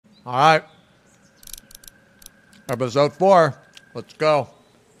All right. Episode 4. Let's go.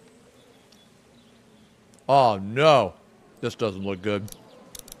 Oh, no. This doesn't look good.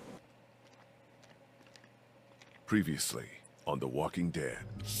 Previously on The Walking Dead.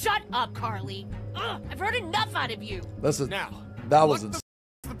 Shut up, Carly. Ugh, I've heard enough out of you. Listen, Now, that was insane.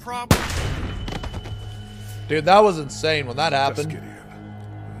 the problem? Dude, that was insane when that Just happened. get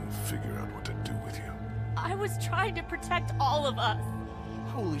in. We'll figure out what to do with you. I was trying to protect all of us.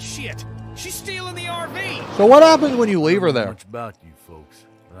 Holy shit! She's stealing the RV! So what happens when you leave her I don't know there? much about you folks,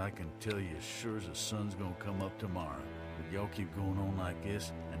 but I can tell you as sure as the sun's gonna come up tomorrow. But y'all keep going on like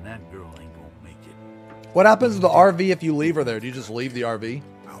this, and that girl ain't gonna make it. What happens to the RV if you leave her there? Do you just leave the RV?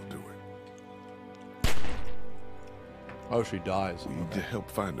 I'll do it. Oh, she dies. We need to help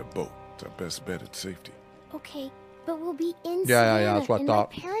find a boat. It's our best bet at safety. Okay, but we'll be in Yeah, Savannah, that's what I and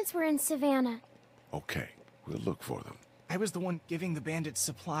thought. my parents were in Savannah. Okay, we'll look for them. I was the one giving the bandits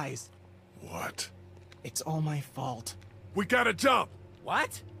supplies. What? It's all my fault. We gotta jump!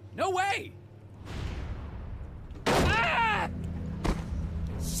 What? No way! Ah!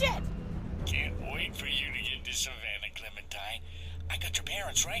 Shit! Can't wait for you to get to Savannah, Clementine. I got your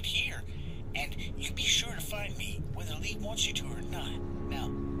parents right here. And you be sure to find me, whether Lee wants you to or not. Now,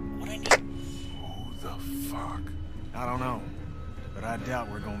 what I need... Who the fuck? I don't know, but I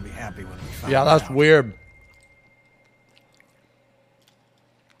doubt we're gonna be happy when we find Yeah, that's out. weird.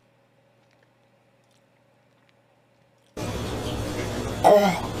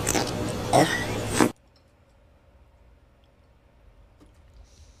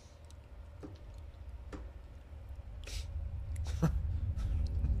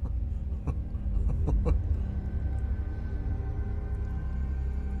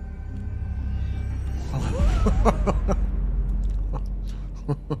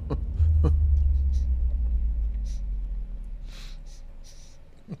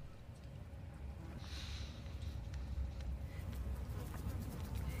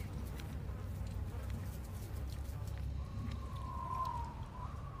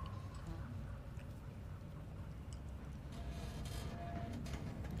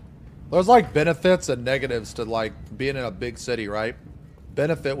 There's like benefits and negatives to like being in a big city, right?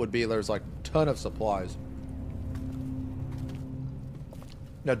 Benefit would be there's like a ton of supplies.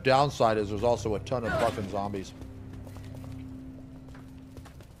 Now downside is there's also a ton of fucking zombies.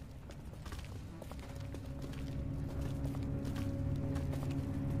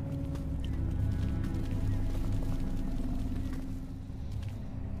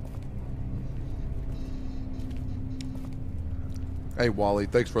 Hey Wally,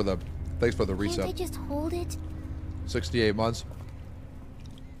 thanks for the Can't I reset. just hold it? 68 months.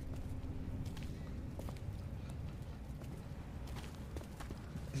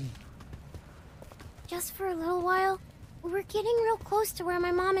 Just for a little while? We're getting real close to where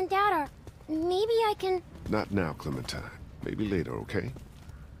my mom and dad are. Maybe I can... Not now, Clementine. Maybe later, okay?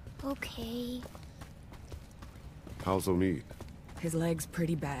 Okay. How's O'Neal? His leg's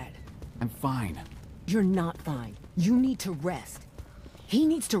pretty bad. I'm fine. You're not fine. You need to rest. He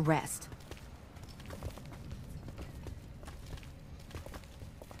needs to rest.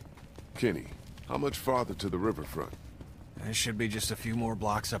 Kenny, how much farther to the riverfront? There should be just a few more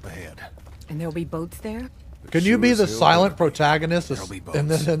blocks up ahead. And there'll be boats there? Can you Sure be as the hell silent better be. protagonist There'll be in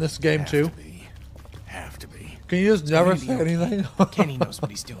boats. this game Have too? to be. Have to be. Can you just never It's say gonna be okay. anything? Kenny knows what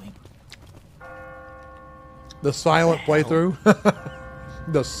he's doing. The silent playthrough?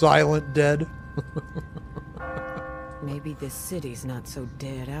 The silent dead? Maybe this city's not so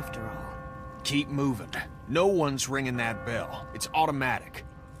dead after all. Keep moving. No one's ringing that bell. It's automatic.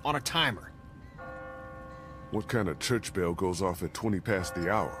 On a timer. What kind of church bell goes off at 20 past the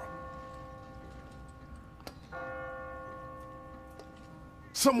hour?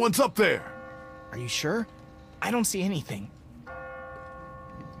 Someone's up there! Are you sure? I don't see anything.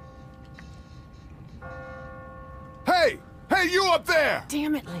 Hey! Hey, you up there!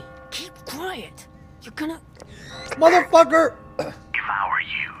 Damn it, Lee. Keep quiet. You're gonna... Motherfucker! If I were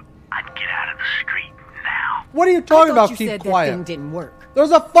you, I'd get out of the street now. What are you I talking thought about? you Keep said that thing quiet. didn't work.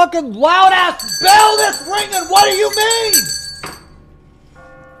 There's a fucking loud ass bell that's ringing! What do you mean?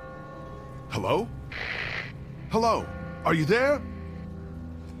 Hello? Hello? Are you there?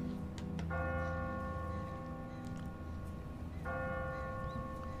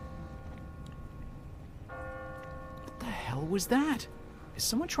 What the hell was that? Is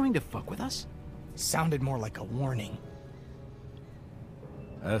someone trying to fuck with us? Sounded more like a warning.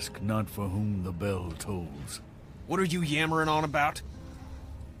 Ask not for whom the bell tolls. What are you yammering on about?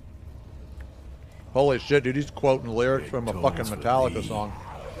 Holy shit, dude, he's quoting lyrics from a It fucking tolls for Metallica thee. song.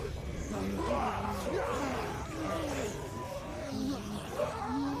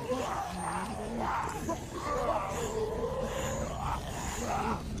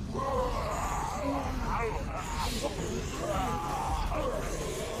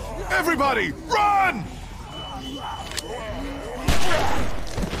 Everybody, run!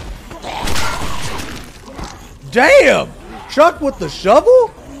 Damn! Chuck with the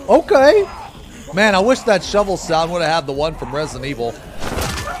shovel? Okay. Man, I wish that shovel sound would have had the one from Resident Evil.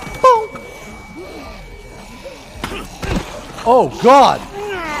 Bonk. Oh, God.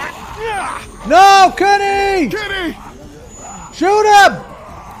 No, Kenny! Kenny! Shoot him!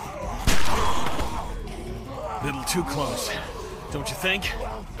 Little too close, don't you think?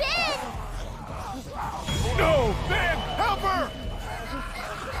 No! Ben, help her!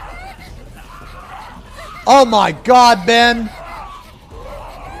 Oh my God, Ben!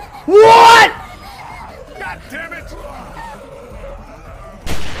 What? God damn it!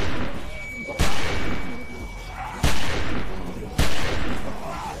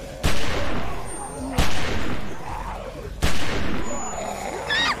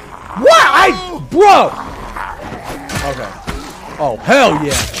 What? Bro! Okay. Oh, hell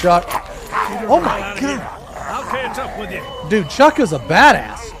yeah, Chuck. Oh my God. I'll catch up with you. Dude, Chuck is a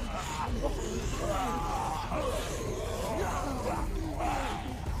badass.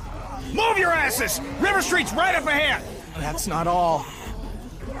 Move your asses! River Street's right up ahead! That's not all.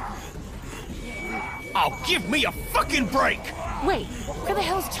 Oh, give me a fucking break! Wait, where the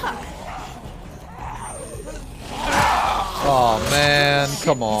hell's Chuck? Oh man,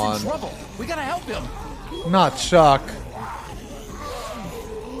 come on. Trouble. We gotta help him. Not Chuck.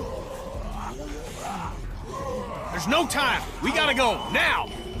 There's no time. We gotta go now.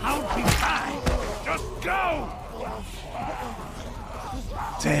 I'll be fine. Just go!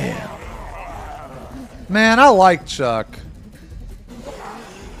 Damn. Man, I like Chuck.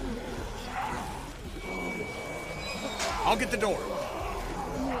 I'll get the door.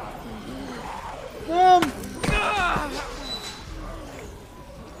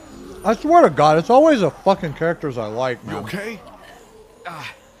 I swear to God, it's always the fucking characters I like, You man. okay?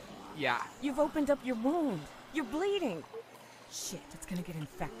 Yeah. You've opened up your wound. You're bleeding. Shit, it's gonna get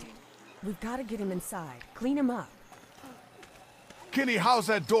infected. We've gotta get him inside. Clean him up. Kenny, how's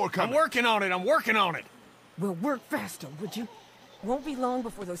that door I'm coming? working on it. I'm working on it. Well, work faster, would you? Won't be long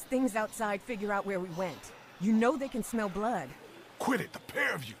before those things outside figure out where we went. You know they can smell blood. Quit it, the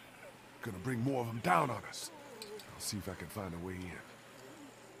pair of you. Gonna bring more of them down on us. I'll see if I can find a way in.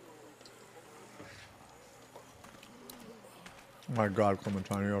 Oh my God,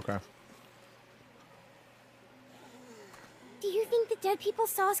 Clementine, you okay? Do you think the dead people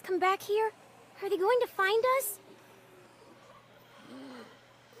saw us come back here? Are they going to find us?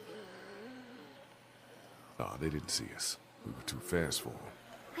 Oh, they didn't see us. We were too fast for them.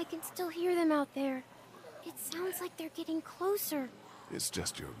 I can still hear them out there. It sounds like they're getting closer. It's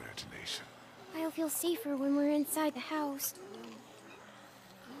just your imagination. I'll feel safer when we're inside the house.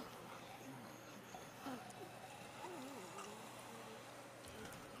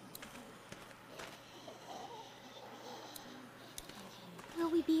 Will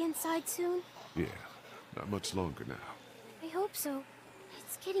we be inside soon? Yeah, not much longer now. I hope so.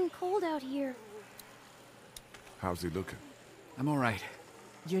 It's getting cold out here. How's he looking? I'm all right.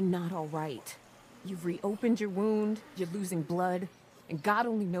 You're not all right. You've reopened your wound, you're losing blood, and God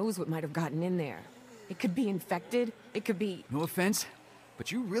only knows what might have gotten in there. It could be infected, it could be... No offense,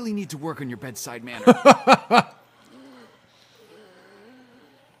 but you really need to work on your bedside manner.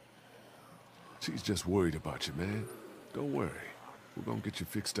 She's just worried about you, man. Don't worry. We're gonna get you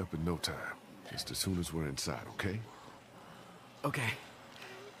fixed up in no time. Just as soon as we're inside, okay? Okay.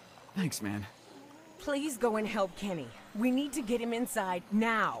 Thanks, man. Please go and help Kenny. We need to get him inside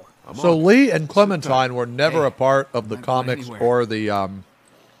now. I'm So on it. Lee and Clementine were never Hey, a part of the I'm not going comics anywhere. or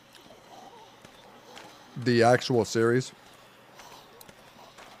the actual series.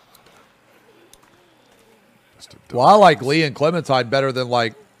 Just a Well, I like Lee and Clementine better than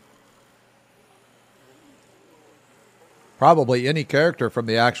like probably any character from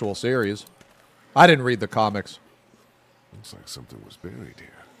the actual series. I didn't read the comics. Looks like something was buried here.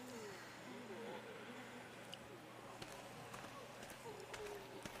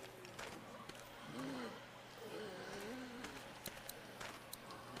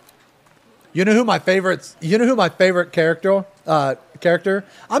 You know who my favorite? You know who my favorite character? Character?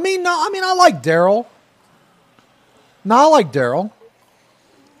 I mean, no. I mean, I like Daryl. No, I like Daryl.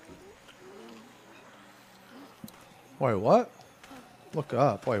 Wait, what? Look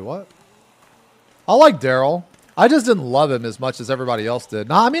up. Wait, what? I like Daryl. I just didn't love him as much as everybody else did.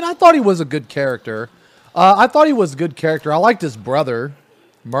 No, I mean, I thought he was a good character. I thought he was a good character. I liked his brother,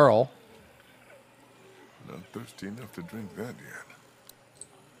 Merle. Not thirsty enough to drink that yet.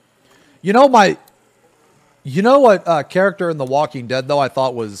 You know what character in The Walking Dead though I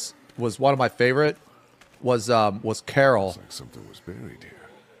thought was one of my favorite was Carol. Looks like something was buried here.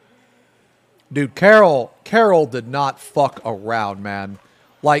 Dude, Carol did not fuck around, man.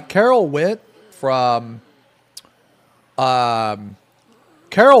 Like, Carol went from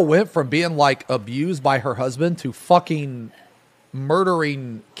being, like, abused by her husband to fucking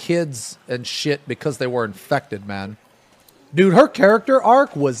murdering kids and shit because they were infected, man. Dude, her character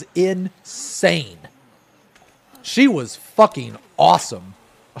arc was insane. She was fucking awesome.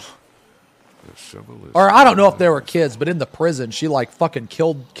 Or I don't know if they were kids, but in the prison, she like fucking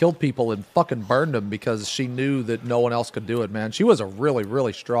killed people and fucking burned them because she knew that no one else could do it, man. She was a really,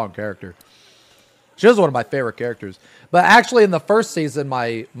 really strong character. She was one of my favorite characters. But actually, in the first season,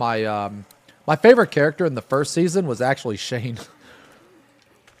 my favorite character in the first season was actually Shane.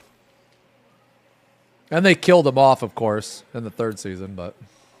 And they killed him off, of course, in the third season, but...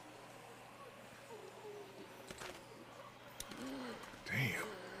 Damn.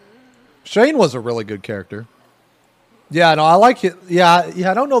 Shane was a really good character. Yeah, no, I like it. Yeah,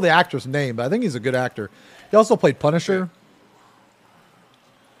 I don't know the actor's name, but I think he's a good actor. He also played Punisher.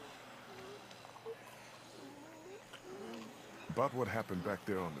 About what happened back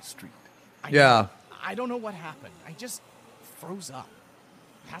there on the street. I don't know what happened. I just froze up.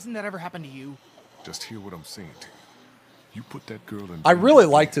 Hasn't that ever happened to you? Just hear what I'm saying to you. You put that girl in... I really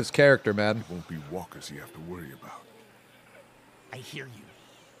liked his character, man. It won't be walkers you have to worry about. I hear you.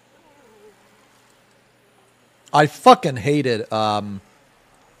 I fucking hated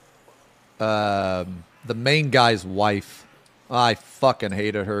the main guy's wife. I fucking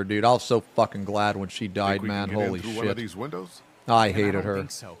hated her, dude. I was so fucking glad when she died, man. Holy shit. One of these windows? I hated her.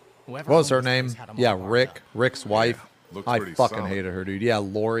 So. What was her name? Yeah, Rick's wife. Yeah, I fucking solid. hated her, dude. Yeah,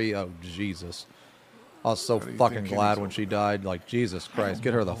 Lori. Oh, Jesus. I was so fucking glad when she died. Like, Jesus Christ,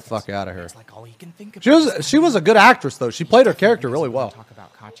 get her the fuck out of here. Like all you can think about. She was a good actress, though. She played her character really well. Talk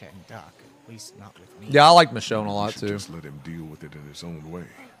about Katya and Duck, at least not with me. Yeah, I like Michonne a lot, too. Just let him deal with it in his own way.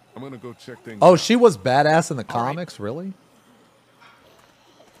 I'm gonna go check things Oh, out. she was badass in the comics? Really?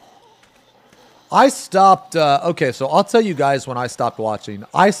 I stopped... okay, so I'll tell you guys when I stopped watching.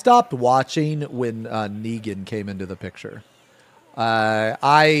 I stopped watching when Negan came into the picture. At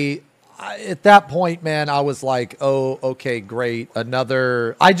that point, man, I was like, oh, okay, great.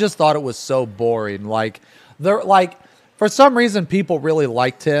 Another... I just thought it was so boring. Like, for some reason, people really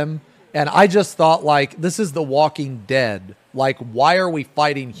liked him. And I just thought, like, this is The Walking Dead. Like, why are we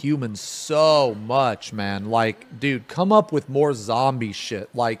fighting humans so much, man? Like, dude, come up with more zombie shit.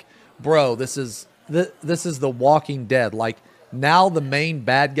 Like, bro, this is The Walking Dead. Like, now the main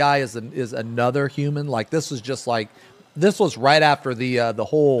bad guy is another human. Like, this was just like... This was right after the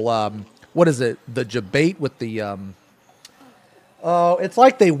whole... what is it? The debate with the... it's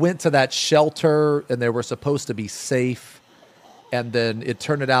like they went to that shelter and they were supposed to be safe. And then it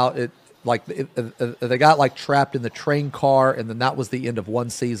turned out... they got like trapped in the train car, and then that was the end of one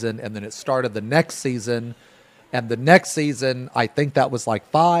season, and then it started the next season, and the next season I think that was like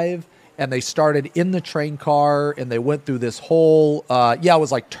 5, and they started in the train car, and they went through this whole it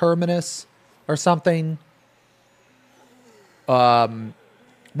was like Terminus or something. What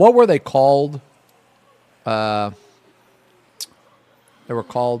were they called? They were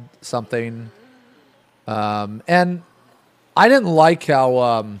called something, and I didn't like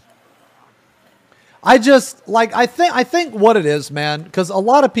how I just like I think what it is, man, because a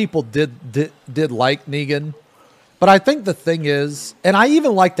lot of people did like Negan, but I think the thing is, and I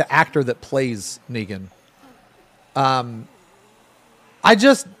even like the actor that plays Negan. I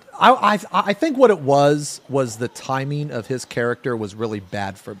think what it was the timing of his character was really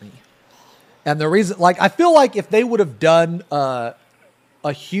bad for me, and the reason, like, I feel like if they would have done a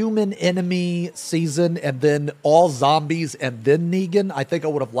human enemy season and then all zombies and then Negan, I think I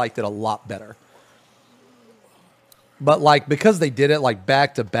would have liked it a lot better. But, like, because they did it, like,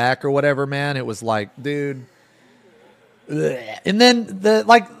 back to back or whatever, man, it was like, dude. Ugh. And then,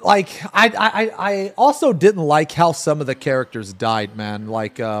 I also didn't like how some of the characters died, man.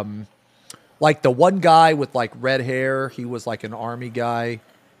 Like the one guy with, like, red hair, he was, like, an army guy.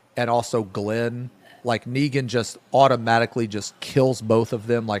 And also Glenn. Like, Negan just automatically just kills both of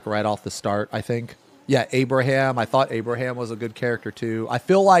them, like, right off the start, I think. Yeah, Abraham. I thought Abraham was a good character, too. I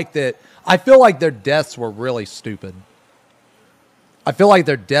feel like their deaths were really stupid. I feel like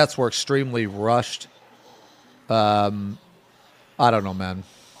their deaths were extremely rushed. I don't know, man.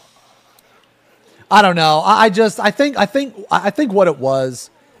 I don't know. I think what it was,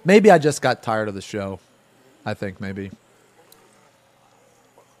 maybe I just got tired of the show. I think maybe.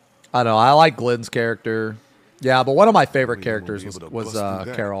 I don't know. I like Glenn's character. Yeah, but one of my favorite characters was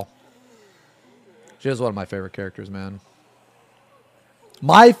Carol. She was one of my favorite characters, man.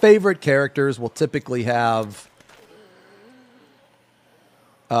 My favorite characters will typically have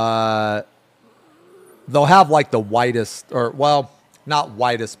they'll have like the whitest, or well, not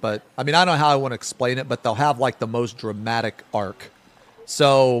whitest, but I mean, I don't know how I want to explain it, but they'll have like the most dramatic arc.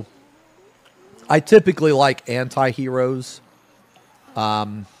 So I typically like anti-heroes,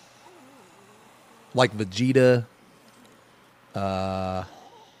 like Vegeta,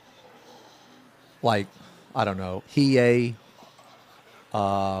 like, I don't know, Hiei,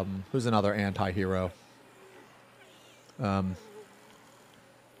 who's another anti-hero?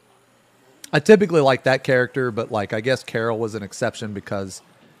 I typically like that character, but like I guess Carol was an exception because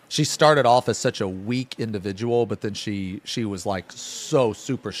she started off as such a weak individual, but then she was like so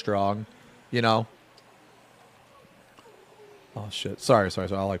super strong, you know? Oh shit. Sorry.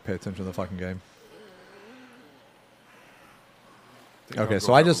 I like pay attention to the fucking game. Okay,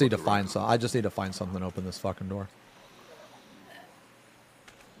 so I just need to find some. I just need to find something to open this fucking door.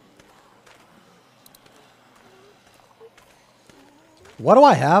 What do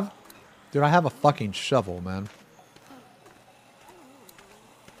I have? Dude, I have a fucking shovel, man.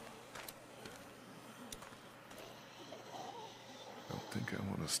 I don't think I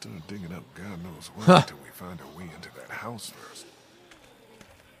want to start digging up God knows what until we find our way into that house first.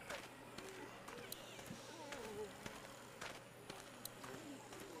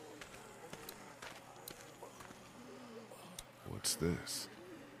 What's this?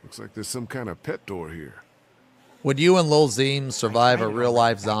 Looks like there's some kind of pet door here. Would you and Lil Zeem survive a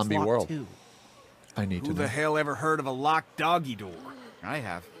real-life zombie world? Too. I need to Who know. the hell ever heard of a locked doggy door? I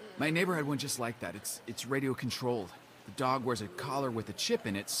have. My neighbor had one just like that. It's radio controlled. The dog wears a collar with a chip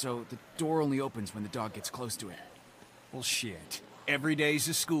in it, so the door only opens when the dog gets close to it. Well, shit. Every day's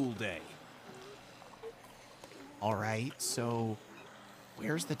a school day. All right, so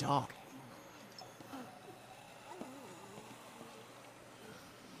where's the dog?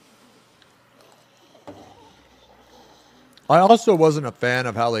 I also wasn't a fan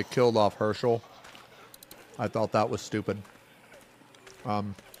of how they killed off Herschel. I thought that was stupid. I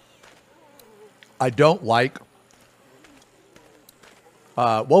don't like...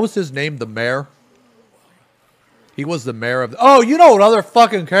 what was his name? The mayor? He was the mayor of... Oh, you know what other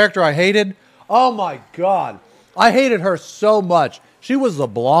fucking character I hated? Oh my god. I hated her so much. She was the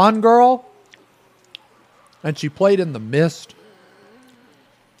blonde girl. And she played in The Mist.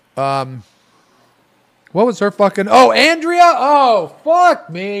 What was her fucking... Oh, Andrea? Oh, fuck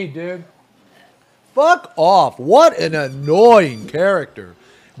me, dude. Fuck off. What an annoying character.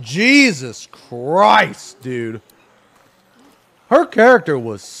 Jesus Christ, dude. Her character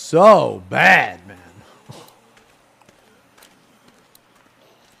was so bad, man.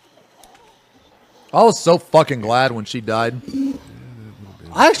 I was so fucking glad when she died.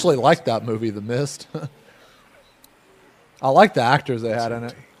 I actually liked that movie, The Mist. I like the actors they had in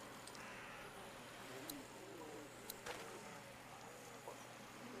it.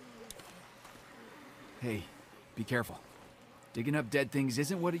 Hey, be careful. Digging up dead things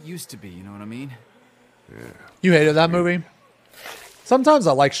isn't what it used to be, you know what I mean? Yeah. You hated that movie? Sometimes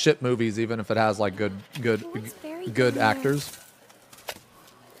I like shit movies, even if it has like good actors.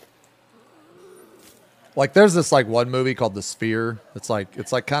 Like there's this like one movie called The Sphere. It's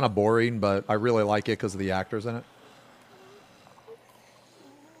like kind of boring, but I really like it because of the actors in it.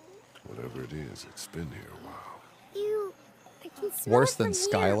 Whatever it is, it's been here a while. I can smell Worse it than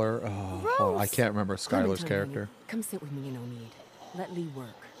from here. Skylar. Oh, I can't remember Skylar's Clementine, character. honey. Come sit with me in Omead. Let Lee work.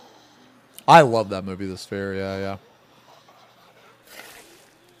 I love that movie, The Sphere. Yeah.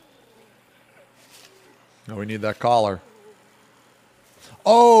 Oh, we need that collar.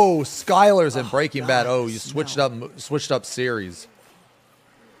 Oh, Skylar's in Breaking Bad. Oh, you switched up series.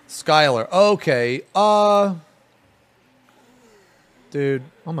 Skylar. Okay. Dude,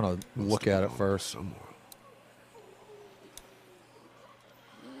 I'm gonna look at it first. Someone.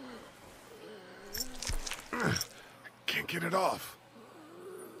 I can't get it off.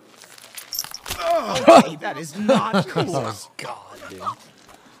 Okay, that is not cool. Oh, God, dude.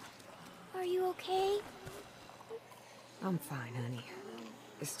 Are you okay? I'm fine, honey.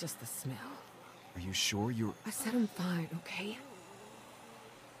 It's just the smell. Are you sure you're... I said I'm fine, okay?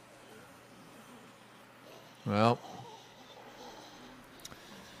 Well.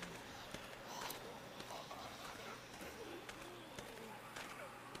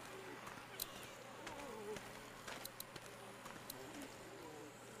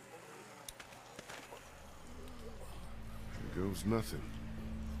 Here goes nothing.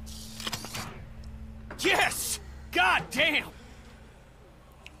 Yes! God damn!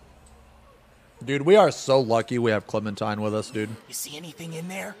 Dude, we are so lucky we have Clementine with us, dude. You see anything in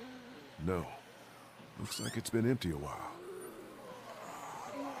there? No. Looks like it's been empty a while.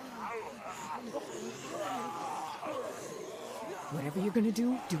 Whatever you're gonna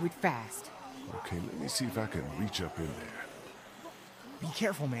do it fast. Okay, let me see if I can reach up in there. Be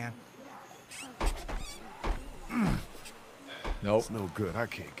careful, man. Nope. It's no good. I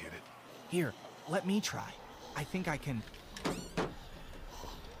can't get it. Here, let me try. I think I can...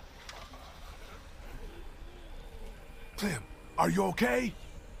 Clem, are you okay?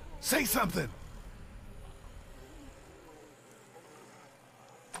 Say something.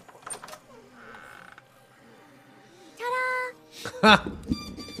 Ta-da!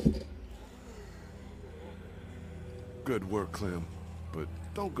 Good work, Clem. But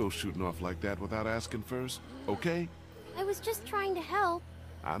don't go shooting off like that without asking first, okay? I was just trying to help.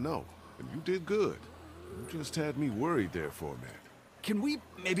 I know, and you did good. You just had me worried there for a minute. Can we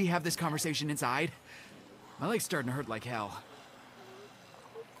maybe have this conversation inside? My leg's starting to hurt like hell.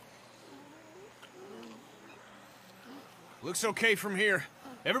 Looks okay from here.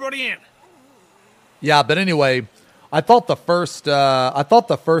 Everybody in. Yeah, but anyway, I thought the first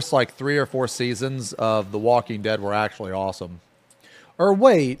like 3 or 4 seasons of The Walking Dead were actually awesome. Or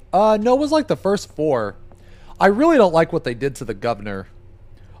wait, no, it was like the first 4. I really don't like what they did to the governor.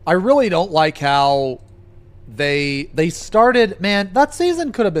 I really don't like how they started, man, that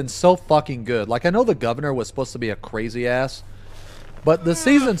season could have been so fucking good. Like, I know the governor was supposed to be a crazy ass, but the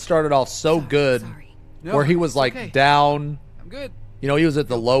season started off so good No, where he was it's like okay. down. I'm good. You know, he was at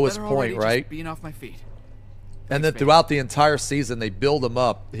the lowest Better point, already, just right? being off my feet. And then Thanks, throughout the entire season, they build him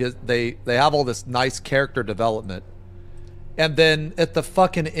up. They have all this nice character development. And then at the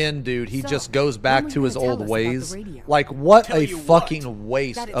fucking end, dude, he So, just goes when back were to you his gonna tell old us about the ways. radio? Like, what Tell a you what, fucking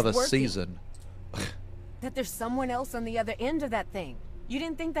waste that of a it's working. season. That there's someone else on the other end of that thing. You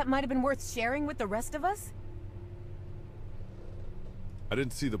didn't think that might have been worth sharing with the rest of us? I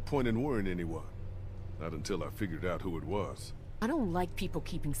didn't see the point in worrying anyone. Not until I figured out who it was. I don't like people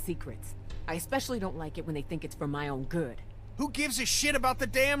keeping secrets. I especially don't like it when they think it's for my own good. Who gives a shit about the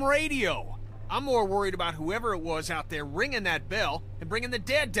damn radio? I'm more worried about whoever it was out there ringing that bell and bringing the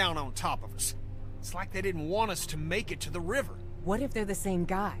dead down on top of us. It's like they didn't want us to make it to the river. What if they're the same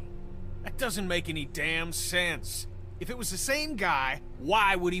guy? That doesn't make any damn sense. If it was the same guy,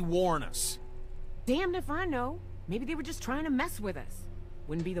 why would he warn us? Damned if I know. Maybe they were just trying to mess with us.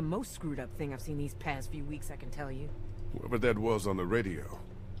 Wouldn't be the most screwed up thing I've seen these past few weeks, I can tell you. Whoever that was on the radio,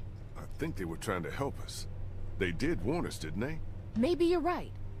 I think they were trying to help us. They did warn us, didn't they? Maybe you're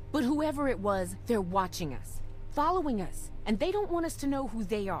right. But whoever it was, they're watching us, following us, and they don't want us to know who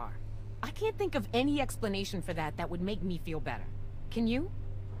they are. I can't think of any explanation for that would make me feel better. Can you?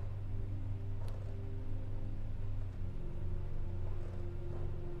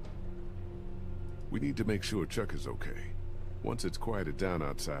 We need to make sure Chuck is okay. Once it's quieted down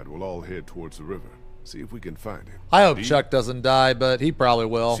outside, we'll all head towards the river. See if we can find him. I hope Lee? Chuck doesn't die, but he probably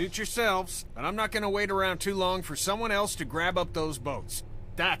will. Suit yourselves, but I'm not gonna wait around too long for someone else to grab up those boats.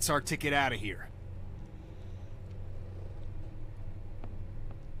 That's our ticket out of here.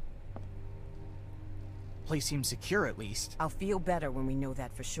 Place seems secure, at least. I'll feel better when we know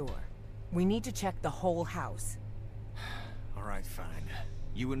that for sure. We need to check the whole house. All right, fine.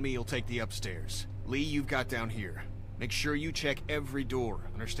 You and me will take the upstairs. Lee, you've got down here. Make sure you check every door,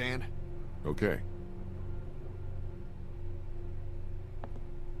 understand? Okay.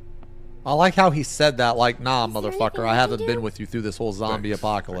 I like how he said that, like, nah, Is there motherfucker, anything I I haven't can been do? with you through this whole zombie Thanks.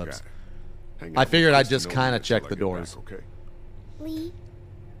 apocalypse. I got it. Hang I out with figured I'd Kristen just over kinda there till check I the get doors. back, okay? Lee,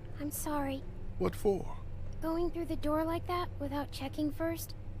 I'm sorry. What for? Going through the door like that without checking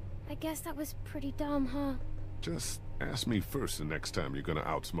first? I guess that was pretty dumb, huh? Just ask me first the next time you're gonna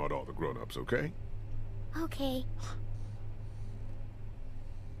outsmart all the grown-ups, okay? Okay.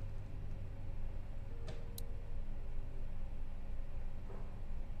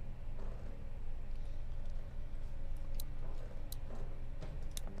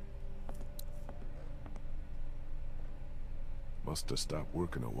 Must have stopped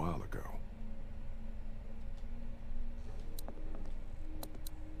working a while ago.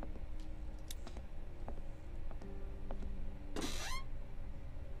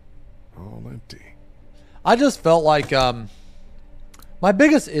 All empty. I just felt like my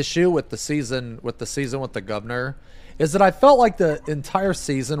biggest issue with the season with the governor is that I felt like the entire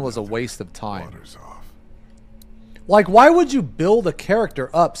season was a waste of time. Water's off. Like, why would you build a character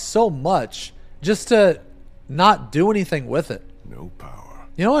up so much just to not do anything with it? No power.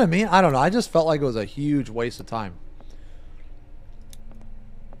 You know what I mean? I don't know. I just felt like it was a huge waste of time.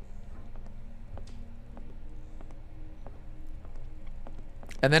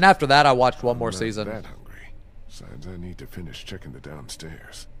 And then after that, I watched one more I'm not season. that hungry. Besides, I need to finish checking the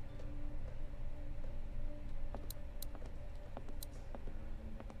downstairs.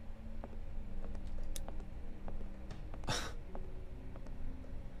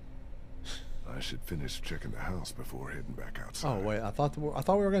 should finish checking the house before heading back outside. Oh wait, I thought we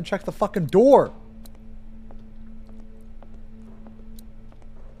were gonna check the fucking door.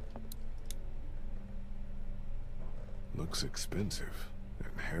 Looks expensive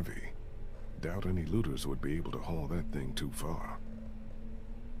and heavy. Doubt any looters would be able to haul that thing too far.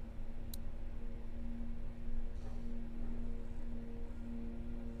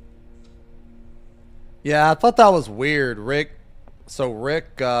 Yeah, I thought that was weird. Rick,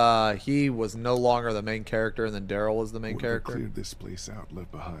 he was no longer the main character, and then Daryl was the main character. Cleared this place out,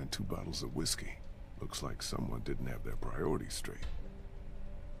 left behind 2 bottles of whiskey. Looks like someone didn't have their priorities straight.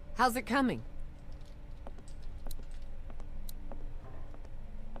 How's it coming?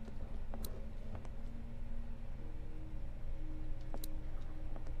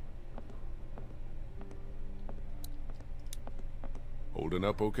 Holding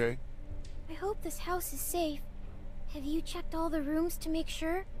up okay? I hope this house is safe. Have you checked all the rooms to make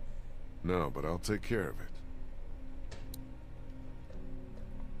sure? No, but I'll take care of it.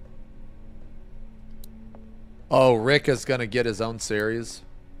 Oh, Rick is gonna get his own series.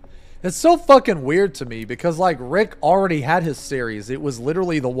 It's so fucking weird to me because, like, Rick already had his series. It was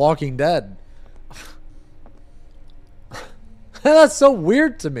literally The Walking Dead. That's so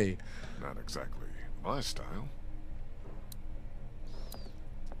weird to me. Not exactly my style.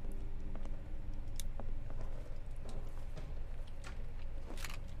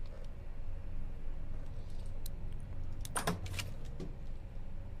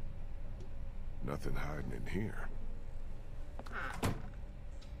 Nothing hiding in here.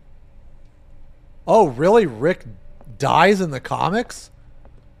 Oh, really? Rick dies in the comics?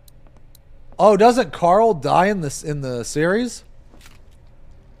 Oh, doesn't Carl die in the series?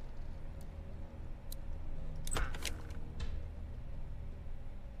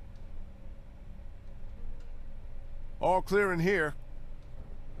 All clear in here.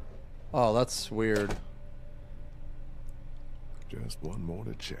 Oh, that's weird. Just one more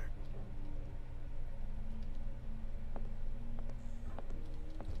to check.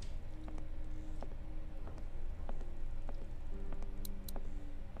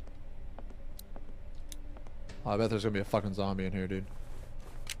 Oh, I bet there's gonna be a fucking zombie in here, dude.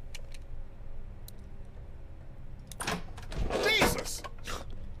 Jesus!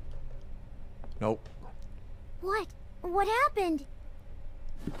 Nope. What? What happened?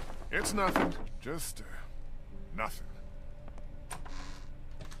 It's nothing. Just, nothing.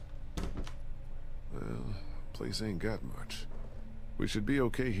 Well, place ain't got much. We should be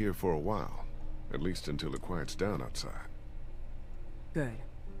okay here for a while. At least until it quiets down outside. Good.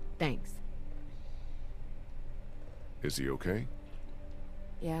 Thanks. Is he okay?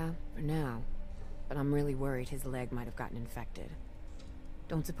 Yeah, for now. But I'm really worried his leg might have gotten infected.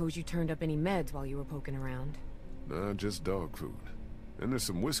 Don't suppose you turned up any meds while you were poking around? Nah, just dog food. And there's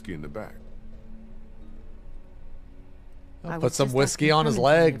some whiskey in the back. Put some whiskey on his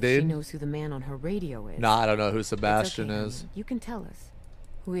leg, dude. She knows who the man on her radio is. Nah, I don't know who Sebastian okay, is. You can tell us.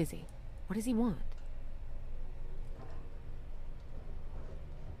 Who is he? What does he want?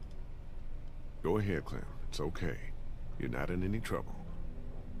 Go ahead, Clem. It's okay. You're not in any trouble.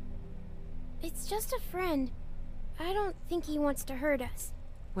 It's just a friend. I don't think he wants to hurt us.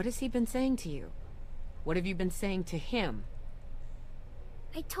 What has he been saying to you? What have you been saying to him?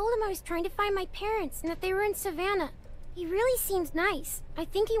 I told him I was trying to find my parents and that they were in Savannah. He really seems nice. I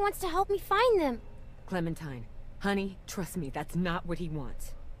think he wants to help me find them. Clementine, honey, trust me, that's not what he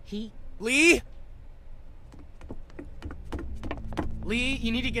wants. Lee? Lee,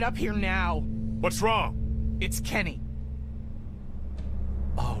 you need to get up here now. What's wrong? It's Kenny.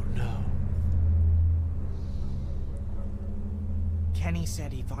 Oh, no. Kenny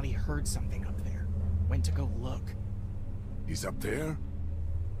said he thought he heard something up there. Went to go look. He's up there?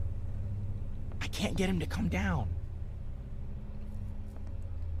 I can't get him to come down.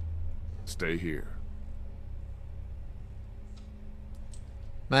 Stay here.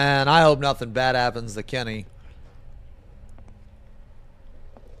 Man, I hope nothing bad happens to Kenny.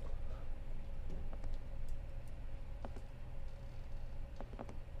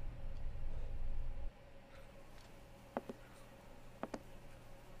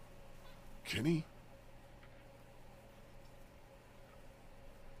 Kenny?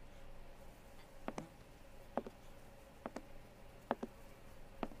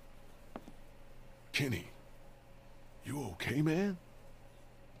 Kenny, you okay, man?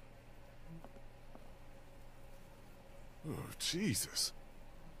 Oh, Jesus.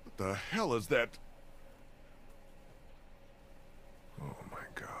 What the hell is that? Oh, my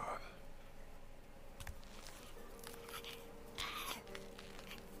God.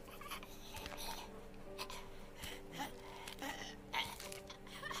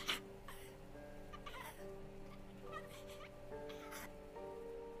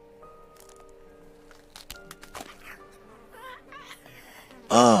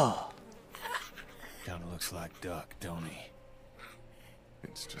 Ugh. Kinda looks like Duck, don't he?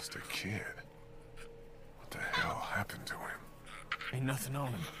 It's just a kid. What the hell happened to him? Ain't nothing on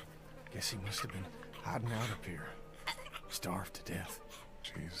him. Guess he must have been hiding out up here. Starved to death.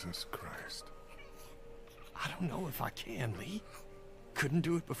 Jesus Christ. I don't know if I can, Lee. Couldn't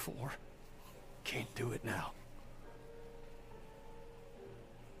do it before. Can't do it now.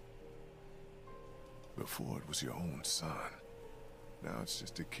 Before it was your own son. Now it's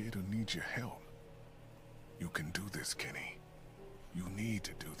just a kid who needs your help. You can do this, Kenny. You need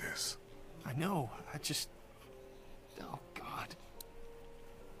to do this. I know, I just... Oh, God.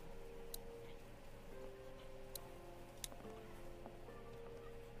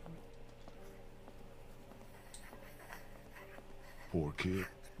 Poor kid.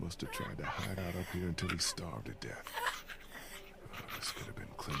 Must have tried to hide out up here until he starved to death. This could have been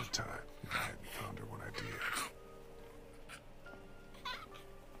Clementine if I hadn't found her when I did.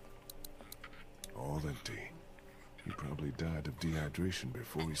 All empty. He probably died of dehydration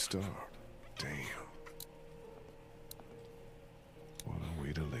before he starved. Damn. What a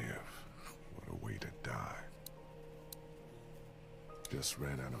way to live. What a way to die. Just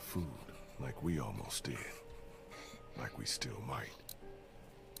ran out of food, like we almost did. Like we still might.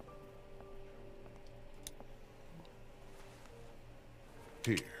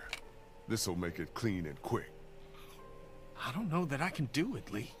 Here. This'll make it clean and quick. I don't know that I can do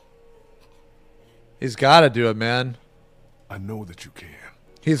it, Lee. He's got to do it, man. I know that you can.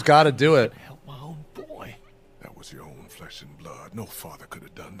 He's got to do it. Help my own boy. That was your own flesh and blood. No father could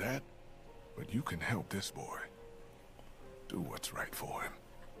have done that. But you can help this boy. Do what's right for him.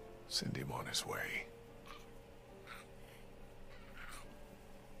 Send him on his way.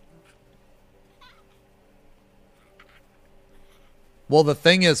 Well, the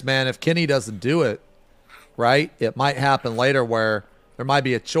thing is, man, if Kenny doesn't do it, right, it might happen later where there might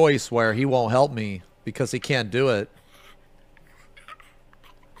be a choice where he won't help me because he can't do it.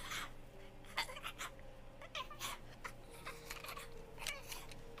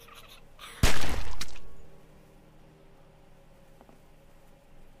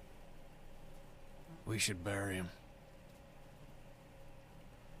 We should bury him.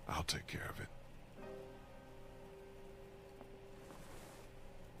 I'll take care of it.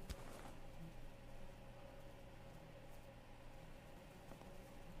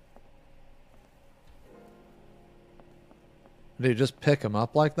 Dude, just pick him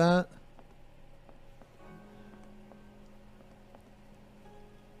up like that?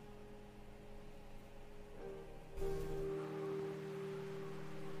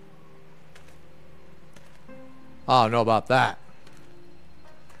 I don't know about that.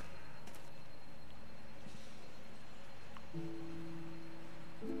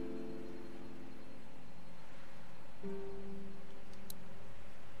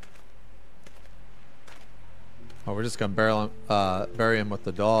 Oh, we're just gonna bury him with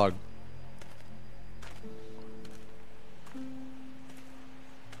the dog.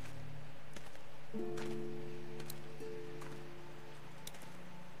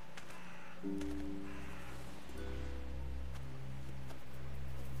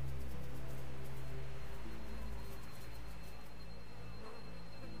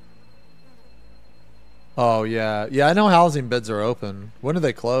 Oh yeah, yeah. I know housing bids are open. When do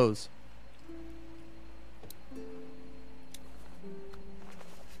they close?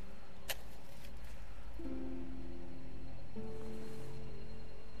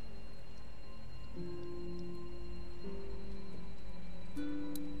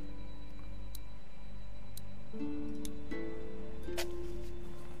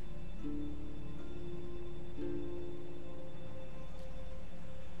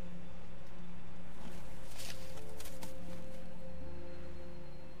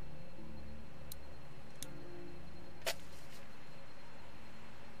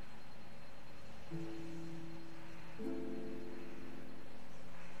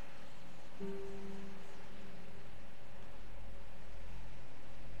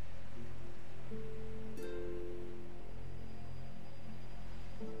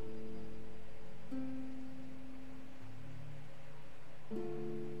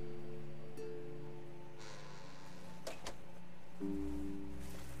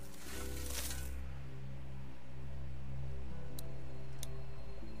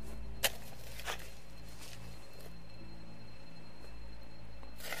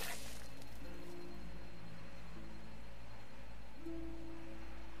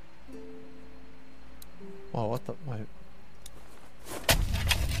 Oh, what the... Wait.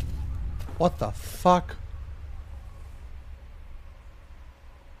 What the fuck?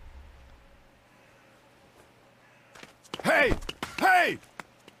 Hey! Hey!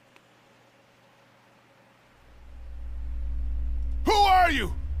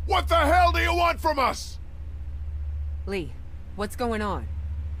 What the hell do you want from us? Lee, what's going on?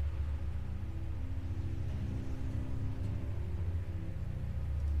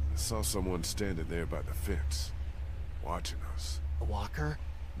 I saw someone standing there by the fence, watching us. A walker?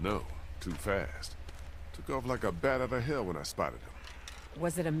 No, too fast. Took off like a bat out of hell when I spotted him.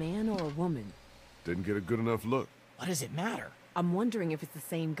 Was it a man or a woman? Didn't get a good enough look. What does it matter? I'm wondering if it's the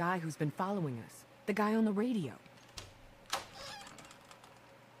same guy who's been following us. The guy on the radio.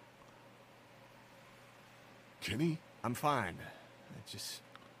 Kenny? I'm fine.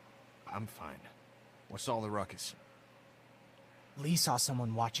 I'm fine. What's all the ruckus? Lee saw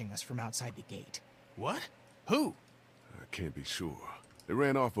someone watching us from outside the gate. What? Who? I can't be sure. They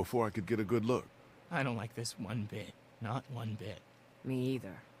ran off before I could get a good look. I don't like this one bit. Not one bit. Me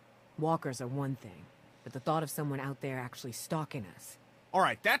either. Walkers are one thing, but the thought of someone out there actually stalking us. All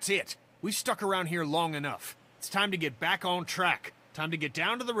right, that's it. We've stuck around here long enough. It's time to get back on track. Time to get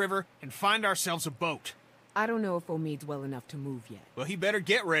down to the river and find ourselves a boat. I don't know if Omid's well enough to move yet. Well, he better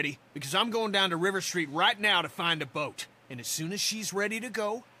get ready, because I'm going down to River Street right now to find a boat. And as soon as she's ready to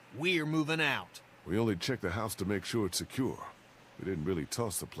go, we're moving out. We only checked the house to make sure it's secure. We didn't really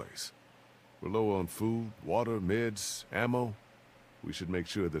toss the place. We're low on food, water, meds, ammo. We should make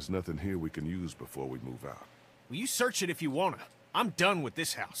sure there's nothing here we can use before we move out. Well, you search it if you wanna. I'm done with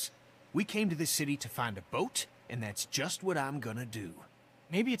this house. We came to this city to find a boat, and that's just what I'm gonna do.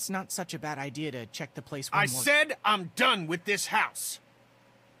 Maybe it's not such a bad idea to check the place one more... I said I'm done with this house!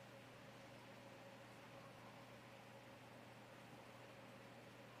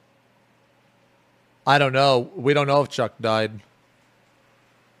 I don't know. We don't know if Chuck died.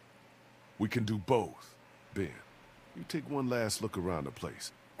 We can do both. Ben, you take one last look around the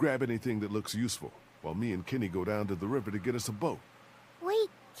place. Grab anything that looks useful, while me and Kenny go down to the river to get us a boat. Wait,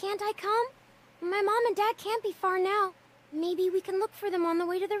 can't I come? My mom and dad can't be far now. Maybe we can look for them on the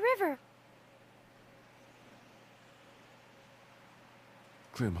way to the river.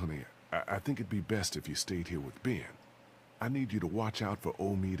 Clem, honey, I think it'd be best if you stayed here with Ben. I need you to watch out for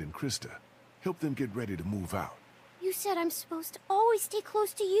Omid and Krista. Help them get ready to move out. You said I'm supposed to always stay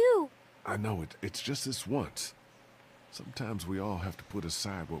close to you. I know it's just this once. Sometimes we all have to put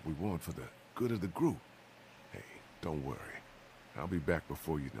aside what we want for the good of the group. Hey, don't worry. I'll be back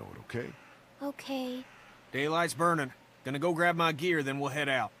before you know it, okay? Okay. Daylight's burning. Gonna go grab my gear, then we'll head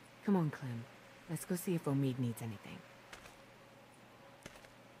out. Come on, Clem. Let's go see if Omid needs anything.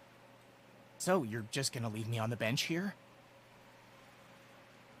 So, you're just gonna leave me on the bench here?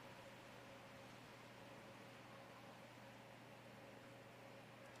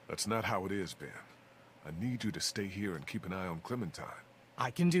 That's not how it is, Ben. I need you to stay here and keep an eye on Clementine.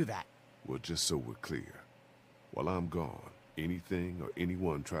 I can do that. Well, just so we're clear. While I'm gone, anything or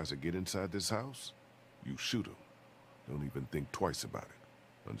anyone tries to get inside this house, you shoot them. Don't even think twice about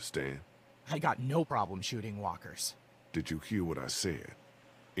it. Understand? I got no problem shooting walkers. Did you hear what I said?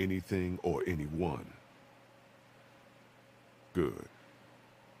 Anything or anyone. Good.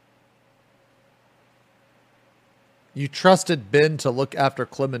 You trusted Ben to look after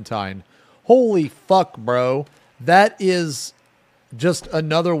Clementine. Holy fuck, bro. That is just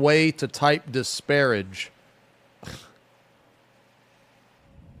another way to type disparage.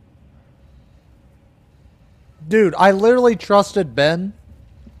 Dude, I literally trusted Ben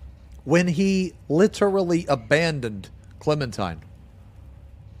when he literally abandoned Clementine.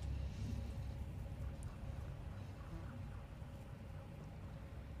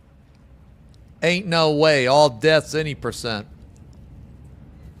 Ain't no way. All deaths any percent.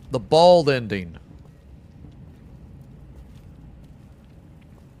 The bald ending.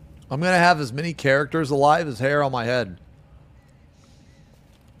 I'm going to have as many characters alive as hair on my head.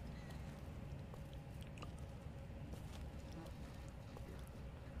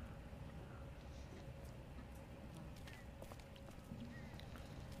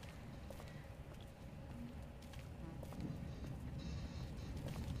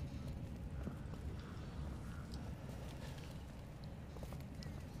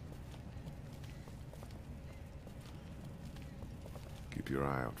 Keep your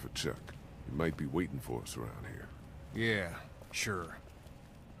eye out for Chuck. He might be waiting for us around here. Yeah, sure.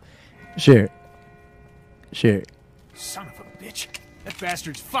 Sure. Son of a bitch. That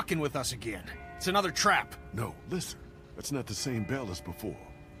bastard's fucking with us again. It's another trap. No, listen. That's not the same bell as before.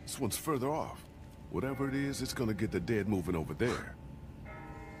 This one's further off. Whatever it is, it's gonna get the dead moving over there.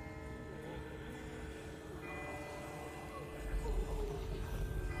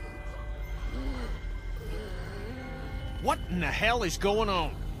 What in the hell is going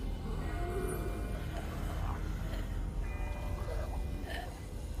on?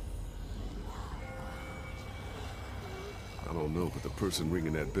 I don't don't know, but the person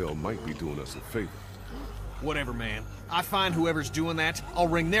ringing that bell might be doing us a favor. Whatever, man. I find whoever's doing that, I'll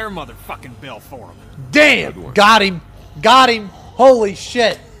ring their motherfucking bell for them. Damn! Got him! Got him! Holy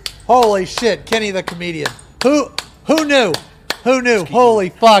shit! Holy shit! Kenny the comedian. Who knew? Who knew? Holy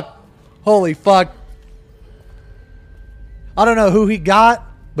fuck! Holy fuck! I don't know who he got,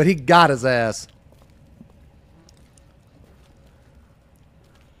 but he got his ass.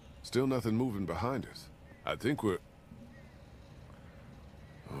 Still nothing moving behind us. I think we're...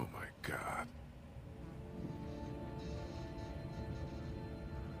 Oh my God.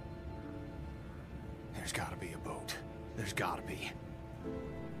 There's gotta be a boat. There's gotta be.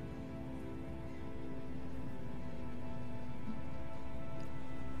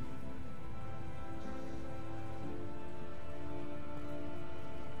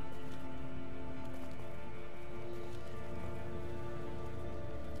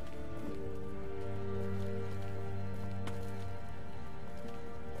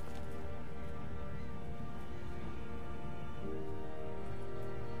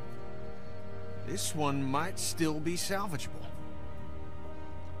 This one might still be salvageable.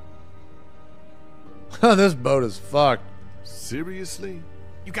 This boat is fucked. Seriously?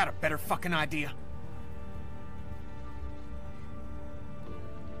 You got a better fucking idea?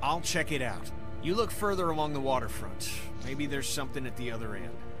 I'll check it out. You look further along the waterfront. Maybe there's something at the other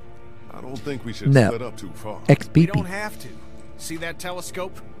end. I don't think we should No. split up too far. We don't have to. See that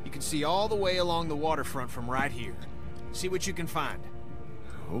telescope? You can see all the way along the waterfront from right here. See what you can find.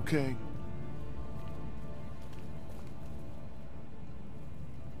 Okay.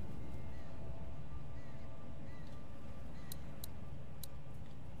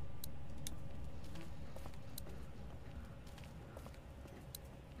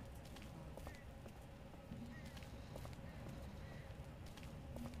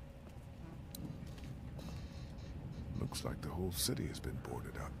 Looks like the whole city has been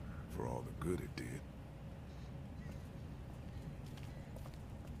boarded up, for all the good it did.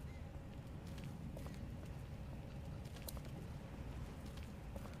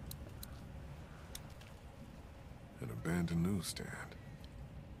 An abandoned newsstand.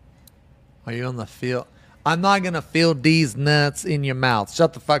 Are you on the field? I'm not gonna field these nuts in your mouth.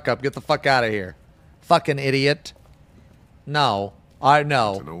 Shut the fuck up. Get the fuck out of here. Fucking idiot. No. I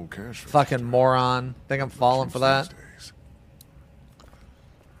know. It's an old cash Fucking moron. Think I'm falling for that? days.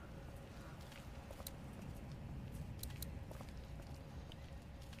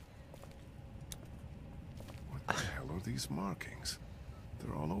 What the hell are these markings?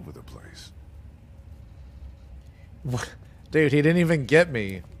 They're all over the place. Dude, he didn't even get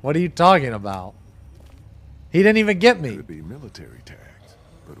me. What are you talking about? He didn't even get me. Could be military tags,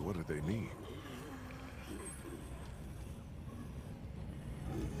 but what do they mean?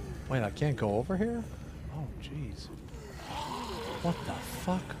 Wait, I can't go over here? Oh, jeez. What the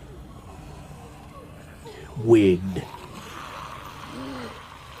fuck? Wind.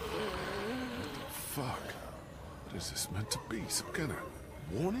 Fuck. What is this meant to be? Some kind of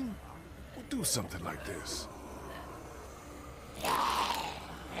warning? We'll do something like this.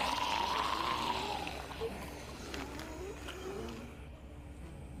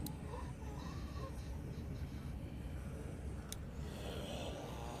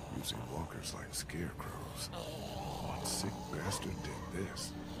 Using walkers like scarecrows. What sick bastard did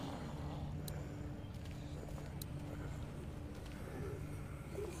this?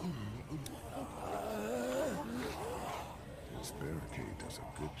 This barricade does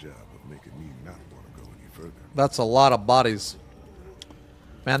a good job of making me not want to go any further. That's a lot of bodies.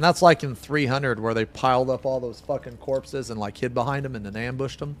 Man, that's like in 300 where they piled up all those fucking corpses and like hid behind them and then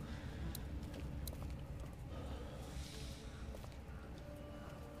ambushed them.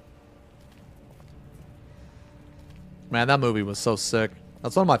 Man, that movie was so sick.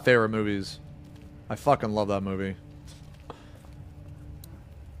 That's one of my favorite movies. I fucking love that movie.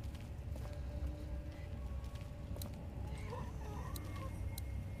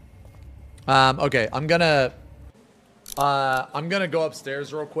 Okay, I'm gonna go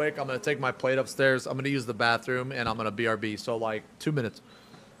upstairs real quick. I'm gonna take my plate upstairs. I'm gonna use the bathroom and I'm gonna BRB. So like 2 minutes.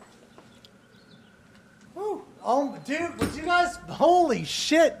 Woo. Oh, dude, would you guys? Holy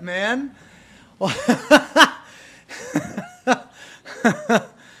shit, man!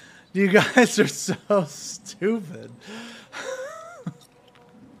 You guys are so stupid.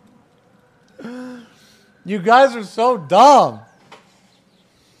 You guys are so dumb.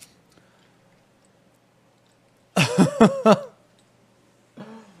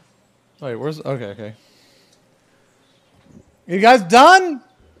 Wait, where's... Okay. You guys done?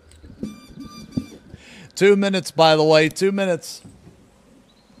 2 minutes, by the way. 2 minutes.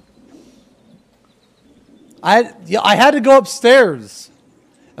 I had to go upstairs.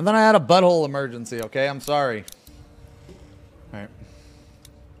 And then I had a butthole emergency, okay? I'm sorry. All right.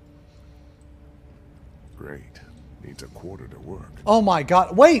 Great. Needs a quarter to work. Oh my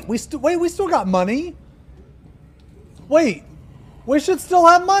god. Wait, we still got money? Wait. We should still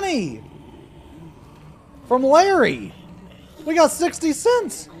have money. From Larry. We got 60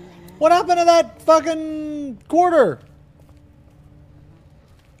 cents. What happened to that fucking quarter?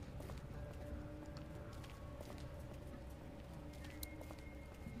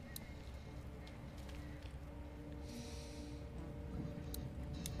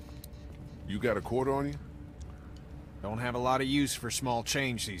 You got a quarter on you? Don't have a lot of use for small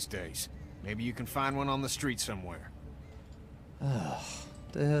change these days. Maybe you can find one on the street somewhere. Ugh,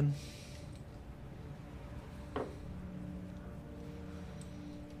 dude.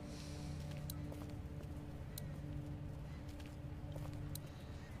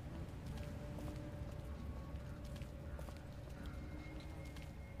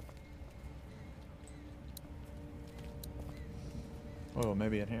 Oh,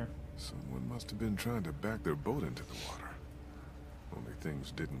 maybe in here. Someone must have been trying to back their boat into the water. Only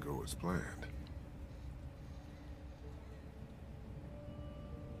things didn't go as planned.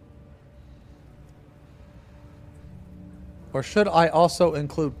 Or should I also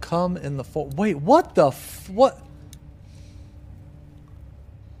include cum in the Wait, what the what?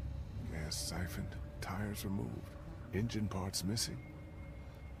 Gas siphoned, tires removed, engine parts missing.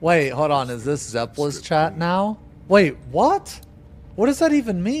 Wait, hold on. Is this Zeppela's chat now? Wait, what? What does that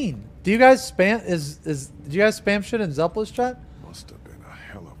even mean? Do you guys spam do you guys spam shit in Zeppela's chat? Must have been a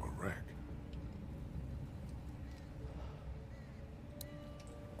hell of a wreck.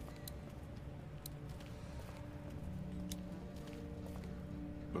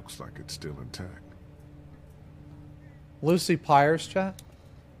 Looks like it's still intact. Lucy Pyre's chat?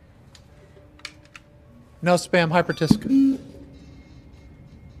 No spam, hypertisk.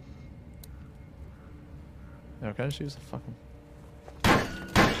 Okay, just use the fucking...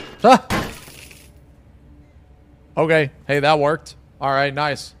 Ah! Okay, hey, that worked. Alright,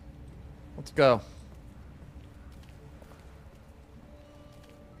 nice. Let's go.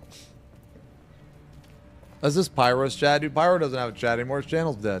 Is this Pyro's chat? Dude, Pyro doesn't have a chat anymore. His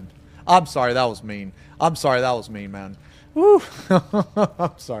channel's dead. I'm sorry, that was mean. I'm sorry, that was mean, man. Woo!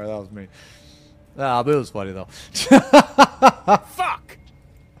 I'm sorry, that was mean. Ah, but it was funny, though. Fuck!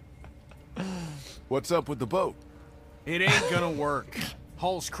 What's up with the boat? It ain't gonna work.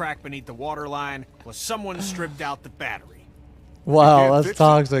 Hull's cracked beneath the waterline, plus someone stripped out the battery. Wow, that's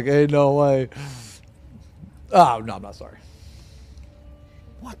toxic. Ain't no way. Oh, no, I'm not sorry.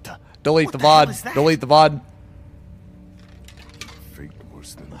 What the? Delete What the hell is VOD. that? Delete the VOD. Fate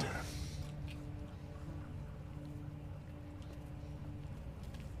worse than death.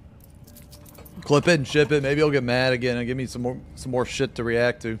 Clip it and ship it. Maybe he'll get mad again and give me some more shit to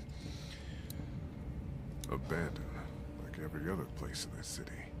react to. Abandoned, like every other place in this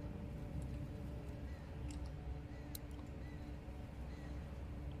city.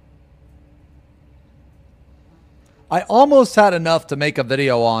 I almost had enough to make a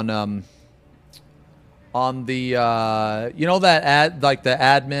video on the you know that ad, like the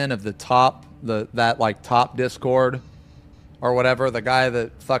admin of the top that like top Discord or whatever, the guy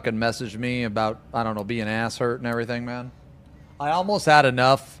that fucking messaged me about, I don't know, being ass hurt and everything, man. I almost had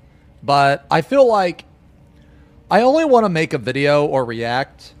enough, but I feel like I only want to make a video or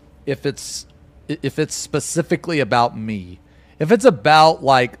react if it's specifically about me. If it's about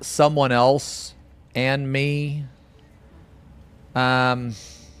like someone else and me,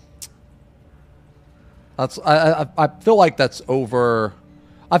 that's I feel like that's over.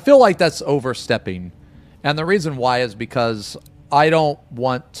 I feel like that's overstepping, and the reason why is because I don't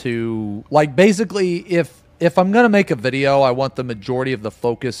want to, like, basically if I'm gonna make a video, I want the majority of the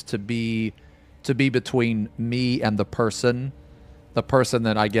focus to be between me and the person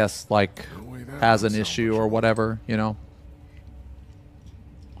that I guess like has an issue or whatever, you know.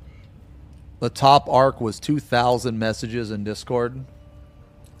 The top arc was 2,000 messages in Discord.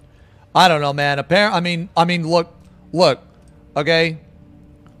 I don't know, man. Apparently, I mean, look, okay.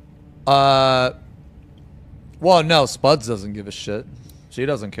 Well, no, Spuds doesn't give a shit. She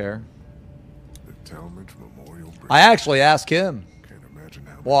doesn't care. The Talmadge Memorial Bridge. I actually asked him. Can't imagine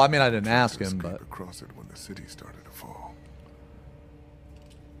how. Well, I mean, I didn't ask him, but across it when the city started to fall.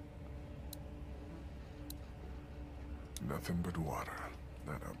 Nothing but water.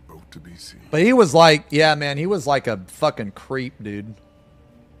 Not a boat to be seen. But he was like, yeah, man, he was like a fucking creep, dude.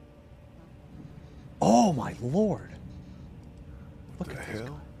 Oh my lord. What the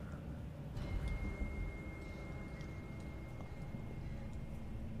hell?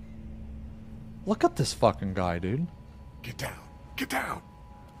 Look at this fucking guy, dude. Get down. Get down.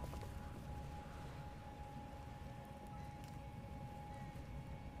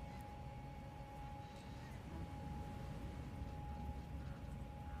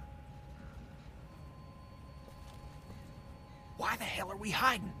 Why the hell are we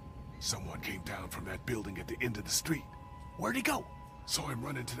hiding? Someone came down from that building at the end of the street. Where'd he go? Saw him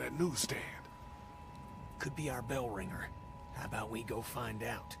run into that newsstand. Could be our bell ringer. How about we go find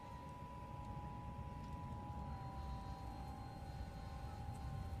out?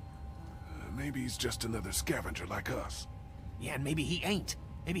 Maybe he's just another scavenger like us. Yeah, and maybe he ain't.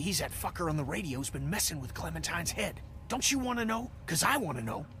 Maybe he's that fucker on the radio who's been messing with Clementine's head. Don't you want to know? 'Cause I want to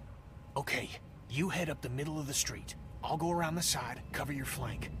know. Okay, you head up the middle of the street. I'll go around the side, cover your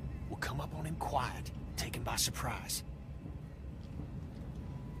flank. We'll come up on him quiet, take him by surprise.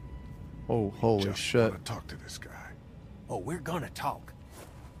 Oh, holy Just shit. wanna talk to this guy. Oh, we're gonna talk.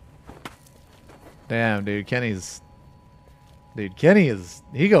 Damn, dude. Kenny's... Dude, Kenny is...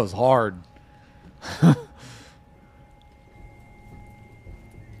 He goes hard.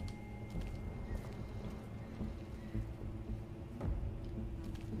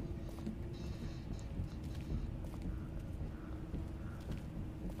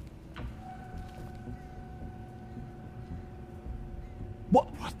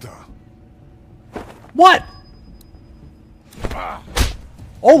 What the? What?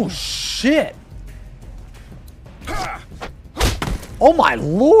 Oh, shit. Oh, my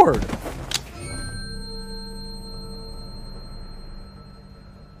lord.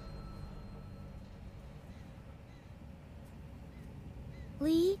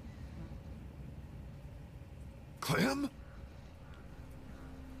 Lee? Clem?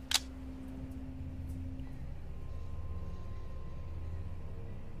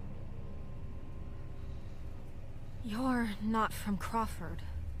 You're not from Crawford.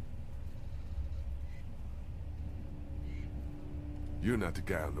 You're not the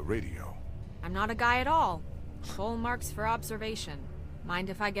guy on the radio. I'm not a guy at all. Full marks for observation. Mind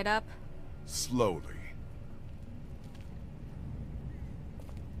if I get up? Slowly.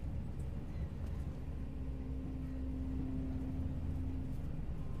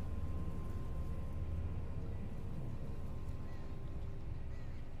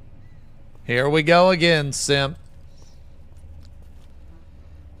 Here we go again, simp.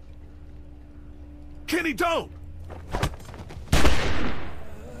 Kenny, don't!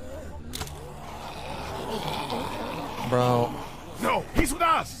 Bro. No, he's with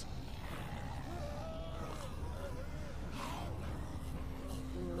us!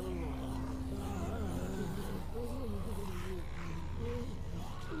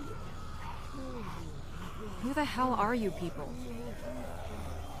 Who the hell are you people?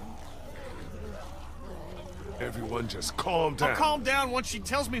 Everyone just calm down. I'll calm down once she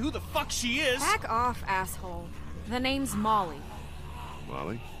tells me who the fuck she is. Back off, asshole. The name's Molly.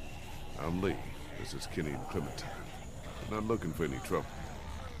 Molly, I'm Lee. This is Kenny and Clementine. We're not looking for any trouble.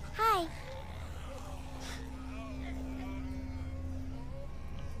 Hi.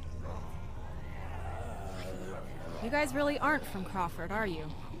 You guys really aren't from Crawford, are you?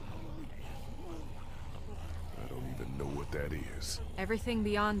 I don't even know what that is. Everything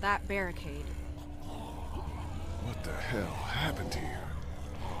beyond that barricade. What the hell happened here?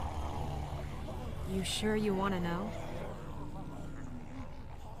 You sure you want to know?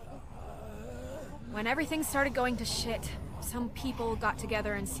 When everything started going to shit, some people got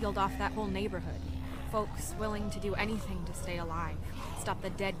together and sealed off that whole neighborhood. Folks willing to do anything to stay alive, stop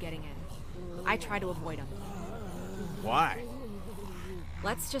the dead getting in. I try to avoid them. Why?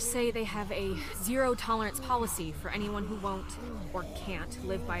 Let's just say they have a zero-tolerance policy for anyone who won't or can't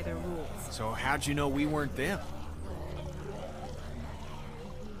live by their rules. So how'd you know we weren't them?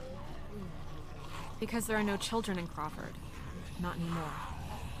 Because there are no children in Crawford. Not anymore.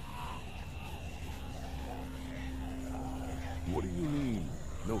 What do you mean,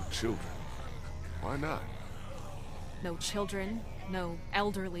 no children? Why not? No children, no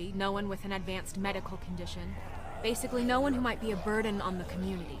elderly, no one with an advanced medical condition. Basically, no one who might be a burden on the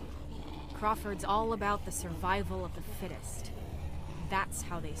community. Crawford's all about the survival of the fittest. That's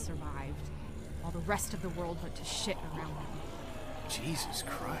how they survived, while the rest of the world went to shit around them. Jesus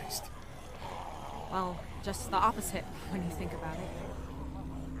Christ. Well, just the opposite when you think about it.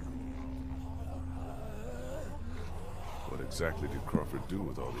 What exactly did Crawford do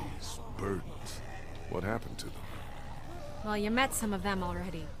with all these burdens? What happened to them? Well, you met some of them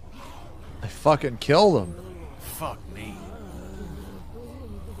already. I fucking killed him. Fuck me.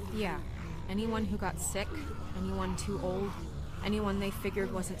 Yeah. Anyone who got sick, anyone too old, anyone they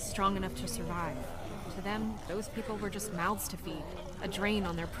figured wasn't strong enough to survive. To them, those people were just mouths to feed, a drain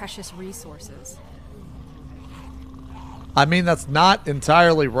on their precious resources. I mean, that's not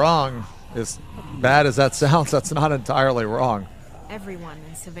entirely wrong. As bad as that sounds, that's not entirely wrong. Everyone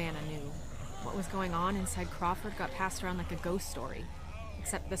in Savannah knew. What was going on inside Crawford got passed around like a ghost story.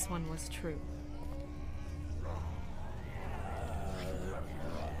 Except this one was true.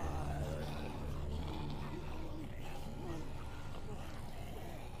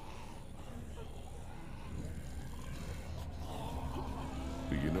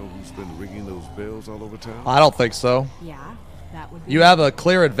 Do you know who's been ringing those bells all over town? I don't think so. Yeah, that would be... You have a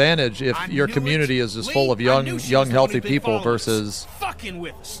clear advantage if your knew community it. is just Lee, full of I young, knew she was the healthy one who'd been people following us. versus Fucking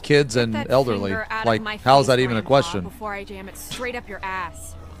with us. kids Get and that elderly. finger out Like, of my how is face, that even a Grandpa, question? Before I jam it straight up your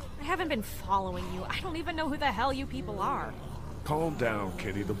ass. I haven't been following you. I don't even know who the hell you people are. Calm down,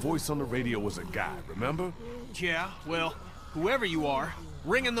 Kitty. The voice on the radio was a guy, remember? Yeah, well, whoever you are,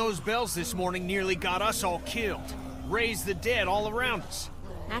 ringing those bells this morning nearly got us all killed. Raised the dead all around us.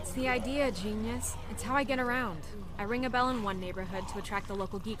 That's the idea, genius. It's how I get around. I ring a bell in one neighborhood to attract the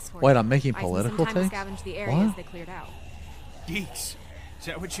local geeks for Wait, me. I'm making I spend political some time to takes? scavenge the area What? as they cleared out. Geeks. Is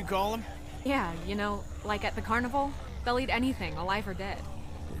that what you call them? Yeah, you know, like at the carnival, they'll eat anything, alive or dead.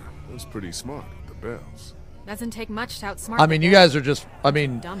 That's pretty smart, the bells. Doesn't take much to outsmart I mean, the you dead. guys are just, I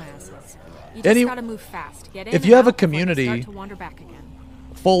mean, Dumbasses. You just Any- gotta move fast. Get in if and you have a out before they community start to wander back again.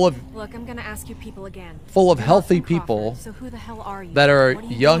 full of Look, I'm gonna ask you people again. full of You're not healthy from Crawford, people so who the hell are you? that are What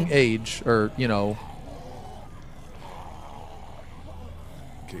do you young want? age or, you know,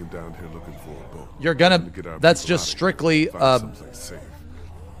 Came down here looking for a boat. you're gonna, Trying to get our that's people just out of here, strictly find someplace safe.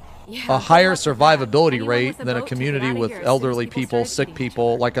 Yeah, a good higher luck with that. survivability Anyone rate with a than a boat to get community outta with here as soon as elderly people, started sick shooting each people.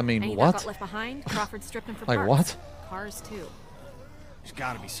 other. Like, I mean, Any that what? got left behind, Crawford stripped them for Like, parts. what? Cars too. There's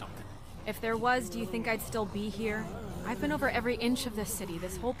gotta be something. If there was, do you think I'd still be here? I've been over every inch of this city.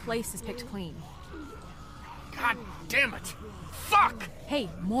 This whole place is picked clean. God damn it! Fuck! Hey,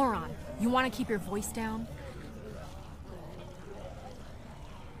 moron. You want to keep your voice down?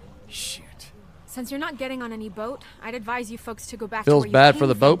 Shit. Since you're not getting on any boat, I'd advise you folks to go back Feels to where bad you for came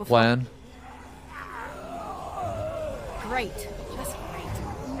the from boat before- plan. Great. Just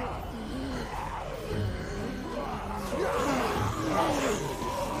great.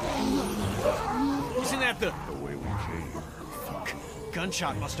 Isn't that the way we came? Fuck.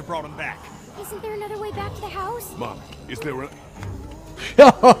 Gunshot must have brought him back. Isn't there another way back to the house? Mom, is there a...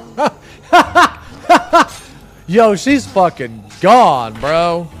 Yo, she's fucking gone,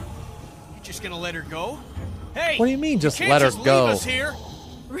 bro. You just gonna let her go? Hey! What do you mean, just can't let her just go? Leave us here.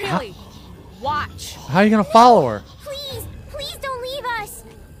 Really? Watch. How are you gonna follow her? Please, please don't leave us.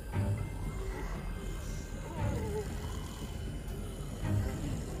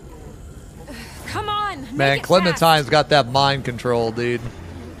 Come on. Man, make it Clementine's got that mind control, dude.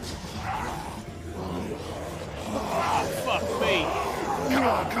 Fuck me.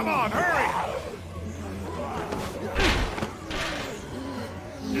 Come on, hurry!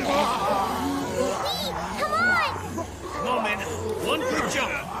 Come on! Come on, man. One quick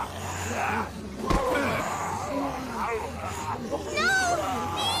jump.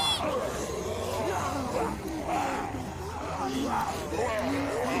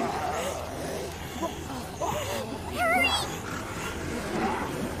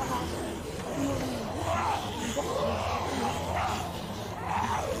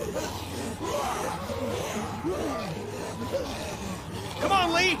 Come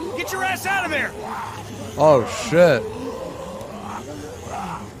on, Lee. Get your ass out of there. Oh shit.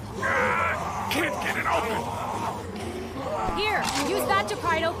 Can't get it open! Here, use that to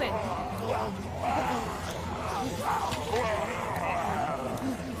pry it open.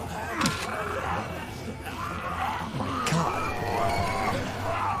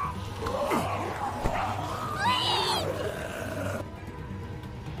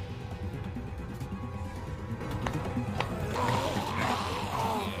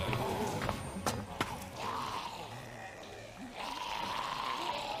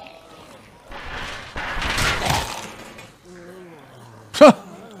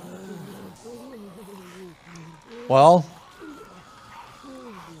 Well,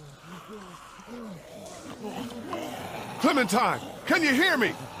 Clementine, can you hear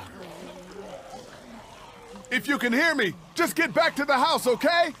me? If you can hear me, just get back to the house,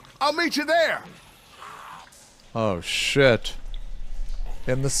 okay? I'll meet you there. oh shit.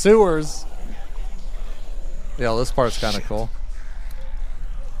 In the sewers. Yeah, this part's kind of cool.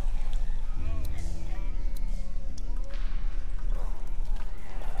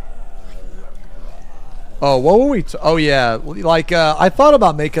 Oh, what were we? Oh yeah, like I thought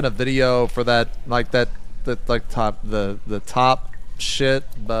about making a video for that, like the top shit,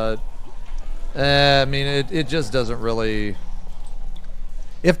 but I mean, it just doesn't really...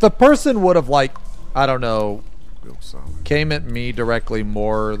 If the person would have, like, I don't know, came at me directly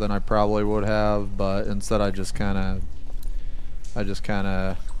more than I probably would have, but instead I just kind of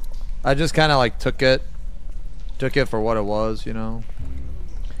like took it for what it was, you know.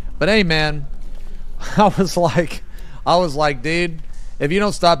 But hey, man, I was like, dude, if you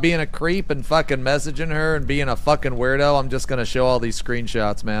don't stop being a creep and fucking messaging her and being a fucking weirdo, I'm just gonna show all these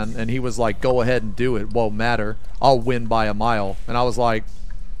screenshots, man. And he was like, go ahead and do it. Won't matter. I'll win by a mile. And I was like,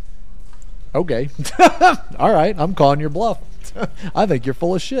 okay. All right, I'm calling your bluff. I think you're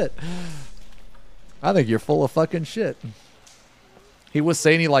full of shit. I think you're full of fucking shit. He was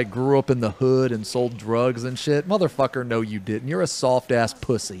saying he like grew up in the hood and sold drugs and shit. Motherfucker, no you didn't. You're a soft ass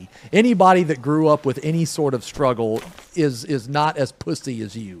pussy. Anybody that grew up with any sort of struggle is not as pussy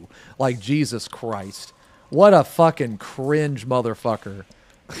as you. Like, Jesus Christ. What a fucking cringe motherfucker.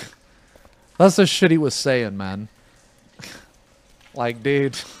 That's the shit he was saying, man. Like,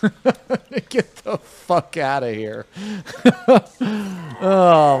 dude, get the fuck out of here.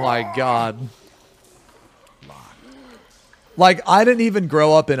 Oh my God. Like, I didn't even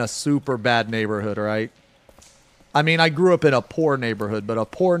grow up in a super bad neighborhood, right? I mean, I grew up in a poor neighborhood, but a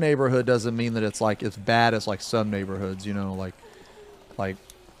poor neighborhood doesn't mean that it's like as bad as like some neighborhoods, you know, like oh,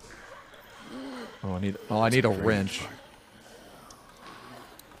 I need a wrench.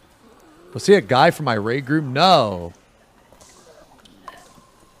 Was he a guy from my raid group? No.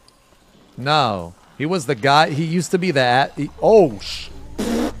 No. He was the guy, he used to be that. Oh,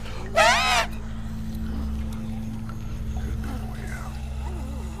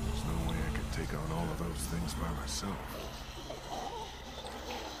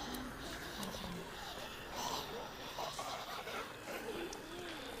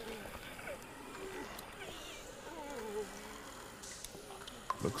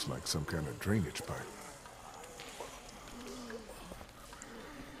 Looks like some kind of drainage pipe.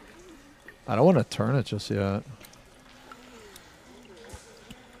 I don't want to turn it just yet.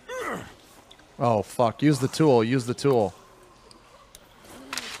 Oh, fuck. Use the tool. Use the tool.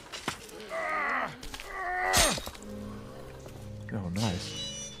 Oh, nice.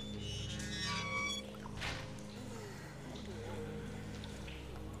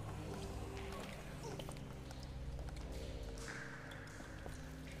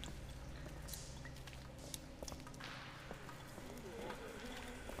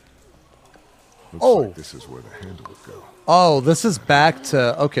 Looks like this is where the handle would go. Oh, this is back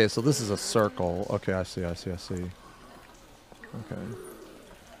to... Okay, so this is a circle. Okay, I see. Okay.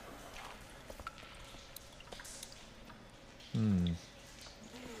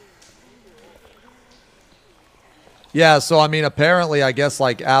 Yeah, so I mean, apparently, I guess,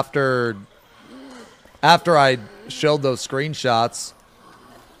 like, after I showed those screenshots,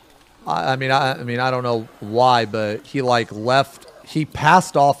 I mean, I don't know why, but he, like, left... He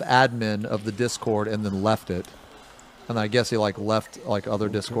passed off admin of the Discord and then left it. And I guess he like left like other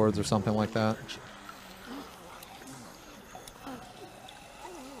Discords or something like that.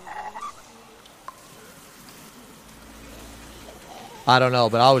 I don't know,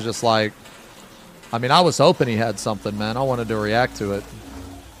 but I was just like, I mean, I was hoping he had something, man. I wanted to react to it.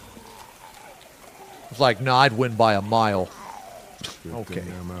 I was like, no, I'd win by a mile. Okay.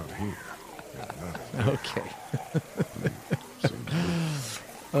 I'm out here. Okay.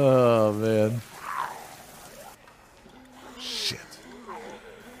 Oh, man. Shit.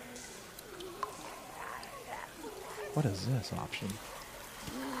 What is this option?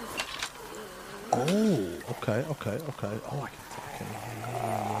 Oh, okay. Oh, I can.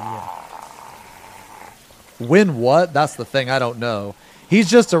 Yeah. Win what? That's the thing. I don't know.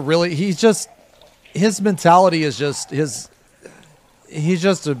 His mentality is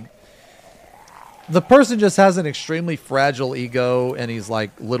the person just has an extremely fragile ego, and he's like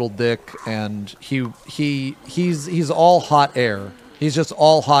little dick, and he's all hot air. He's just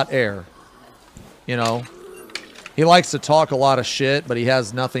all hot air. You know? He likes to talk a lot of shit, but he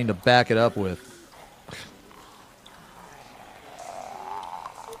has nothing to back it up with.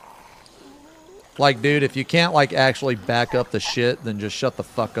 Like, dude, if you can't like actually back up the shit, then just shut the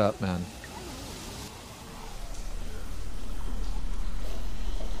fuck up, man.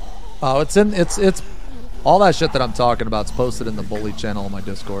 Oh, it's all that shit that I'm talking about is posted in the bully channel on my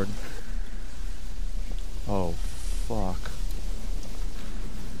Discord. Oh, fuck.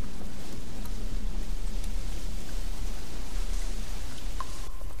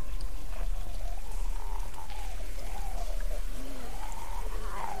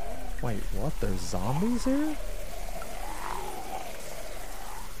 Wait, what? There's zombies here?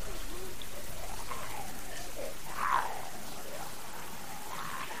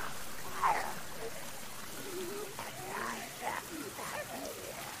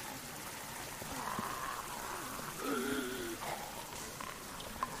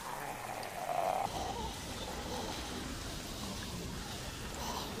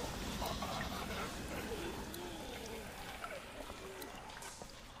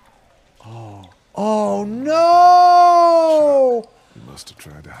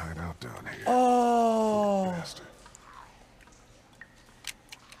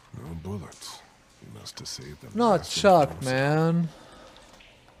 bullets. You must have saved them. Not Chuck, man.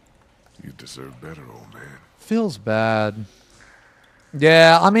 You deserve better, old man. Feels bad.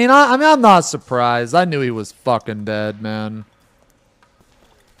 Yeah, I mean, I'm not surprised. I knew he was fucking dead, man.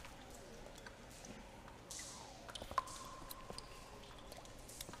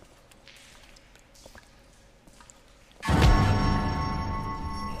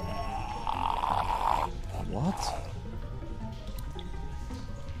 What?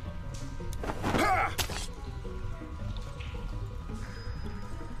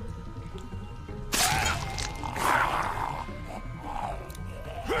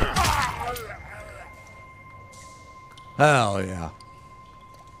 Hell yeah.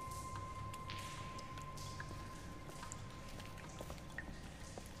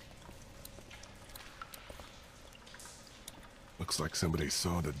 Looks like somebody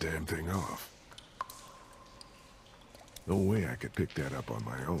saw the damn thing off. No way I could pick that up on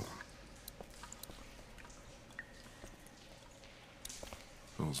my own.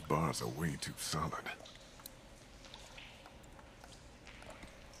 Those bars are way too solid.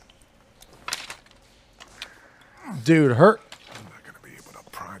 Dude, I'm not gonna be able to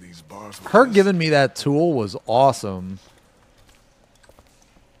pry these bars with her this. giving me that tool was awesome.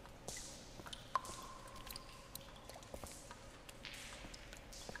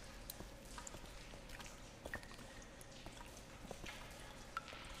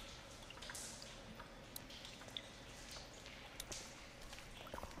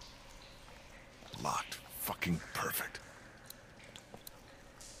 Locked. Fucking perfect.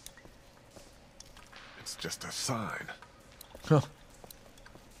 It's just a sign. Huh.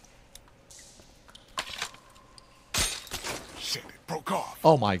 Shit, it broke off.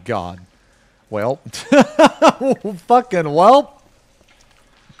 Oh my god. Well. Fucking well.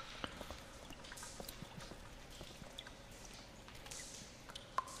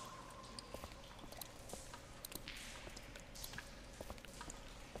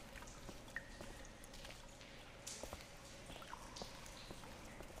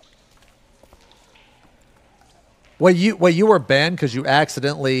 Wait, you were banned because you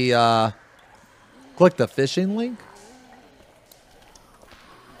accidentally clicked the phishing link?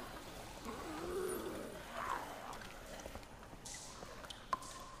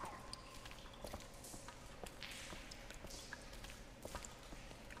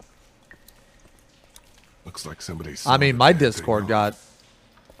 Looks like somebody saw I mean, the my damn thing Discord off. got...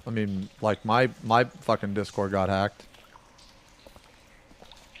 I mean, like, my fucking Discord got hacked.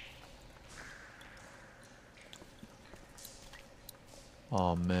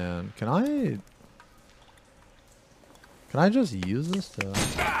 Oh, man. Can I just use this to...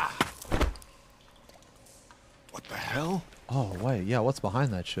 What the hell? Oh, wait. Yeah, what's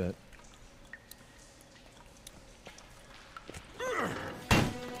behind that shit?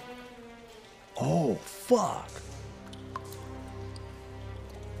 Oh, fuck.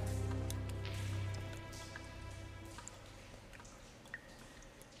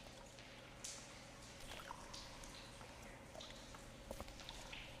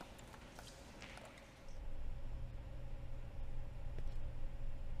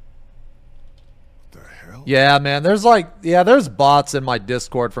 Yeah, man, there's there's bots in my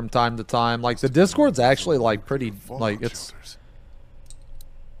Discord from time to time. Like, the Discord's actually, like, pretty, like, it's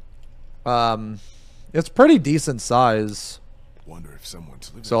pretty decent size. Wonder if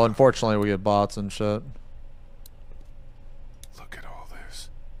someone's living. So, unfortunately, we get bots and shit. Look at all this.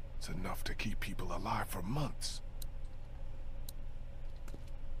 It's enough to keep people alive for months.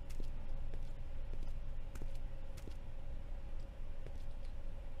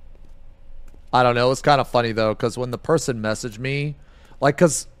 I don't know. It's kind of funny, though, because when the person messaged me, like,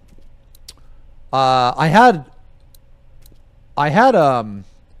 because I had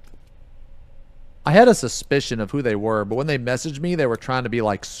a suspicion of who they were, but when they messaged me, they were trying to be,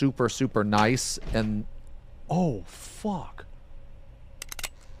 like, super, super nice, and... Oh, fuck.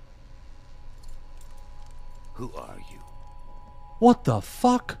 Who are you? What the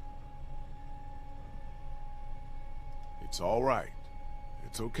fuck? It's all right.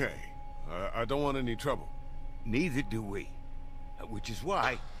 It's okay. I don't want any trouble. Neither do we. Which is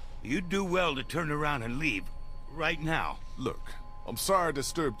why you'd do well to turn around and leave right now. Look, I'm sorry I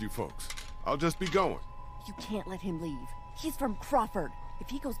disturbed you folks. I'll just be going. You can't let him leave. He's from Crawford. If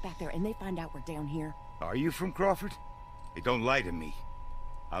he goes back there and they find out we're down here... Are you from Crawford? Hey, don't lie to me.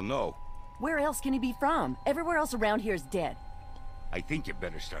 I'll know. Where else can he be from? Everywhere else around here is dead. I think you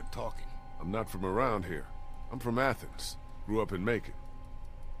better start talking. I'm not from around here. I'm from Athens. Grew up in Macon.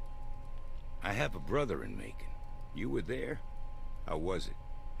 I have a brother in Macon. You were there? How was it?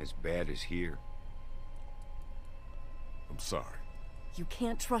 As bad as here? I'm sorry. You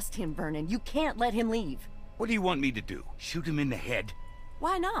can't trust him, Vernon. You can't let him leave. What do you want me to do? Shoot him in the head?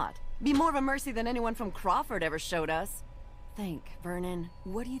 Why not? Be more of a mercy than anyone from Crawford ever showed us. Think, Vernon.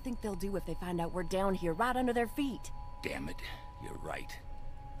 What do you think they'll do if they find out we're down here right under their feet? Damn it. You're right.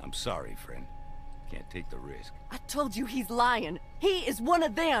 I'm sorry, friend. Can't take the risk. I told you he's lying. He is one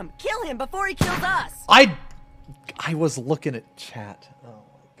of them. Kill him before he kills us. I was looking at chat. Oh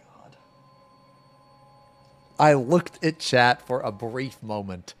my god. I looked at chat for a brief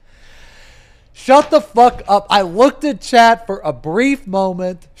moment. Shut the fuck up. I looked at chat for a brief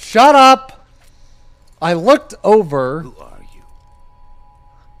moment. Shut up. I looked over. Who are you?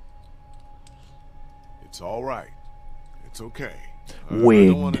 It's all right. It's okay. I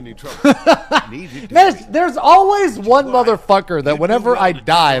Winged. don't want any trouble. There's always one motherfucker that whenever I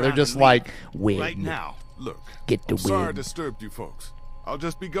die, they're just like, win. Right now. Look, Get the I'm sorry I win. disturbed you folks. I'll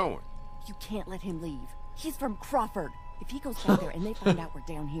just be going. You can't let him leave. He's from Crawford. If he goes back there and they find out we're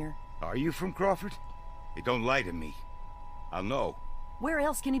down here. Are you from Crawford? Hey, don't lie to me. I'll know. Where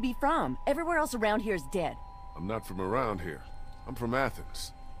else can he be from? Everywhere else around here is dead. I'm not from around here. I'm from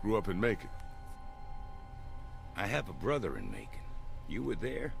Athens. Grew up in Macon. I have a brother in Macon. You were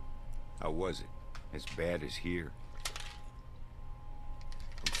there? How was it? As bad as here?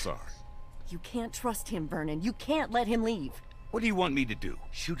 I'm sorry. You can't trust him, Vernon. You can't let him leave. What do you want me to do?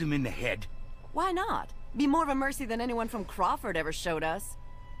 Shoot him in the head? Why not? Be more of a mercy than anyone from Crawford ever showed us.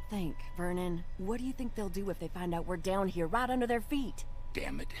 Think, Vernon. What do you think they'll do if they find out we're down here right under their feet?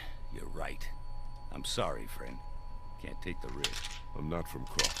 Damn it. You're right. I'm sorry, friend. Can't take the risk. I'm not from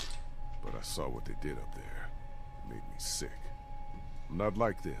Crawford, but I saw what they did up there. It made me sick. I'm not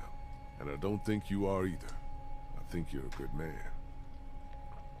like them, and I don't think you are either. I think you're a good man.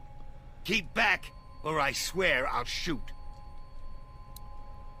 Keep back, or I swear I'll shoot.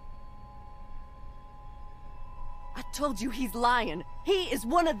 I told you he's lying. He is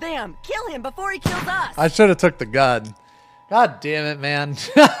one of them. Kill him before he kills us. I should have took the gun. God damn it, man.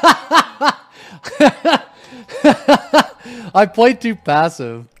 I played too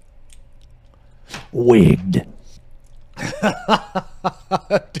passive. Wigged.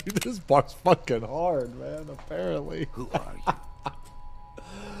 Dude, this bar's fucking hard, man, apparently. Who are you?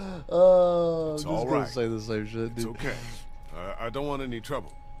 Oh, It's I'm just all gonna right. say the same shit, It's dude. okay. I don't want any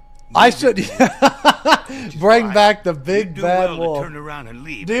trouble. I should bring back the big do bad well to wolf. turn around and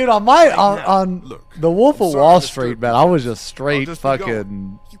leave. Dude, on my Right now. on Look, the Wolf I'm of sorry Wall to Street, disturb man, you I was folks. just straight just be going.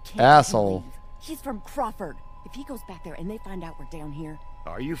 fucking You can't let him asshole. leave. He's from Crawford. If he goes back there and they find out we're down here.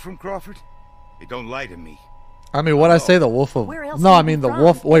 Are you from Crawford? Hey, don't lie to me. I mean, what I say, the Wolf of Where else no, can I he mean be the from?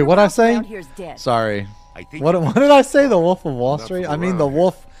 Wolf. Wait, what I Everyone else say? around here is dead. Sorry. I think What did I say? The Wolf of Wall Not Street? from I mean the around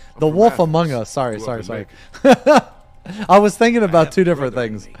Wolf, here. I'm the from Wolf Athens. Among Us. Sorry, Grew sorry, up sorry. in I was thinking I about have two a different brother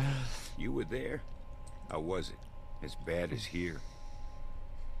in things. Macon. You were there? How was it? As bad as here?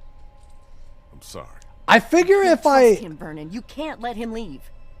 I'm sorry. I figure You can't if I trust him, Vernon. You can't let him leave.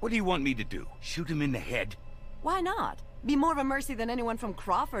 What do you want me to do? Shoot him in the head? Why not? Be more of a mercy than anyone from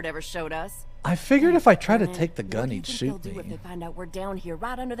Crawford ever showed us. I figured if I tried to Vernon, take the gun, what do you he'd think shoot they'll do if me. they find out we're down here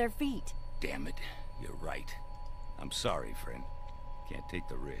right under their feet? Damn it. You're right. I'm sorry, friend. Can't take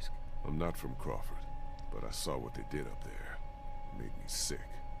the risk. I'm not from Crawford, but I saw what they did up there. It made me sick.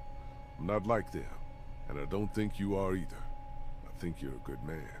 I'm not like them, and I don't think you are either. I think you're a good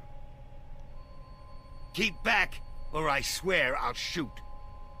man. Keep back, or I swear I'll shoot.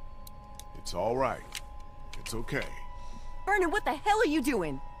 It's all right. It's okay. Vernon, what the hell are you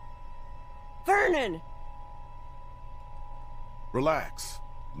doing? Vernon! Relax.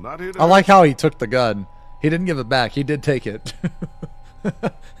 I'm not here to I like how he took the gun. He didn't give it back. He did take it.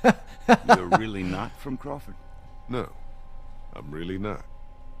 You're really not from Crawford? No, I'm really not.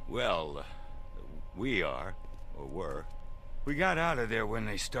 Well, we are, or were. We got out of there when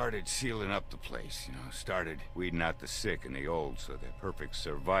they started sealing up the place, started weeding out the sick and the old so the perfect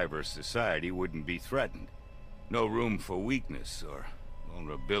survivor society wouldn't be threatened. No room for weakness or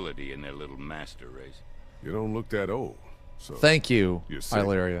vulnerability in their little master race. You don't look that old, so... Thank you, You're sick.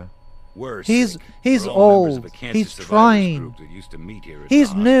 Illyria. We're He's sick. he's We're all members old. of a cancer He's survivors trying. group that used to meet here at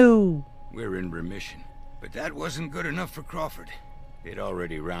He's the new. We're in remission. But that wasn't good enough for Crawford. They'd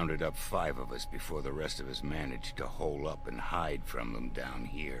already rounded up 5 of us before the rest of us managed to hole up and hide from them down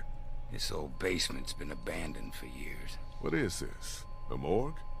here. This old basement's been abandoned for years. What is this? A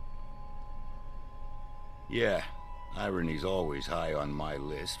morgue? Yeah, irony's always high on my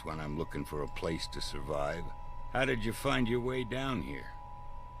list when I'm looking for a place to survive. How did you find your way down here?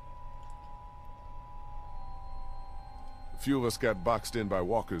 A few of us got boxed in by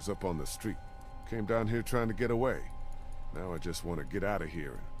walkers up on the street. Came down here trying to get away. Now I just want to get out of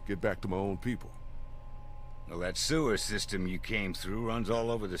here and get back to my own people. Well, that sewer system you came through runs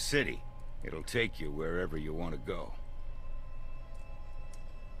all over the city. It'll take you wherever you want to go.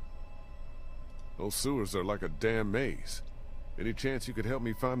 Those sewers are like a damn maze. Any chance you could help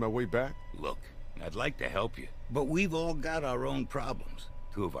me find my way back? Look, I'd like to help you, but we've all got our own problems.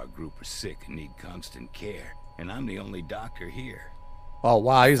 2 of our group are sick and need constant care, and I'm the only doctor here. Oh,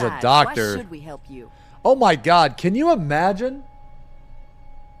 wow, he's a doctor. Why should we help you? Oh, my God. Can you imagine?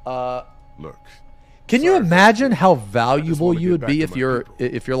 Look. Can you imagine how valuable you would be if you're like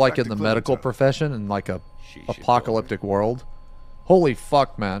Back in to the Clementine. medical profession in like a She should apocalyptic world? Holy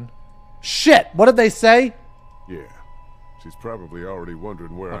fuck, man. Shit, what did they say? Yeah. She's probably already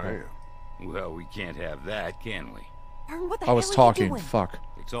wondering where I am. Well, we can't have that, can we? Vern, what the I hell was are you talking, doing? fuck.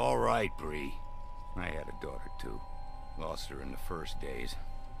 It's all right, Bree. I had a daughter, too. Lost her in the first days.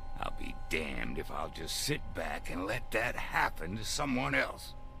 I'll be damned if I'll just sit back and let that happen to someone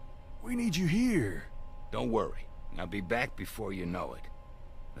else. We need you here. Don't worry. I'll be back before you know it.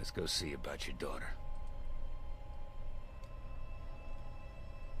 Let's go see about your daughter.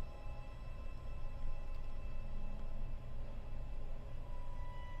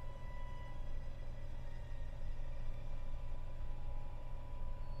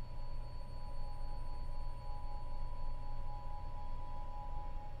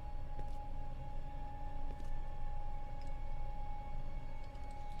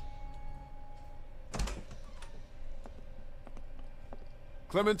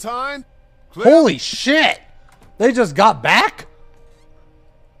 Clementine? Holy shit! They just got back?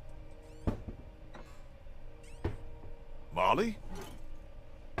 Molly?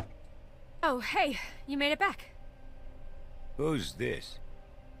 Oh, hey, you made it back. Who's this?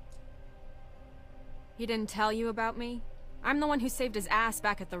 He didn't tell you about me? I'm the one who saved his ass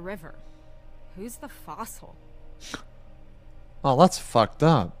back at the river. Who's the fossil? Oh, that's fucked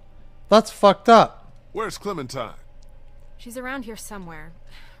up. That's fucked up. Where's Clementine? She's around here somewhere.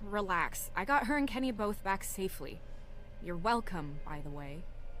 Relax. I got her and Kenny both back safely. You're welcome, by the way.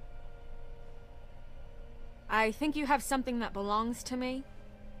 I think you have something that belongs to me.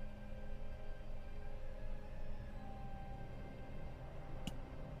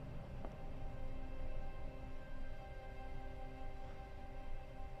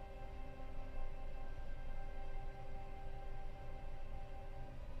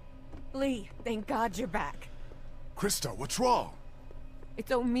 Lee, thank God you're back. Krista, what's wrong?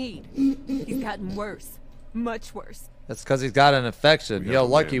 It's Omid. He's gotten worse. Much worse. That's because he's got an infection. We Yo, have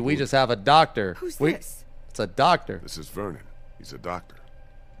a lucky man, we Blue. just have a doctor. Who's We- this? It's a doctor. This is Vernon. He's a doctor.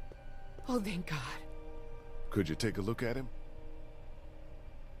 Oh, thank God. Could you take a look at him?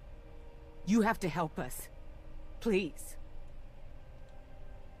 You have to help us. Please.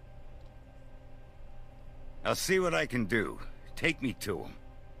 I'll see what I can do. Take me to him.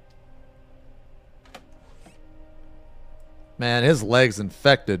 Man, his leg's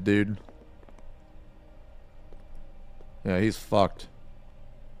infected, dude. Yeah, he's fucked.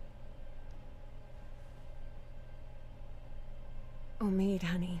 Omid,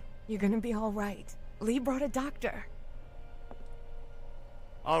 honey. You're gonna be all right. Lee brought a doctor.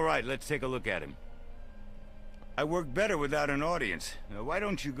 All right, let's take a look at him. I work better without an audience. Now, why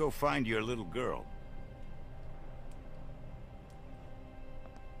don't you go find your little girl?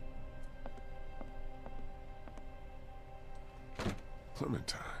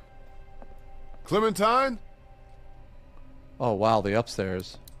 Clementine. Clementine? Oh, wow, the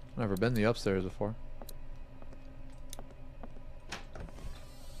upstairs. Never been the upstairs before.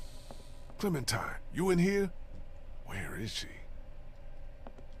 Clementine, you in here? Where is she?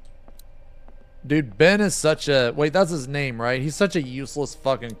 Dude, Ben is such a... Wait, that's his name, right? He's such a useless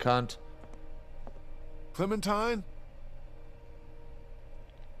fucking cunt. Clementine?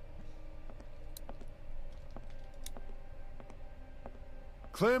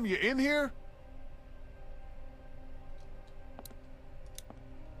 Clem, you in here?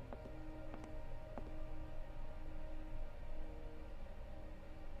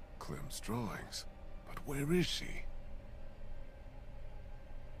 Clem's drawings. But where is she?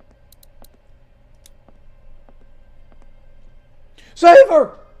 Save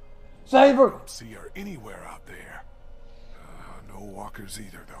her! Save her! Don't see her anywhere out there. No walkers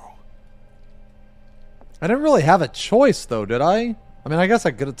either, though. I didn't really have a choice, though, did I? I mean, I guess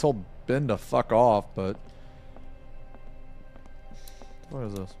I could have told Ben to fuck off, but... What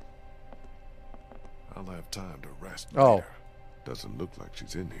is this? I'll have time to rest Oh. later. Doesn't look like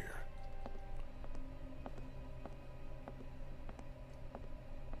she's in here.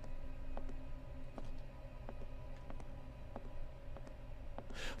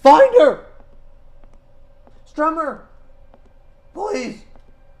 Find her! Strummer! Please!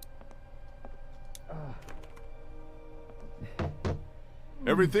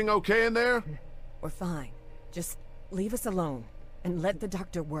 Everything okay in there? We're fine. Just leave us alone and let the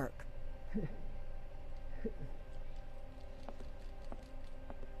doctor work.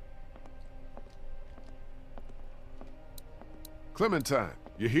 Clementine,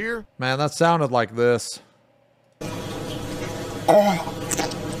 you here? Man, that sounded like this.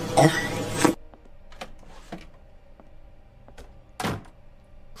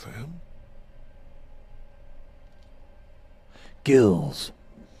 Clem? Gills.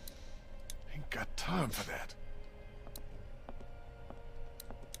 Ain't got time for that.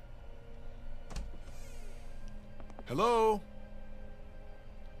 Hello?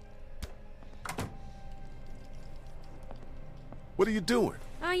 What are you doing?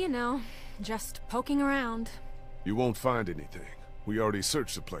 Oh, you know, just poking around. You won't find anything. We already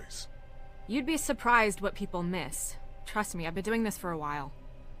searched the place. You'd be surprised what people miss. Trust me, I've been doing this for a while.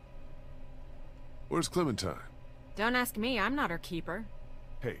 Where's Clementine? Don't ask me, I'm not her keeper.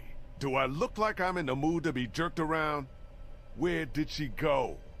 Hey, do I look like I'm in the mood to be jerked around? Where did she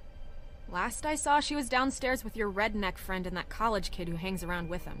go? Last I saw, she was downstairs with your redneck friend and that college kid who hangs around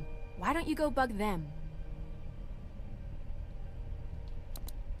with him. Why don't you go bug them?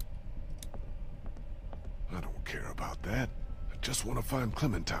 I don't care about that. I just want to find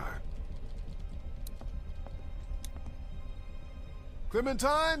Clementine.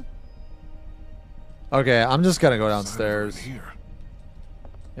 Clementine? Okay, I'm just gonna go downstairs. Here.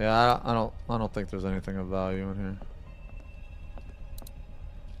 Yeah, I don't think there's anything of value in here.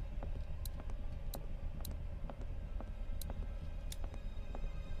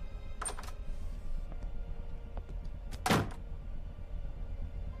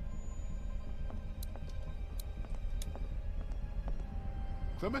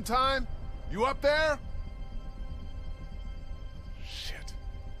 Clementine? You up there? Shit.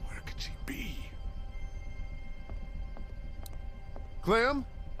 Where could she be? Clem?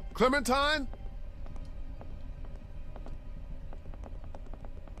 Clementine?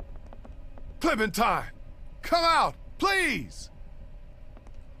 Clementine! Come out, please!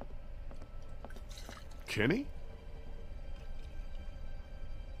 Kenny?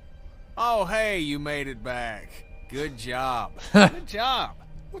 Oh, hey, you made it back. Good job. Good job.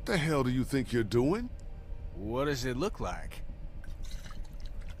 What the hell do you think you're doing? What does it look like?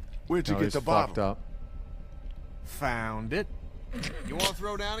 Where'd you Oh, get he's the fucked bottle? up. Found it. You want to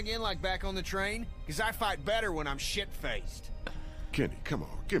throw down again like back on the train? Because I fight better when I'm shit-faced. Kenny, come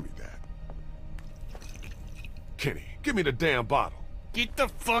on, give me that. Kenny, give me the damn bottle. Get the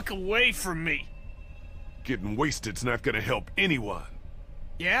fuck away from me. Getting wasted's not gonna help anyone.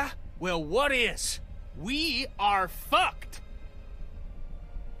 Yeah? Well, what is? We are fucked.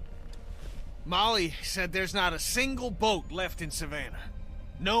 Molly said there's not a single boat left in Savannah.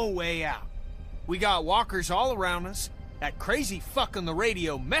 No way out. We got walkers all around us, that crazy fuck on the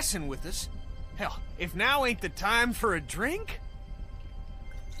radio messing with us. Hell, if now ain't the time for a drink?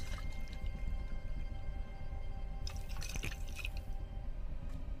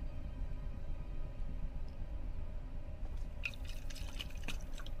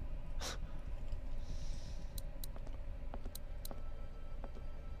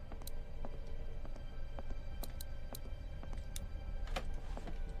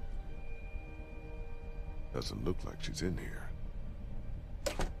 Doesn't look like she's in here.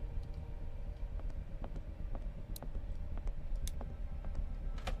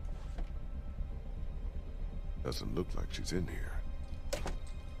 Doesn't look like she's in here.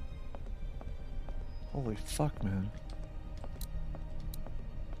 Holy fuck, man.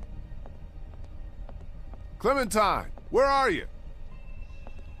 Clementine, where are you?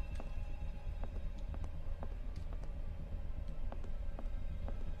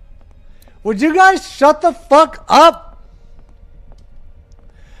 Would you guys shut the fuck up?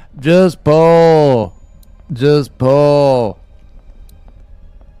 Just pull. Just pull.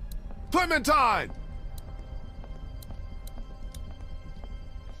 Clementine!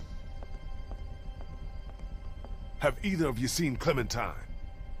 Have either of you seen Clementine?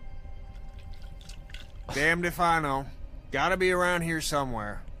 Damned if I know. Gotta be around here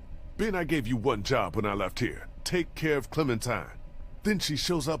somewhere. Ben, I gave you one job when I left here. Take care of Clementine. Then she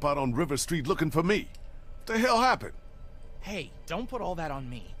shows up out on River Street looking for me. What the hell happened? Hey, don't put all that on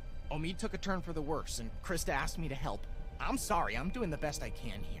me. Omid took a turn for the worse, and Krista asked me to help. I'm sorry, I'm doing the best I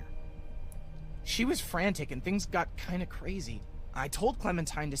can here. She was frantic, and things got kinda crazy. I told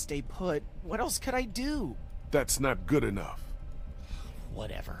Clementine to stay put. What else could I do? That's not good enough.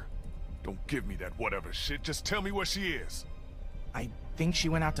 Whatever. Don't give me that whatever shit. Just tell me where she is. I think she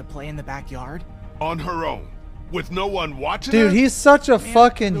went out to play in the backyard. On her own. With no one watching Dude, her? he's such a Man,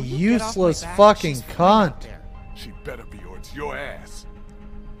 fucking will you get off my useless back? fucking She's fine out cunt. there. She better be or it's your ass.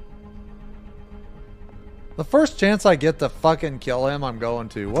 The first chance I get to fucking kill him, I'm going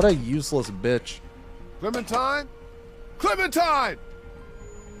to. What a useless bitch. Clementine? Clementine!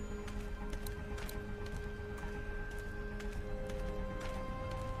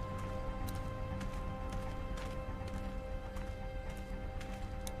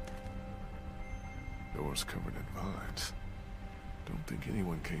 Doors covered in vines. Don't think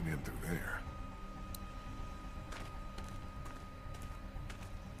anyone came in through there.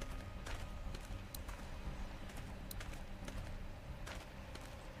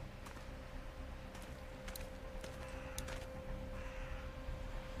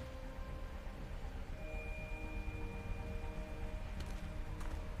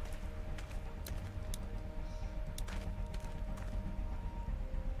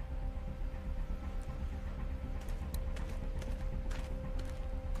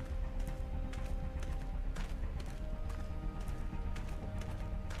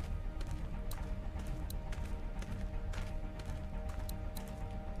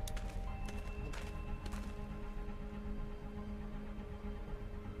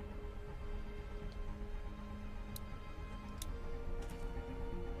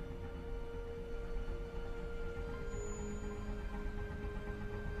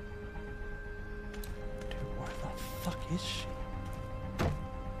 Fuck is she?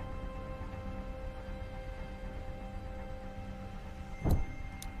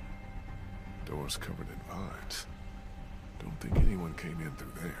 Doors covered in vines. Don't think anyone came in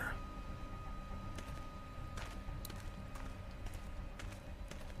through there.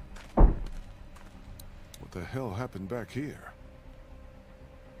 What the hell happened back here?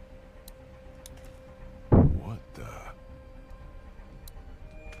 What the...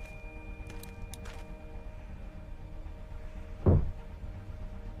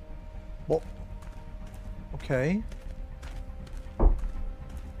 Well, okay.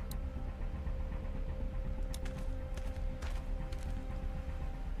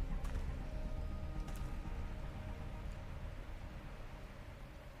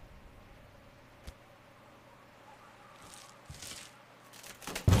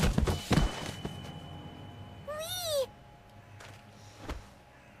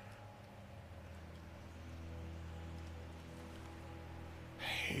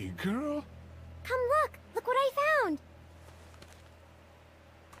 Hey, girl? Come look! Look what I found!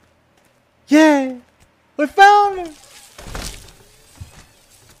 Yeah! We found him!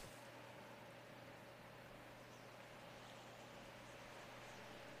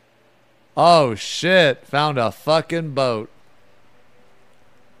 Oh shit, found a fucking boat.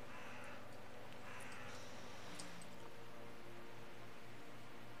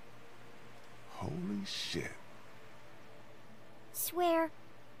 Holy shit. Swear.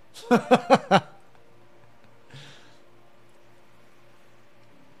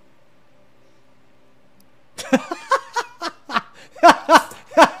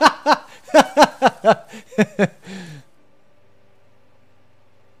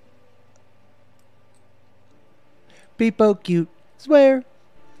 Beepo cute. Swear.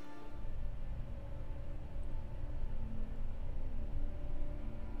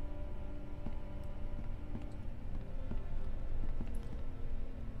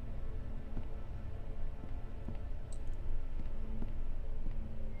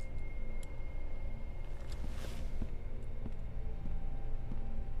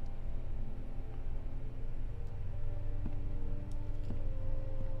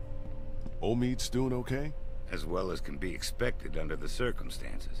 Omid's doing okay? As well as can be expected under the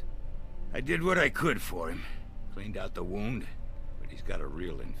circumstances. I did what I could for him. Cleaned out the wound, but he's got a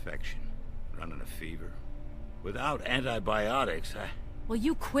real infection. Running a fever. Without antibiotics, Will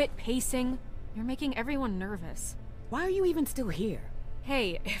you quit pacing? You're making everyone nervous. Why are you even still here?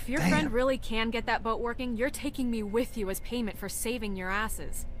 Hey, if your friend really can get that boat working, you're taking me with you as payment for saving your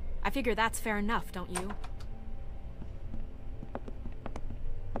asses. I figure that's fair enough, don't you?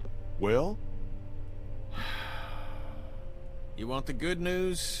 Well? You want the good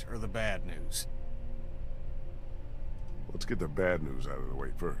news or the bad news? Let's get the bad news out of the way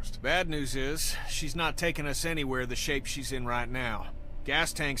first. Bad news is, she's not taking us anywhere the shape she's in right now.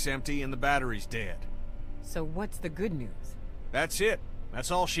 Gas tank's empty and the battery's dead. So what's the good news? That's it. That's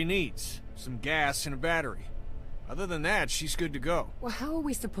all she needs. Some gas and a battery. Other than that, she's good to go. Well, how are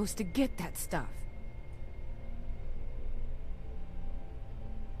we supposed to get that stuff?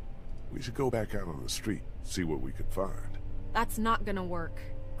 We should go back out on the street, see what we could find. That's not gonna work.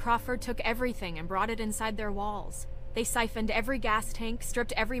 Crawford took everything and brought it inside their walls. They siphoned every gas tank,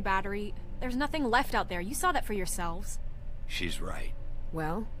 stripped every battery. There's nothing left out there. You saw that for yourselves. she's right.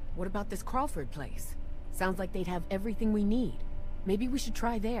 Well, what about this Crawford place? Sounds like they'd have everything we need. Maybe we should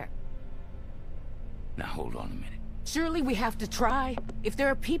try there. Now hold on a minute. Surely we have to try. If there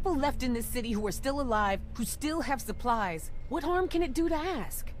are people left in this city who are still alive, who still have supplies, what harm can it do to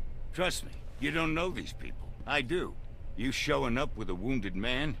ask? Trust me, you don't know these people. I do. You showing up with a wounded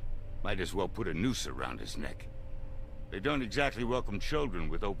man, might as well put a noose around his neck. They don't exactly welcome children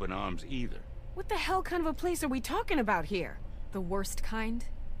with open arms either. What the hell kind of a place are we talking about here? The worst kind?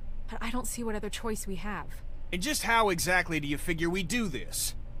 But I don't see what other choice we have. And just how exactly do you figure we do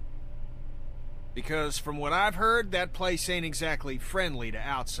this? Because from what I've heard, that place ain't exactly friendly to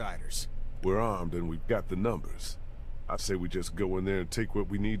outsiders. We're armed and we've got the numbers. I say we just go in there and take what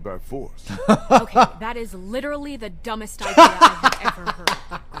we need by force. Okay, that is literally the dumbest idea I have ever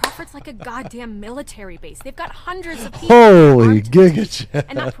heard. Crawford's like a goddamn military base. They've got hundreds of people. Holy giga chat.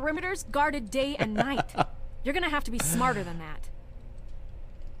 And that perimeter's guarded day and night. You're gonna have to be smarter than that.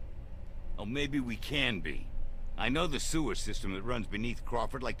 Oh, maybe we can be. I know the sewer system that runs beneath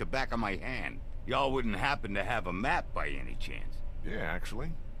Crawford like the back of my hand. Y'all wouldn't happen to have a map by any chance? Yeah,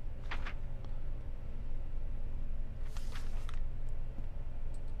 actually.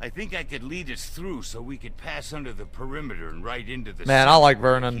 I think I could lead us through so we could pass under the perimeter and right into the... Man, I like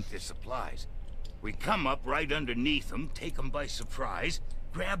Vernon. Keep their supplies. We come up right underneath them, take them by surprise,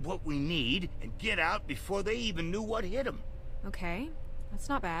 grab what we need, and get out before they even knew what hit them. Okay, that's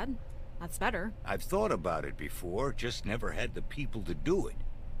not bad. That's better. I've thought about it before, just never had the people to do it.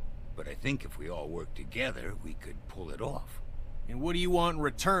 But I think if we all work together, we could pull it off. And what do you want in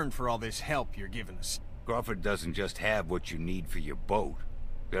return for all this help you're giving us? Crawford doesn't just have what you need for your boat.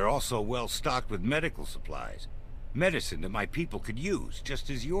 They're also well stocked with medical supplies. Medicine that my people could use, just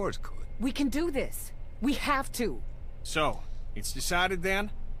as yours could. We can do this. We have to. So, it's decided then?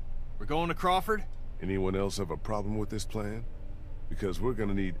 We're going to Crawford? Anyone else have a problem with this plan? Because we're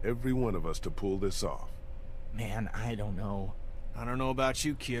gonna need every one of us to pull this off. Man, I don't know. I don't know about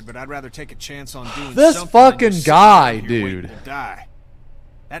you, kid, but I'd rather take a chance on doing This something fucking than just guy, sitting here waiting dude. to die.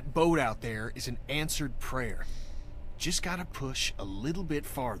 That boat out there is an answered prayer. Just gotta push a little bit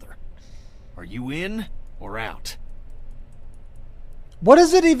farther. Are you in or out? What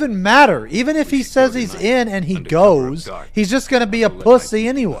does it even matter? Even if he says he's in and he goes, he's just going to be a pussy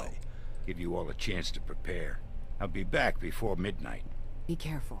anyway. Give you all a chance to prepare. I'll be back before midnight. Be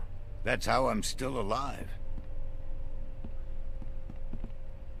careful. That's how I'm still alive.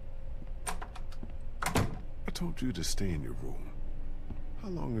 I told you to stay in your room. How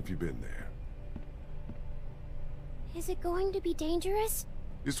long have you been there? Is it going to be dangerous?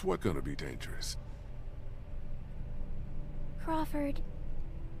 Is what gonna be dangerous? Crawford.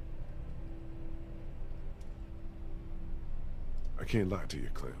 I can't lie to you,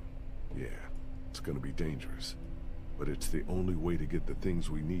 Clem. Yeah, it's gonna be dangerous. But it's the only way to get the things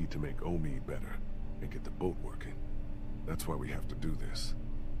we need to make Omid better and get the boat working. That's why we have to do this.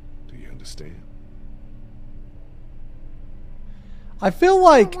 Do you understand? I feel I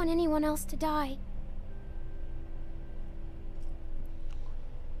like don't want anyone else to die.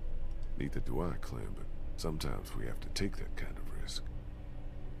 Neither do I, Clem, but sometimes we have to take that kind of risk.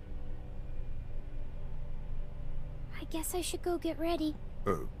 I guess I should go get ready.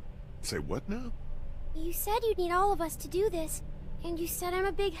 Say what now? You said you'd need all of us to do this, and you said I'm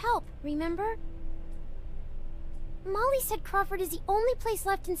a big help, remember? Molly said Crawford is the only place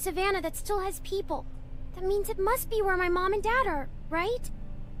left in Savannah that still has people. That means it must be where my mom and dad are, right?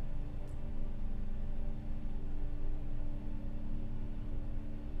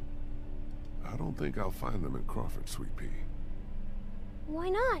 I don't think I'll find them in Crawford, Sweet Pea. Why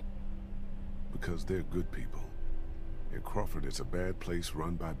not? Because they're good people. And Crawford is a bad place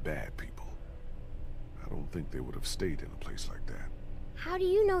run by bad people. I don't think they would have stayed in a place like that. How do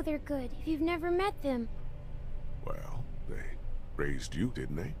you know they're good if you've never met them? Well, they raised you,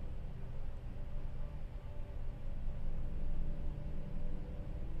 didn't they?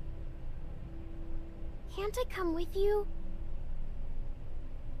 Can't I come with you?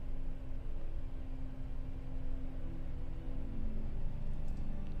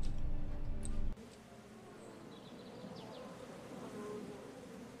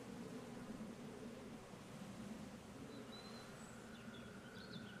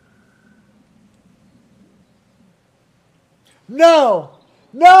 no,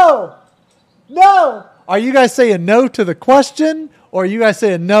 no, no. Are you guys saying no to the question? Or are you guys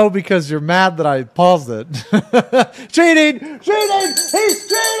saying no because you're mad that I paused it? Cheating! Cheating! He's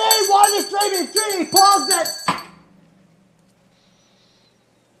cheating! Why is cheating? Cheating! Paused it!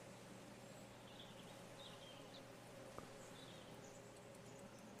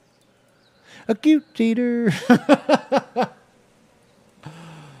 A cute cheater.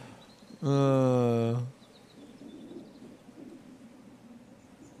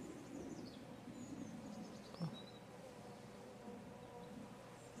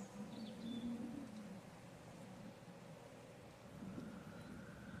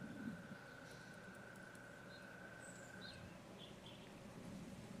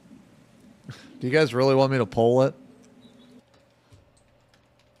 Do you guys really want me to pull it?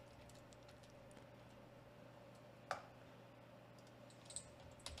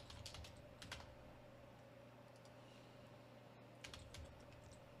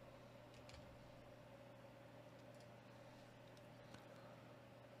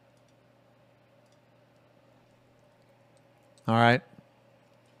 All right.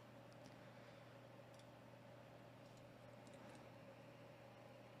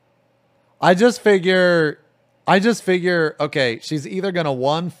 I just figure, okay, she's either going to,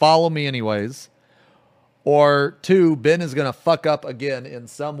 one, follow me anyways, or two, Ben is going to fuck up again in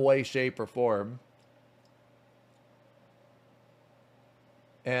some way, shape, or form.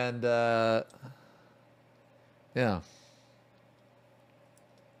 And, yeah.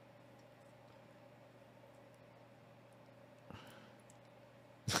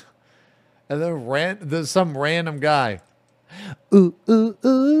 And then there's some random guy. Ooh, ooh,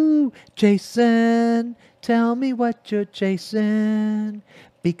 ooh, Jason, tell me what you're chasing.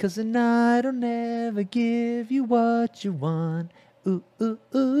 Because tonight I'll never give you what you want. Ooh, ooh,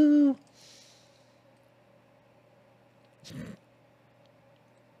 ooh.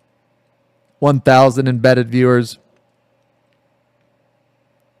 1,000 embedded viewers.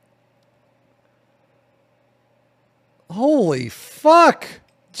 Holy fuck!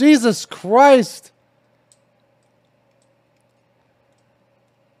 Jesus Christ!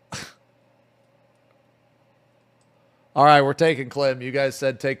 All right, we're taking Clem. You guys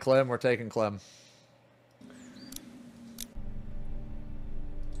said take Clem. We're taking Clem.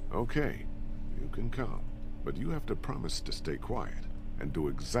 Okay, you can come. But you have to promise to stay quiet and do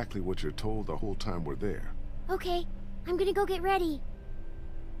exactly what you're told the whole time we're there. Okay, I'm gonna go get ready.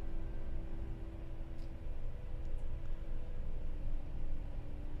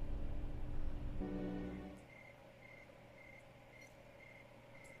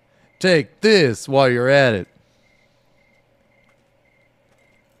 Take this while you're at it.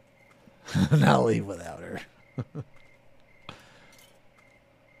 Now leave without her.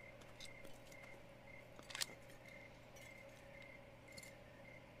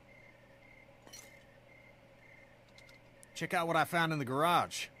 Check out what I found in the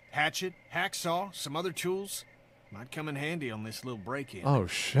garage. Hatchet, hacksaw, some other tools. Might come in handy on this little break-in. Oh,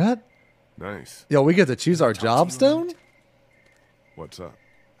 shit. Nice. Yo, we get to choose our job stone? What's up?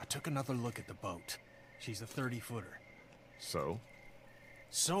 I took another look at the boat. She's a 30-footer. So?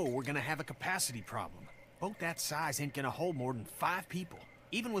 So, we're gonna have a capacity problem. Boat that size ain't gonna hold more than 5 people,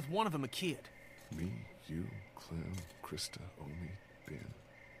 even with one of them a kid. Me, you, Clem, Krista, Omi, Ben,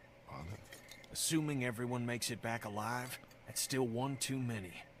 Olive. Assuming everyone makes it back alive, that's still one too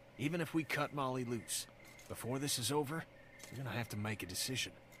many. Even if we cut Molly loose. Before this is over, we're gonna have to make a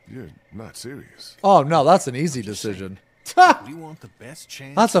decision. You're not serious. Oh, no, that's an easy decision. We want the best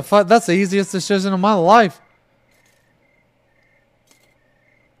chance. That's the easiest decision of my life.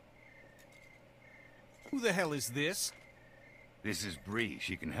 Who the hell is this? This is Bree.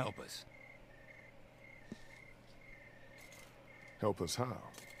 She can help us. Help us how?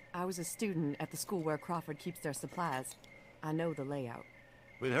 I was a student at the school where Crawford keeps their supplies. I know the layout.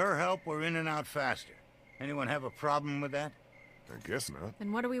 With her help, we're in and out faster. Anyone have a problem with that? I guess not.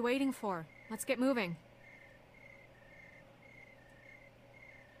 Then what are we waiting for? Let's get moving.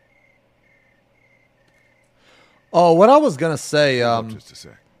 Oh, what I was gonna say, Just a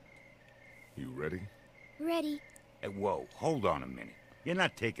sec. You ready? Ready. Hey, whoa, hold on a minute. You're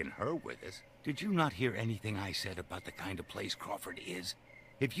not taking her with us. Did you not hear anything I said about the kind of place Crawford is?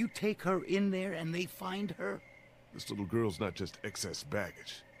 If you take her in there and they find her... This little girl's not just excess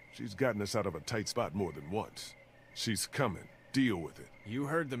baggage. She's gotten us out of a tight spot more than once. She's coming. Deal with it. You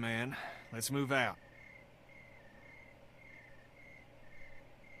heard the man. Let's move out.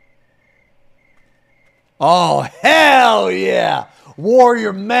 Oh, hell yeah!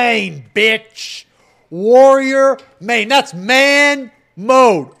 Warrior main, bitch! Warrior main. That's man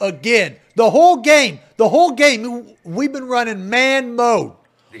mode again. The whole game, we've been running man mode.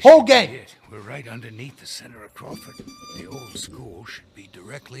 This Whole should be game. it. We're right underneath the center of Crawford. The old school should be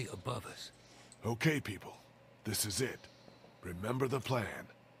directly above us. Okay, people. This is it. Remember the plan.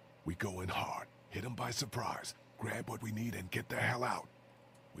 We go in hard, hit them by surprise, grab what we need, and get the hell out.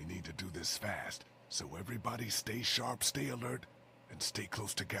 We need to do this fast, so everybody stay sharp, stay alert, and stay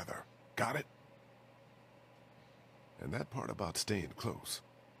close together. Got it? And that part about staying close,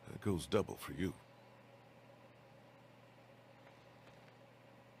 that goes double for you.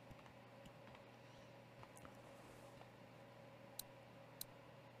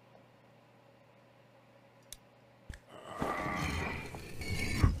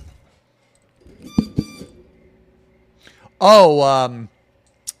 Oh,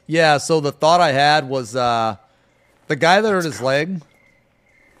 Yeah, so the thought I had was the guy that hurt his leg.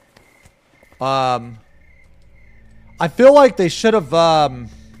 I feel like they should have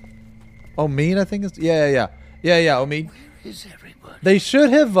Omid, I think is yeah, Omid. Where is everybody? They should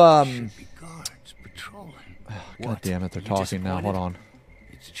have Should be guards patrolling. God damn it, they're talking now. Hold on.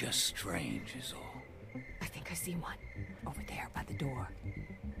 It's just strange is all. I think I see one. Over there by the door.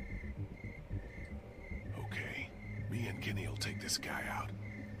 Okay, me and Kenny will take this guy out.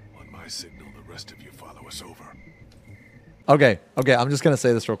 On my signal, the rest of you follow us over. Okay, I'm just going to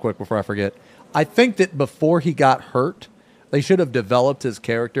say this real quick before I forget. I think that before he got hurt, they should have developed his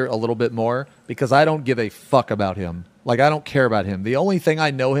character a little bit more because I don't give a fuck about him. Like, I don't care about him. The only thing I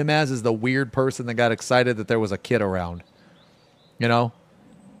know him as is the weird person that got excited that there was a kid around. You know?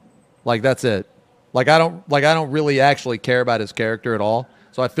 Like, that's it. Like I don't really actually care about his character at all.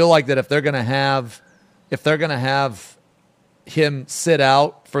 So I feel like that if they're going to have him sit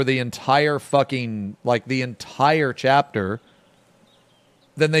out for the entire fucking, like, the entire chapter,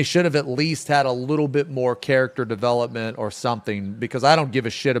 then they should have at least had a little bit more character development or something, because I don't give a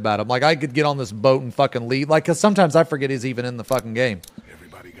shit about him. Like, I could get on this boat and fucking leave. Like, because sometimes I forget he's even in the fucking game.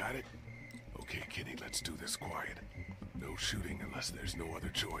 Everybody got it? Okay, Kenny, let's do this quiet. No shooting unless there's no other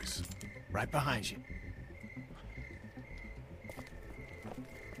choice. Right behind you.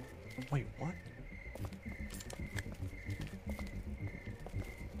 Wait, what?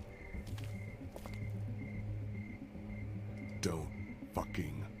 Don't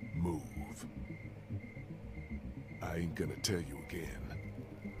fucking move. I ain't gonna tell you again.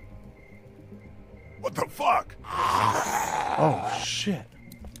 What the fuck? Oh, shit.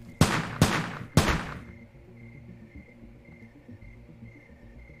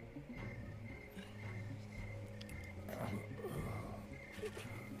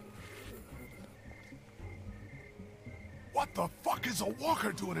 What the fuck is a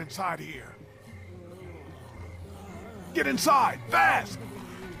walker doing inside here? Get inside, fast!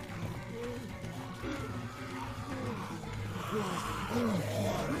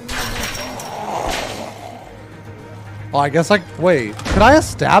 Oh, I guess wait, could I have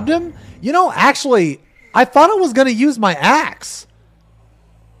stabbed him? You know, actually, I thought I was going to use my axe.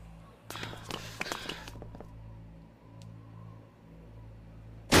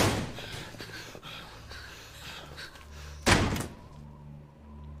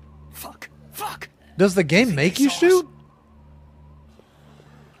 Fuck. Does the game make you shoot?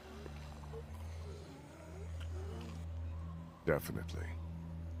 Definitely.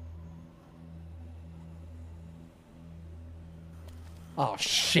 Oh,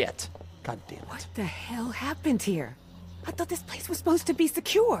 shit. God damn it. What the hell happened here? I thought this place was supposed to be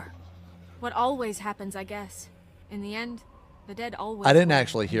secure. What always happens, I guess. In the end, the dead always I didn't win.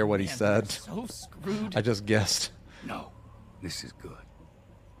 actually hear what he said. So screwed. I just guessed. No, this is good.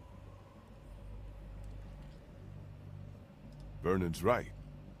 Vernon's right.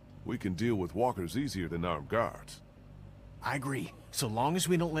 We can deal with walkers easier than armed guards. I agree. So long as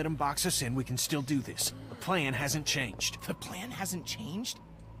we don't let them box us in, we can still do this. The plan hasn't changed. The plan hasn't changed?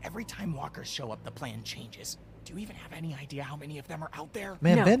 Every time walkers show up, the plan changes. Do you even have any idea how many of them are out there?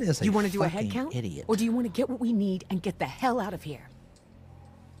 Man, no. Ben is a You want to do a fucking head count? idiot. Or do you want to get what we need and get the hell out of here?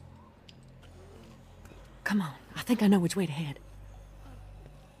 Come on. I think I know which way to head.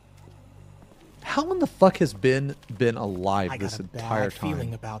 How in the fuck has Ben been alive I this got a entire bad feeling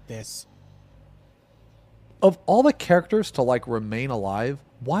time? about this. Of all the characters to, like, remain alive,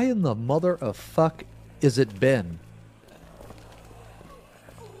 why in the mother of fuck is it Ben?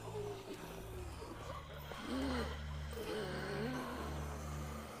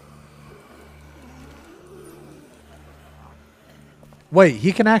 Wait,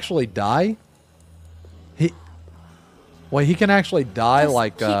 he can actually die? Wait, he can actually die, Just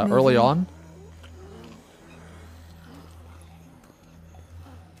like, keep early moving. on?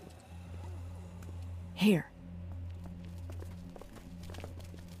 Here.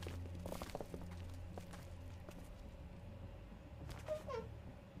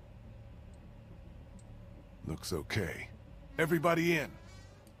 Looks okay. Everybody in.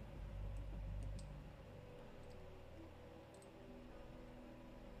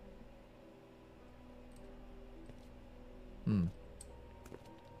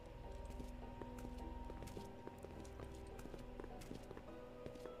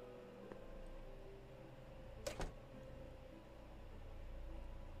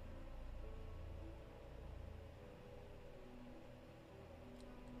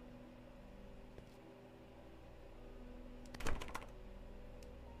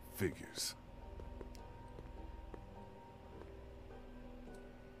 Figures.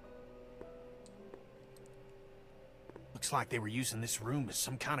 Looks Looks like they were using this room as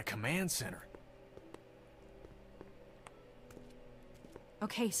some kind of command center.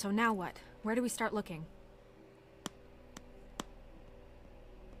 Okay, so now what? Where do we start looking?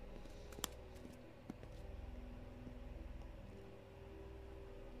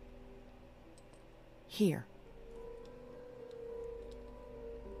 Here.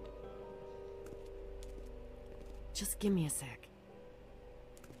 Just give me a sec.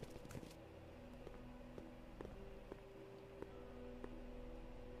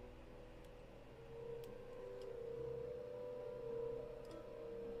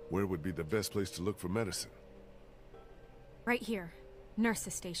 Where would be the best place to look for medicine? Right here.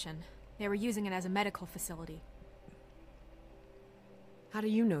 Nurse's station. They were using it as a medical facility. How do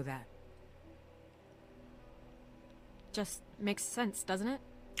you know that? Just makes sense, doesn't it?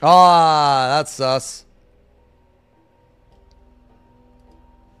 Ah, that's sus.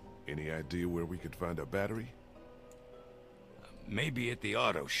 Any idea where we could find a battery? Maybe at the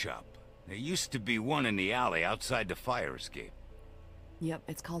auto shop. There used to be one in the alley outside the fire escape. Yep,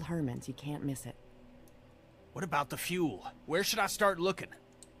 it's called Herman's. You can't miss it. What about the fuel? Where should I start looking?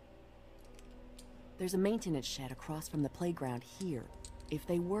 There's a maintenance shed across from the playground here. If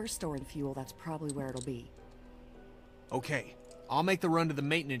they were storing fuel, that's probably where it'll be. Okay, I'll make the run to the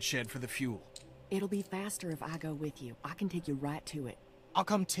maintenance shed for the fuel. It'll be faster if I go with you. I can take you right to it. I'll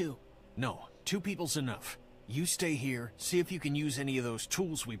come too. No, 2 people's enough. You stay here, see if you can use any of those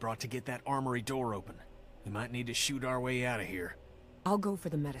tools we brought to get that armory door open. We might need to shoot our way out of here. I'll go for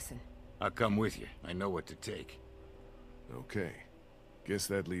the medicine. I'll come with you. I know what to take. Okay. Guess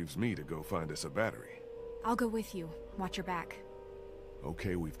that leaves me to go find us a battery. I'll go with you. Watch your back.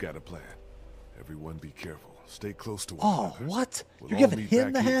 Okay, we've got a plan. Everyone be careful. Stay close to one Oh, another. what? We'll You're all giving meet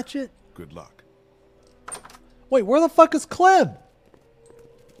him back the here. hatchet? Good luck. Wait, where the fuck is Clem?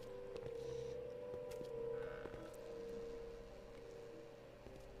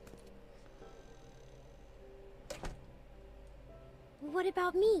 What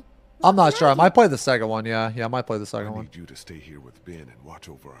about me? I'm not sure. I might play the second one. Yeah, I might play the I second one. need you to stay here with Ben and watch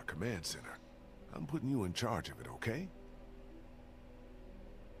over our command center. I'm putting you in charge of it, okay?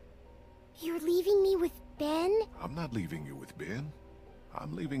 You're leaving me with Ben? I'm not leaving you with Ben.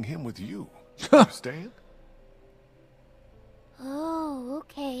 I'm leaving him with you. Understand? Oh,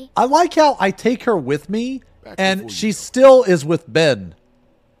 okay. I like how I take her with me, Back and before you she go. still is with Ben.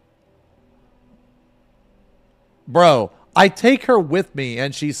 Bro, I take her with me,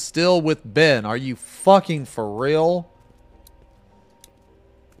 and she's still with Ben. Are you fucking for real?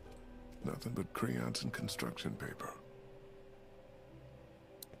 Nothing but crayons and construction paper.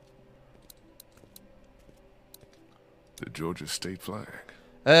 The Georgia state flag.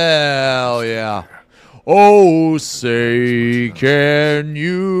 Hell yeah. Oh, say, can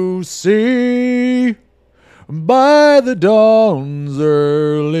you see by the dawn's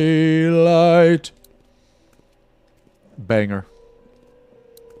early light? Banger.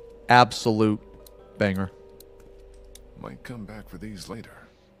 Absolute banger. Might come back for these later.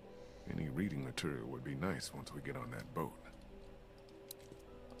 Any reading material would be nice once we get on that boat.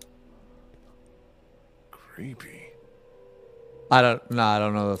 Creepy. I don't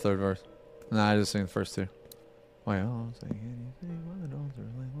know the third verse. No, I just sing the first two. Wait, I'll say anything by the dawn's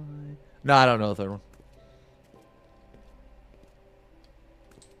early light. No, I don't know the third one.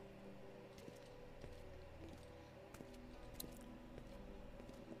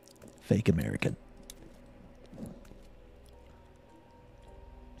 Fake American.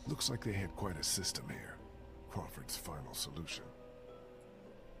 Looks like they had quite a system here. Crawford's final solution.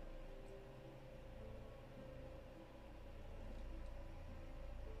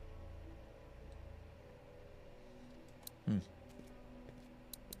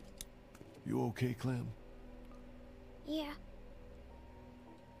 You okay, Clem? Yeah.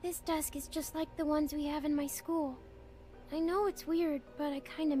 This desk is just like the ones we have in my school. I know it's weird, but I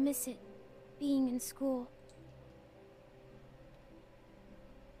kinda miss it, being in school.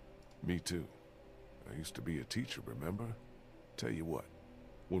 Me too. I used to be a teacher, remember? Tell you what,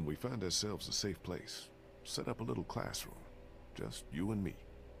 when we find ourselves a safe place, set up a little classroom. Just you and me.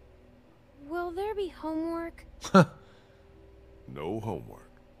 Will there be homework? No homework.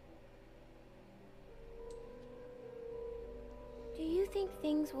 Do you think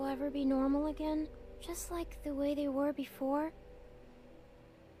things will ever be normal again? Just like the way they were before?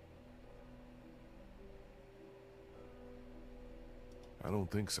 I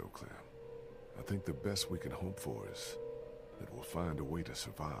don't think so, Clem. I think the best we can hope for is that we'll find a way to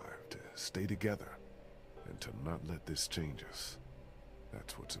survive, to stay together, and to not let this change us.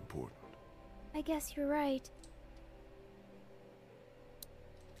 That's what's important. I guess you're right.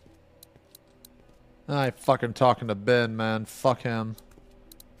 I ain't fucking talking to Ben, man. Fuck him.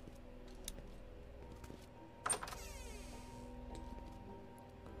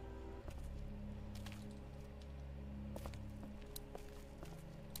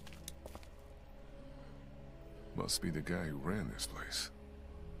 Must be the guy who ran this place.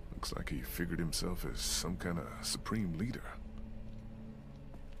 Looks like he figured himself as some kind of supreme leader.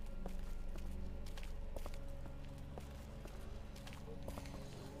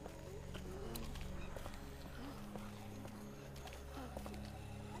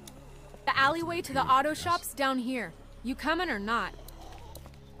 The alleyway to the auto shop's down here. You coming or not?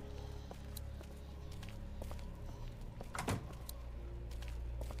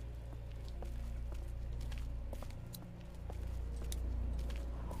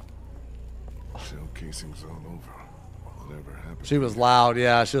 Shell casings all over. Whatever happened. She was loud.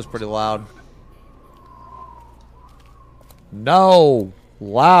 Yeah, she was pretty loud. No.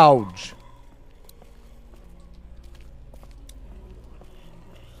 Loud.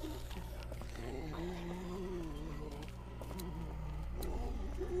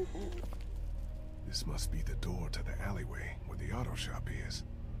 This must be the door to the alleyway where the auto shop is.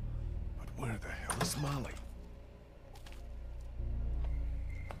 But where the hell is Molly?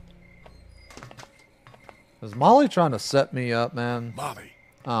 Is Molly trying to set me up, man? Molly.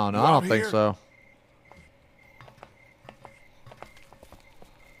 Oh, no, You I don't out think here? so.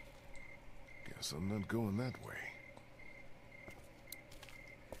 Guess I'm not going that way.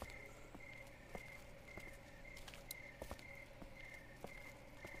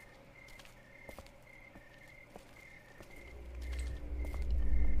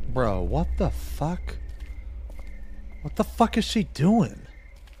 Bro, what the fuck? What the fuck is she doing?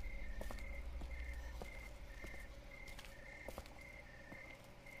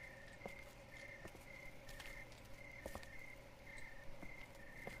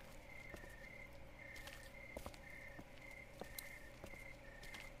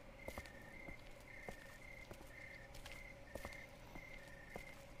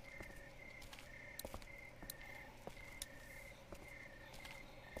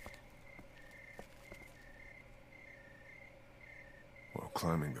 Well,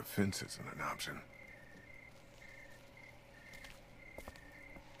 climbing the fence isn't an option.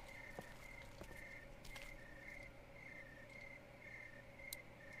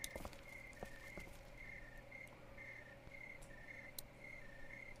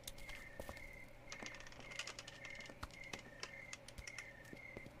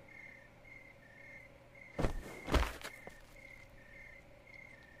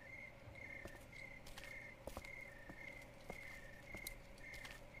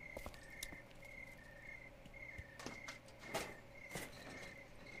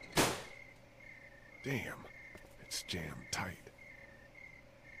 Damn, it's jammed tight.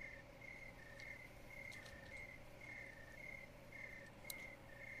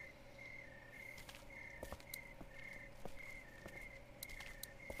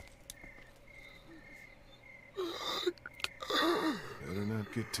 Better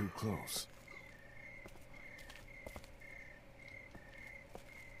not get too close.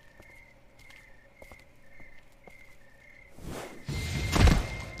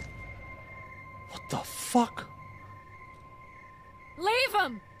 What the fuck? Leave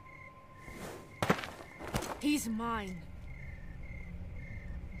him! He's mine.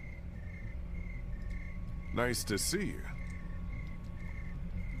 Nice to see you.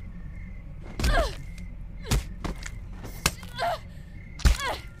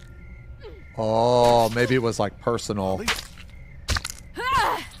 Oh, maybe it was like personal.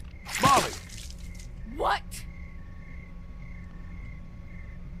 Molly! What?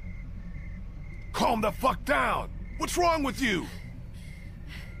 Calm the fuck down! What's wrong with you?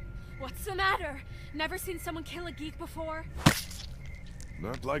 What's the matter? Never seen someone kill a geek before?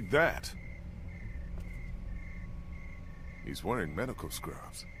 Not like that. He's wearing medical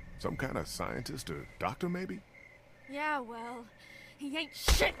scrubs. Some kind of scientist or doctor, maybe? Yeah, well, he ain't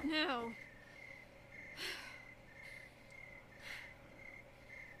shit now.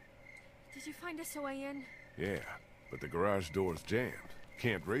 Did you find us a way in? Yeah, but the garage door's jammed.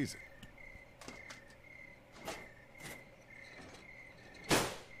 Can't raise it.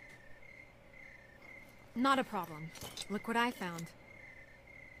 Not a problem. Look what I found.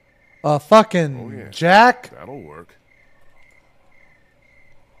 Fucking Oh, yeah. Jack. That'll work.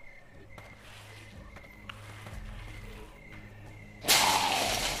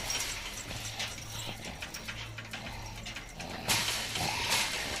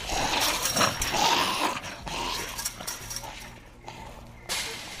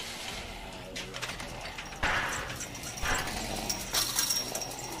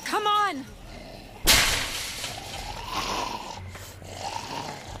 Come on!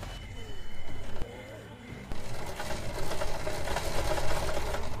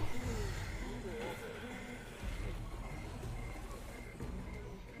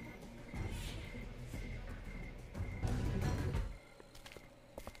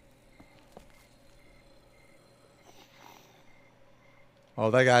 Oh,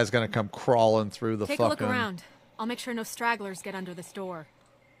 that guy's gonna come crawling through the Take fucking... a look around. I'll make sure no stragglers get under this door.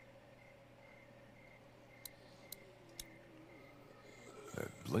 That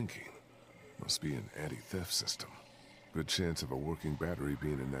blinking must be an anti-theft system. Good chance of a working battery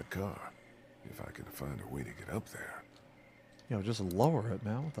being in that car. If I can find a way to get up there. Yo, just lower it,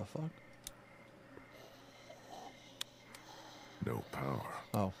 man. What the fuck? No power.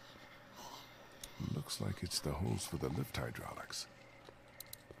 Oh. Looks like it's the hose for the lift hydraulics.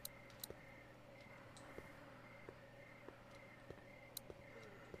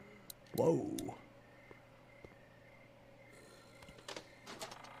 Whoa.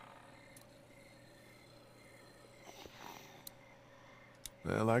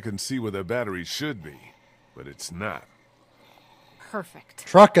 Well, I can see where the battery should be, but it's not. Perfect.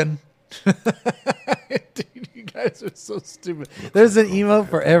 Trucking. Dude, you guys are so stupid. There's an emote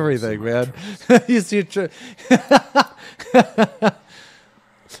for everything, man. You see a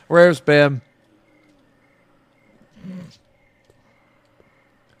Where's Bam?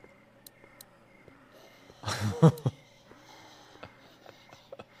 I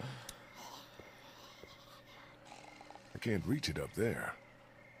can't reach it up there.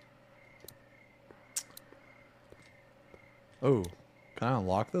 Oh, can I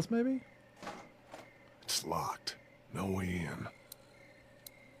unlock this maybe? It's locked. No way in.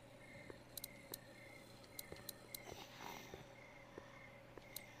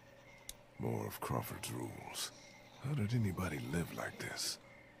 More of Crawford's rules. How did anybody live like this?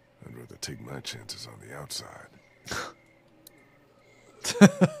 I'd rather take my chances on the outside.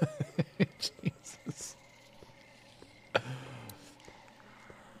 Jesus.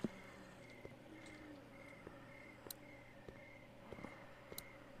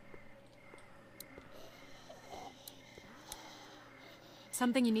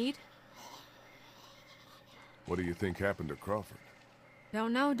 Something you need? What do you think happened to Crawford?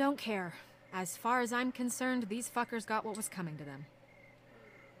 Don't know, don't care. As far as I'm concerned, these fuckers got what was coming to them.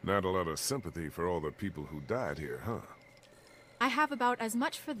 Not a lot of sympathy for all the people who died here, huh? I have about as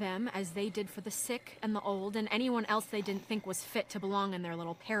much for them as they did for the sick and the old and anyone else they didn't think was fit to belong in their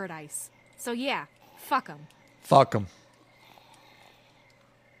little paradise. So yeah, fuck them. Fuck them.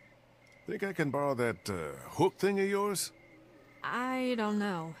 Think I can borrow that hook thing of yours? I don't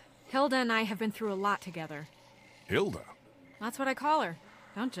know. Hilda and I have been through a lot together. Hilda? That's what I call her.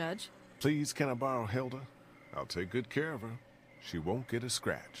 Don't judge. Please, can I borrow Hilda? I'll take good care of her. She won't get a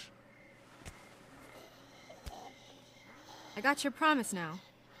scratch. I got your promise now.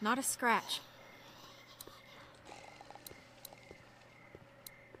 Not a scratch.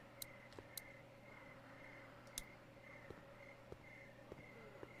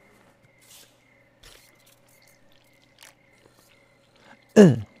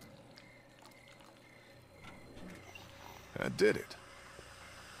 I did it.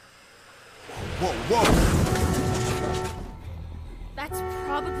 Whoa, whoa! That's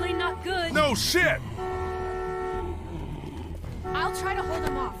probably not good. No shit! I'll try to hold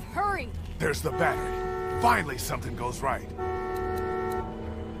him off. Hurry! There's the battery. Finally something goes right.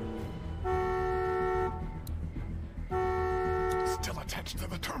 Still attached to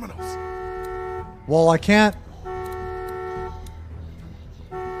the terminals. Well, I can't.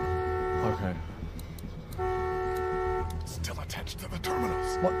 Okay. Still attached to the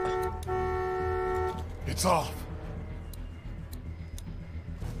terminals. What? It's off.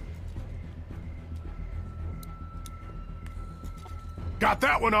 Got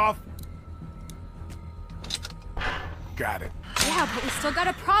that one off. Got it. Yeah, but we still got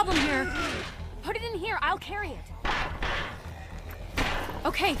a problem here. Put it in here. I'll carry it.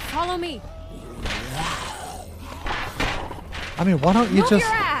 Okay, follow me. I mean, why don't you Move just...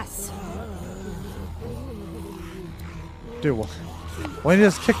 your ass! Dude, why don't you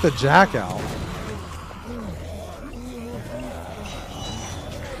just kick the jack out?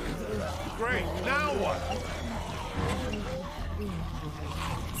 Great, now what?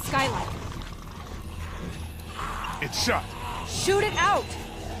 Skylight. It's shut. Shoot it out!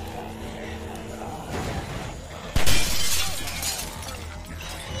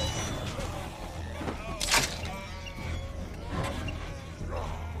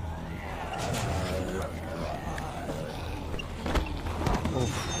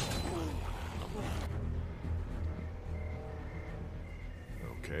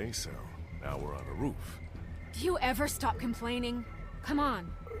 Okay, so now we're on a roof. Do you ever stop complaining? Come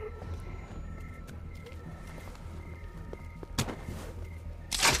on.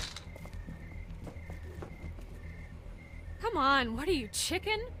 Come on, what are you,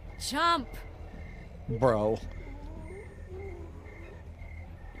 chicken? Jump! Bro.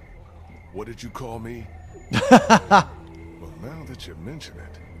 What did you call me? Well, now that you mention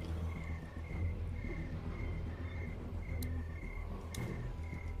it.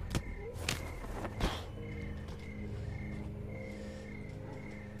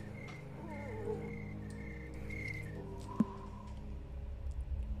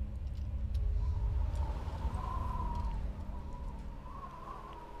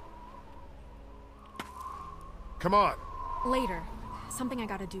 Come on. Later. Something I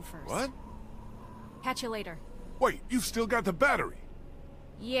gotta do first. What? Catch you later. Wait, you've still got the battery.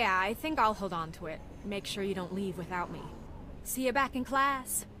 Yeah, I think I'll hold on to it. Make sure you don't leave without me. See you back in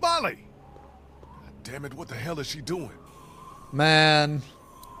class. Molly! God damn it, what the hell is she doing? Man.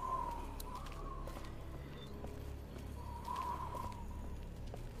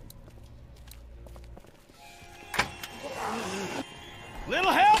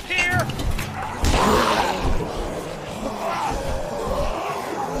 Little help here!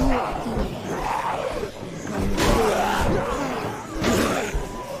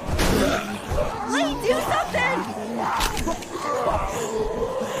 Lee, do something!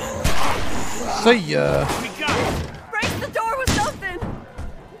 See ya. We got it! Break the door with something!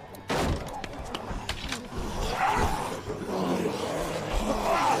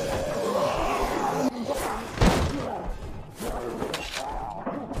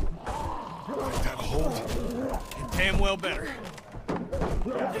 That hold? Damn well better.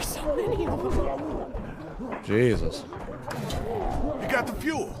 There's so many of them. Jesus. You got the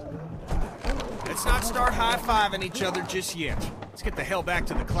fuel. Let's not start high-fiving each other just yet. Let's get the hell back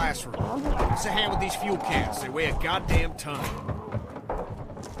to the classroom. What's a hand with these fuel cans? They weigh a goddamn ton.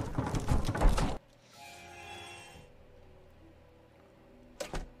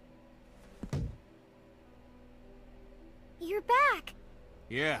 You're back.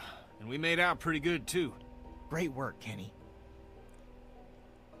 Yeah, and we made out pretty good, too. Great work, Kenny.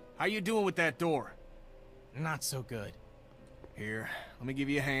 How you doing with that door? Not so good. Here, let me give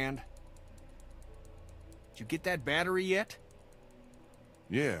you a hand. Did you get that battery yet?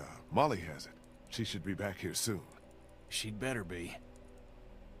 Yeah, Molly has it. She should be back here soon. She'd better be.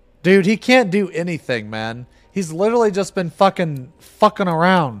 Dude, he can't do anything, man. He's literally just been fucking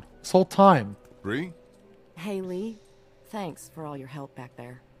around this whole time. Bree? Hey, Lee. Thanks for all your help back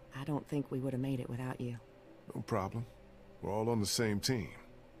there. I don't think we would have made it without you. No problem. We're all on the same team.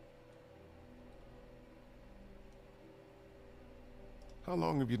 How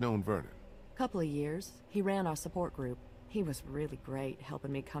long have you known Vernon? Couple of years. He ran our support group. He was really great,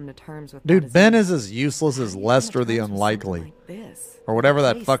 helping me come to terms with. Dude, Ben is as useless as Lester the Unlikely. Like this. Or whatever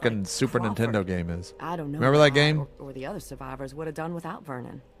that Place fucking like Super Crawford. Nintendo game is. I don't know. Remember what that I game? Or the other survivors would have done without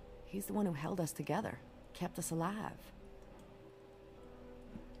Vernon. He's the one who held us together, kept us alive.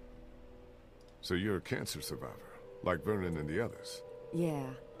 So you're a cancer survivor, like Vernon and the others. Yeah,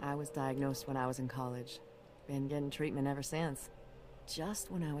 I was diagnosed when I was in college. Been getting treatment ever since. Just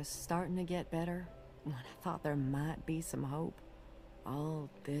when I was starting to get better, when I thought there might be some hope, all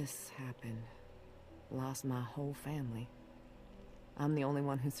this happened. Lost my whole family. I'm the only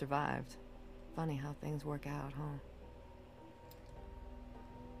one who survived. Funny how things work out, huh?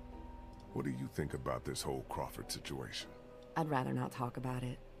 What do you think about this whole Crawford situation? I'd rather not talk about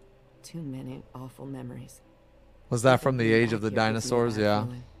it. Too many awful memories. Was that from the age of the dinosaurs? Yeah.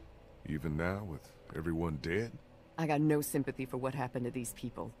 Even now, with everyone dead? I got no sympathy for what happened to these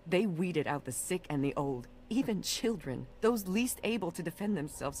people. They weeded out the sick and the old, even children, those least able to defend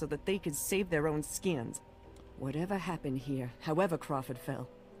themselves so that they could save their own skins. Whatever happened here, however Crawford fell,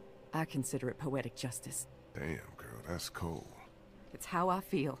 I consider it poetic justice. Damn, girl, that's cold. It's how I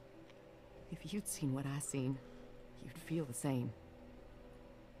feel. If you'd seen what I seen, you'd feel the same.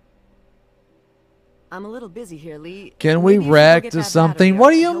 I'm a little busy here, Lee. Can we Maybe you should go react get to that something? battery What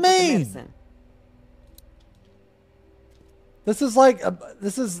or do you help with the mean? medicine. This is like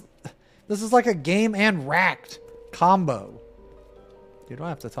this is like a game and racked combo. You don't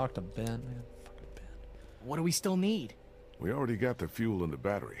have to talk to Ben, man. Fucking Ben. What do we still need? We already got the fuel and the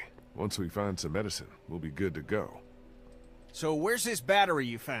battery. Once we find some medicine, we'll be good to go. So where's this battery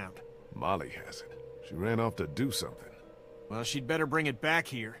you found? Molly has it. She ran off to do something. Well, she'd better bring it back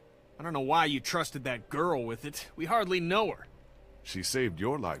here. I don't know why you trusted that girl with it. We hardly know her. She saved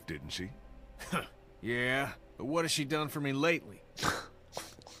your life, didn't she? Yeah, but what has she done for me lately?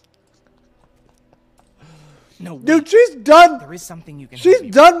 No, wait. Dude, she's done. There is something you can. She's help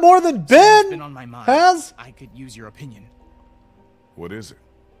me done with. more than Something's Ben been on my mind. has. I could use your opinion. What is it?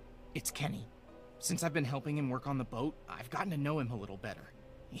 It's Kenny. Since I've been helping him work on the boat, I've gotten to know him a little better.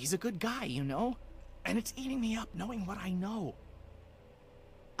 He's a good guy, you know? And it's eating me up knowing what I know.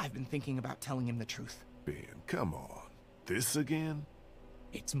 I've been thinking about telling him the truth. Ben, come on. This again?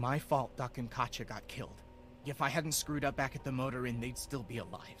 It's my fault Duck and Katya got killed. If I hadn't screwed up back at the motor inn, they'd still be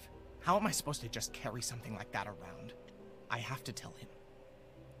alive. How am I supposed to just carry something like that around? I have to tell him.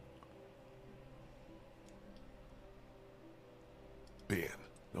 Ben,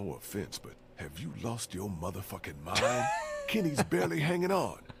 no offense, but have you lost your motherfucking mind? Kenny's barely hanging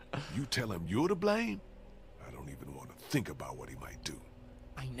on. You tell him you're to blame? I don't even want to think about what he might do.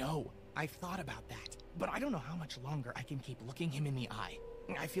 I know. I've thought about that. But I don't know how much longer I can keep looking him in the eye.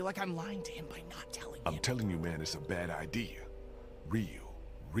 I feel like I'm lying to him by not telling him. I'm telling you, man, it's a bad idea.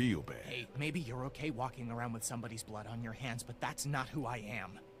 Real bad. Hey, maybe you're okay walking around with somebody's blood on your hands, but that's not who I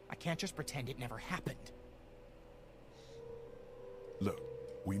am. I can't just pretend it never happened. Look,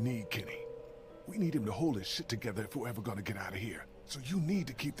 we need Kenny. We need him to hold his shit together if we're ever gonna get out of here. So you need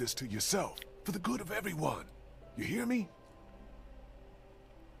to keep this to yourself, for the good of everyone. You hear me?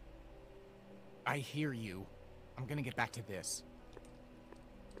 I hear you. I'm gonna get back to this.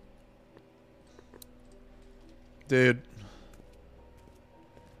 Dude.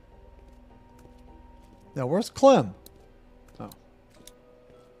 Now, where's Clem? Oh.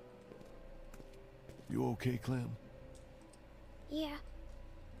 You okay, Clem? Yeah.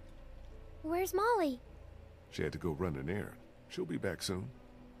 Where's Molly? She had to go run an errand. She'll be back soon.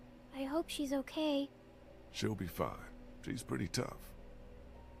 I hope she's okay. She'll be fine. She's pretty tough.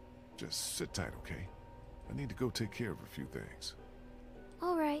 Just sit tight, okay? I need to go take care of a few things.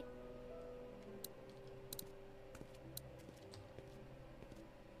 All right.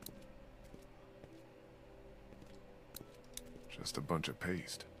 Just a bunch of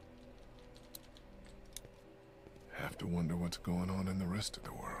paste. Have to wonder what's going on in the rest of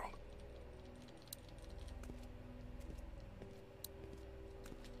the world.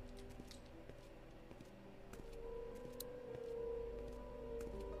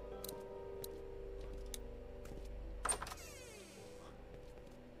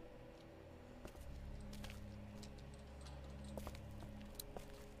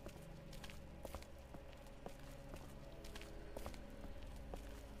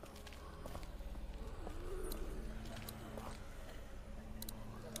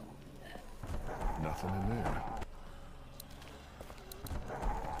 Nothing in there.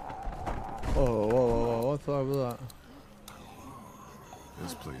 Whoa, what's up with that?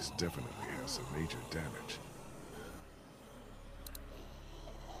 This place definitely has some major damage.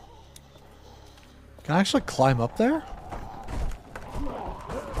 Can I actually climb up there?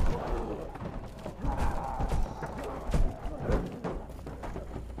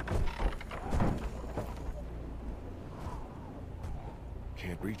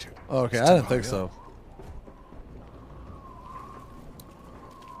 Can't reach it. Okay, It's I too didn't think high so. up.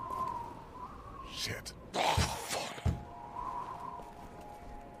 Shit.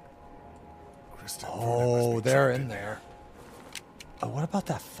 Kristen, Oh, they're in there. Oh, what about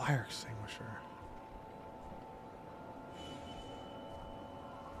that fire extinguisher?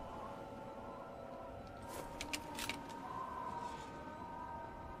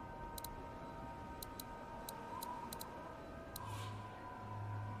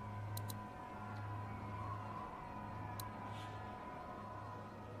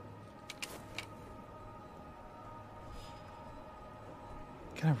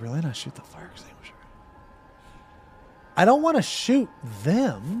 Can I really not shoot the fire extinguisher? I don't want to shoot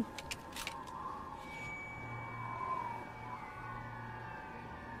them.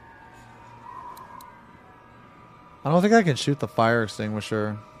 I don't think I can shoot the fire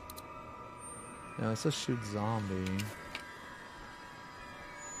extinguisher. Yeah, let's just shoot zombie.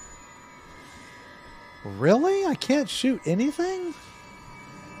 Really? I can't shoot anything?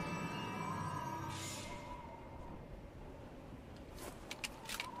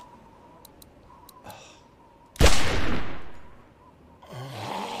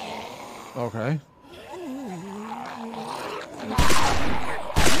 Okay.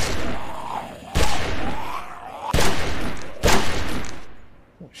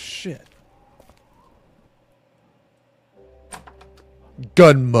 Oh, shit.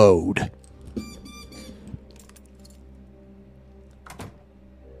 Gun mode.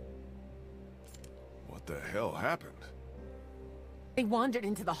 What the hell happened? They wandered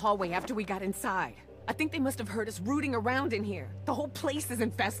into the hallway after we got inside. I think they must have heard us rooting around in here. The whole place is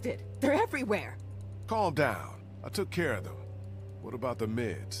infested. They're everywhere. Calm down. I took care of them. What about the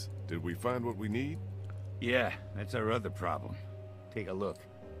meds? Did we find what we need? Yeah, that's our other problem. Take a look.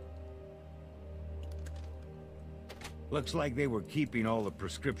 Looks like they were keeping all the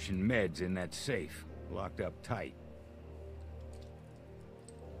prescription meds in that safe, locked up tight.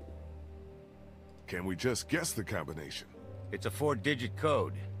 Can we just guess the combination? It's a 4-digit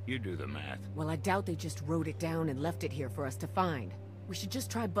code. You do the math. Well, I doubt they just wrote it down and left it here for us to find. We should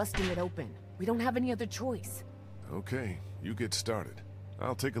just try busting it open. We don't have any other choice. Okay, you get started.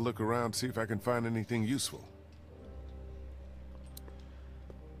 I'll take a look around, see if I can find anything useful.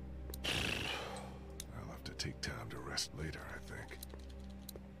 I'll have to take time to rest later, I think.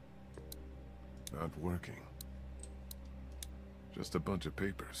 Not working. Just a bunch of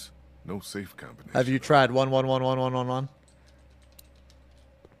papers. No safe combination. Have you tried 11111111?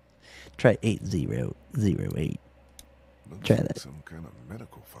 Try 8008. Looks Try like that. some kind of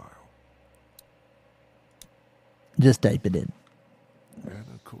medical file. Just type it in.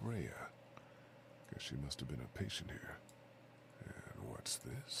 Anna Correa. Guess she must have been a patient here. And what's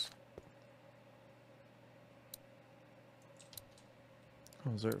this?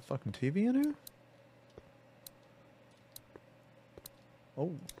 Oh, is there a fucking TV in here?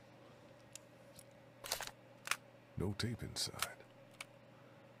 Oh. No tape inside.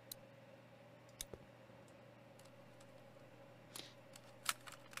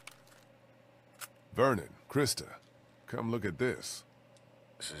 Vernon, Krista, come look at this.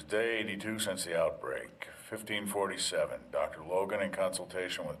 This is day 82 since the outbreak. 1547. Dr. Logan in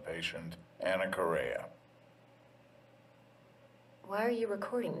consultation with patient Anna Correa. Why are you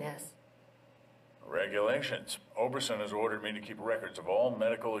recording this? Regulations. Oberson has ordered me to keep records of all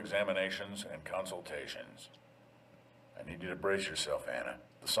medical examinations and consultations. I need you to brace yourself, Anna.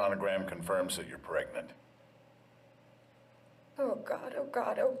 The sonogram confirms that you're pregnant. Oh God, oh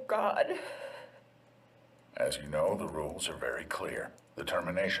God, oh God. As you know, the rules are very clear. The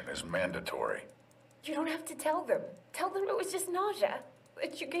termination is mandatory. You don't have to tell them. Tell them it was just nausea.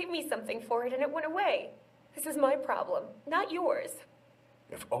 That you gave me something for it and it went away. This is my problem, not yours.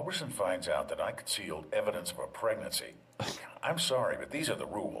 If Oberson finds out that I concealed evidence of a pregnancy, I'm sorry, but these are the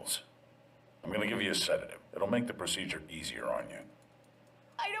rules. I'm going to give you a sedative. It'll make the procedure easier on you.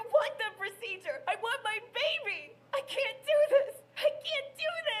 I don't want the procedure. I want my baby. I can't do this. I can't do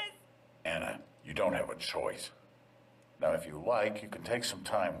this. Anna, you don't have a choice. Now, if you like, you can take some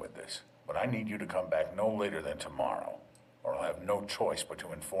time with this, but I need you to come back no later than tomorrow, or I'll have no choice but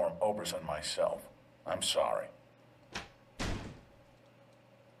to inform Oberson myself. I'm sorry.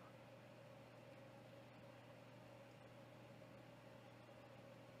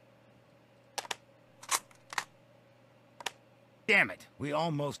 Damn it, we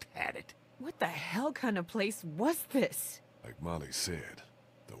almost had it. What the hell kind of place was this? Like Molly said,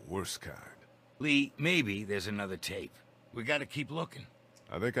 the worst kind. Lee, maybe there's another tape. We gotta keep looking.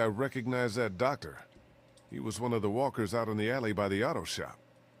 I think I recognize that doctor. He was one of the walkers out in the alley by the auto shop.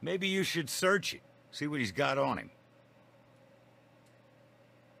 Maybe you should search it. See what he's got on him.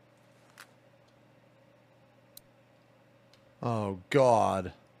 Oh,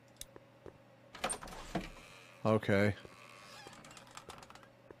 God. Okay.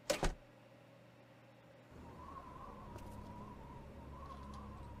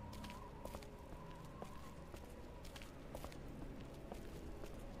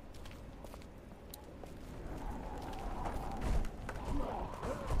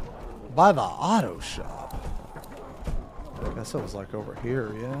 By the auto shop. I guess it was like over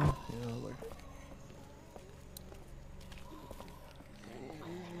here, yeah. Yeah, like.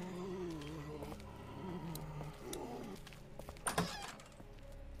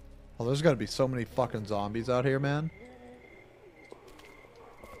 Oh, there's gotta be so many fucking zombies out here, man.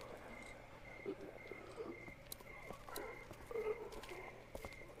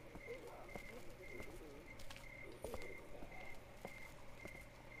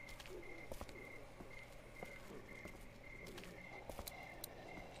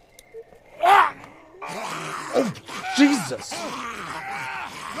 Oh, Jesus!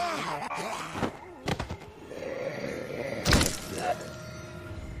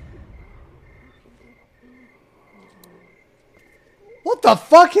 What the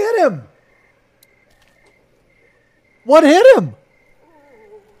fuck hit him? What hit him?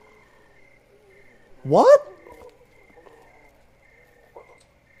 What?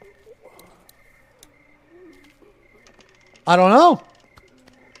 I don't know.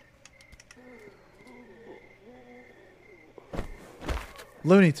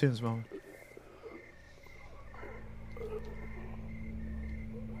 Looney Tunes moment.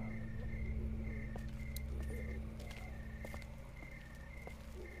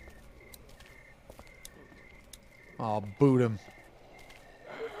 Oh, boot him.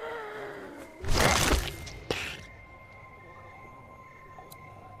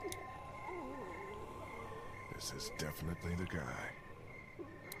 This is definitely the guy.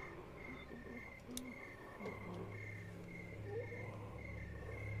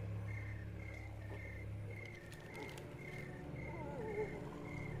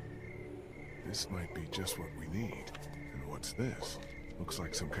 This might be just what we need. And what's this? Looks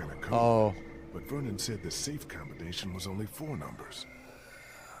like some kind of code. Oh. But Vernon said the safe combination was only 4 numbers.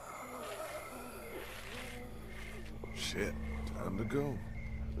 Shit, time to go.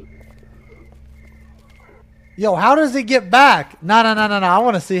 Yo, how does he get back? No. I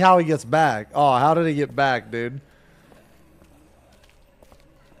want to see how he gets back. Oh, how did he get back, dude?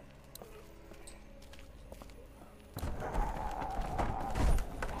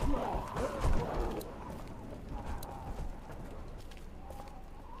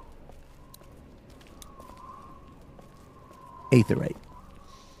 Aetherite.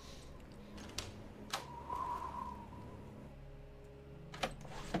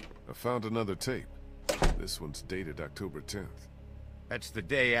 I found another tape. This one's dated October 10th. That's the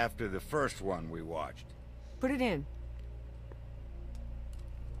day after the first one we watched. Put it in.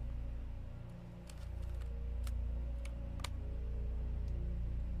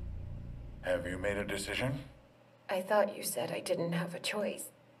 Have you made a decision? I thought you said I didn't have a choice.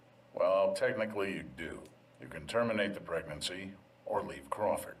 Well, technically you do. You can terminate the pregnancy or leave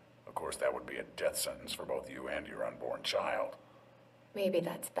Crawford. Of course, that would be a death sentence for both you and your unborn child. Maybe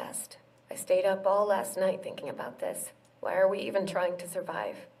that's best. I stayed up all last night thinking about this. Why are we even trying to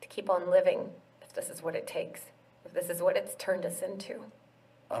survive? To keep on living, if this is what it takes. If this is what it's turned us into.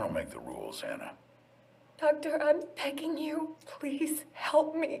 I don't make the rules, Anna. Doctor, I'm begging you. Please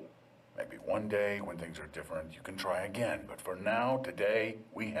help me. Maybe one day, when things are different, you can try again. But for now, today,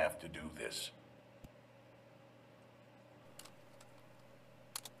 we have to do this.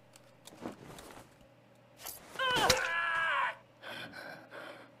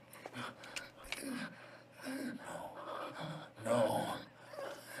 No.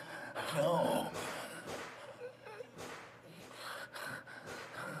 No.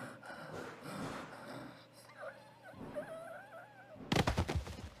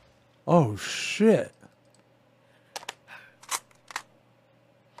 Oh, shit. I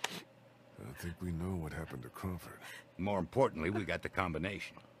think we know what happened to Crawford. More importantly, we got the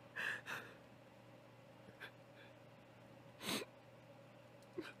combination.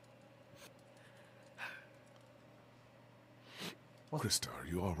 Krista, are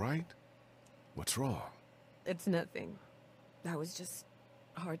you all right? What's wrong? It's nothing. That was just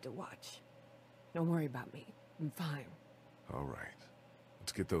hard to watch. Don't worry about me. I'm fine. All right.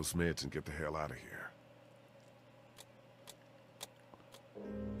 Let's get those meds and get the hell out of here.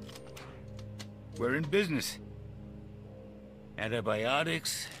 We're in business.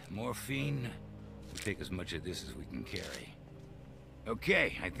 Antibiotics, morphine. We take as much of this as we can carry.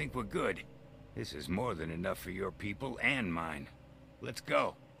 Okay, I think we're good. This is more than enough for your people and mine. Let's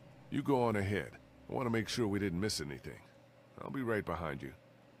go. You go on ahead. I want to make sure we didn't miss anything. I'll be right behind you.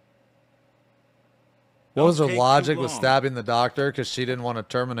 What was her Don't take logic too with long. stabbing the doctor? Because she didn't want to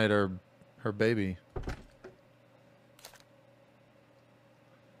terminate her baby.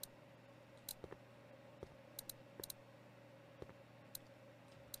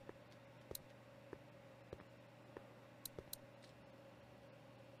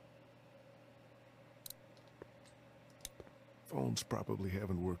 Phones probably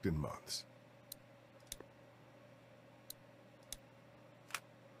haven't worked in months.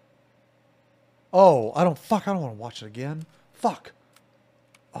 Oh, I don't want to watch it again. Fuck.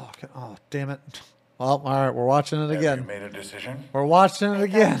 Oh, damn it. Well, all right, we're watching it Have again. you made a decision? We're watching it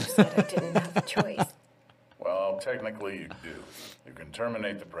again. You said I didn't have a choice. Well, technically you do. You can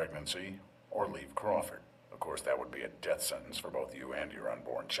terminate the pregnancy or leave Crawford. Of course, that would be a death sentence for both you and your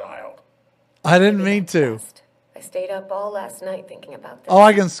unborn child. I didn't mean to. I stayed up all last night thinking about this. Oh,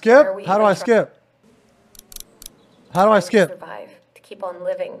 I can skip? Why are we How do even I skip? How do I trying to skip? survive, to keep on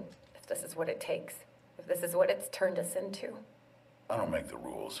living, if this is what it takes. If this is what it's turned us into. I don't make the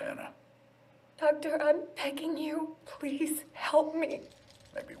rules, Anna. Doctor, I'm begging you. Please help me.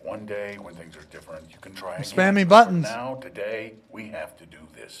 Maybe one day, when things are different, you can try again. Spamming But buttons. For now, today, we have to do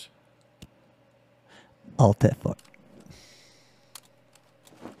this. Alt F4.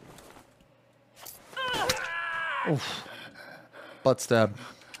 Oof. Butt stab.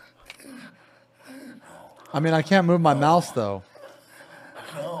 I mean, I can't move my mouse, though.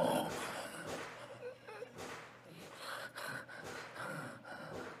 No.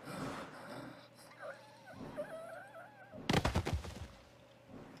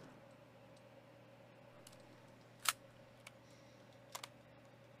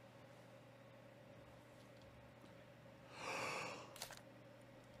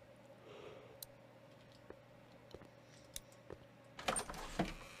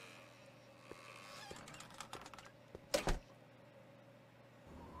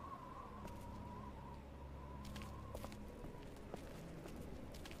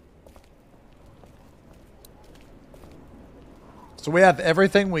 So we have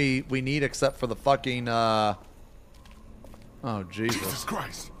everything we need except for the fucking, Oh, Jesus. Jesus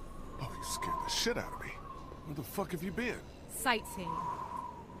Christ. Oh, you scared the shit out of me. Where the fuck have you been? Sightseeing.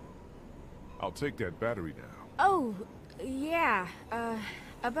 I'll take that battery now. Oh, yeah,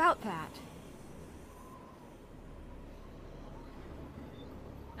 about that.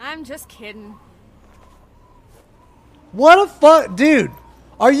 I'm just kidding. What a fuck, dude.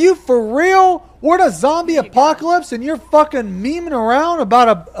 Are you for real? We're in a zombie apocalypse and you're fucking memeing around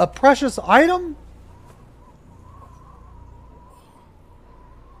about a precious item?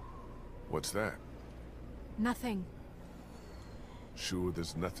 What's that? Nothing. Sure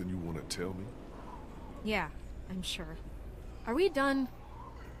there's nothing you want to tell me? Yeah, I'm sure. Are we done?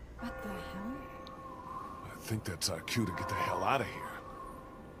 What the hell? I think that's our cue to get the hell out of here.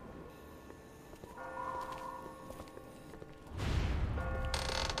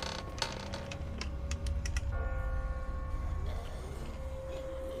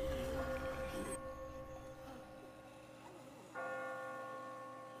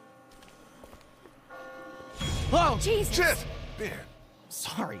 Whoa! Jesus! Shit! Ben!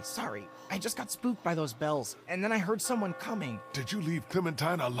 Sorry. I just got spooked by those bells, and then I heard someone coming. Did you leave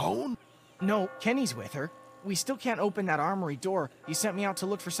Clementine alone? No, Kenny's with her. We still can't open that armory door. He sent me out to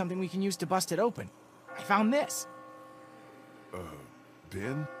look for something we can use to bust it open. I found this.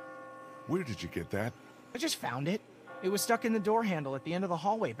 Ben? Where did you get that? I just found it. It was stuck in the door handle at the end of the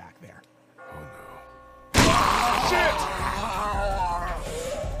hallway back there.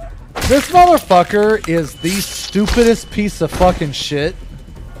 This motherfucker is the stupidest piece of fucking shit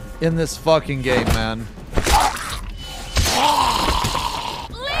in this fucking game, man.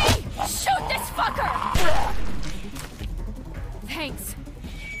 Lee! Shoot this fucker! Thanks.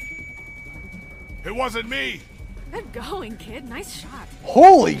 It wasn't me! Good going, kid. Nice shot.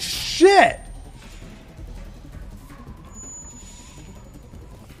 Holy shit!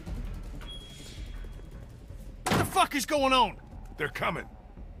 What the fuck is going on? They're coming.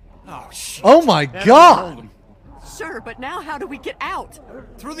 Oh, shit. Oh my god! Sure, but now how do we get out?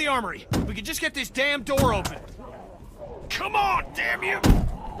 Through the armory. We can just get this damn door open. Come on, damn you!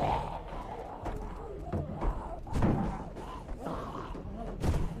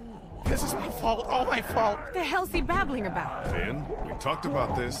 This is my fault. All my fault. What the hell's he babbling about? Ben, we talked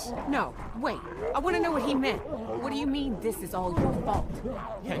about this. No, wait. I want to know what he meant. What do you mean this is all your fault?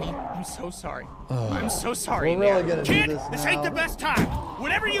 Kenny, I'm so sorry. I'm so sorry. We're really gonna Kid, do this this now. ain't the best time.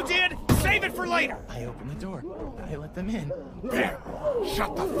 Whatever you did, save it for later. I opened the door. I let them in. Ben,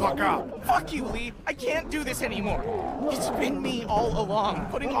 shut the fuck up. Fuck you, Lee. I can't do this anymore. It's been me all along,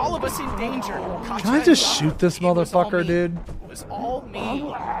 putting all of us in danger. Can I just shoot this motherfucker, dude? It was all me.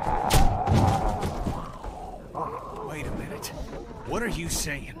 Wait a minute. What are you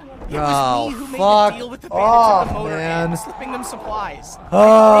saying? It was me who made fuck the deal with the bandits at the motorhead, man. slipping them supplies.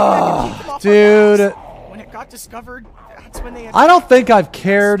 Oh, dude. When it got discovered, that's when they had I don't think I've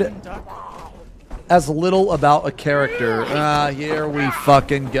cared duck. as little about a character. Here we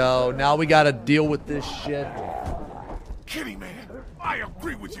fucking go. Now we gotta deal with this shit. Kenny, man, I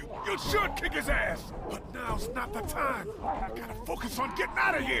agree with you. You should kick his ass. But now's not the time. I gotta focus on getting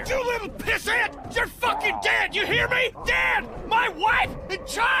out of here. You little pissant! You're fucking dead! You hear me? Dead! My wife and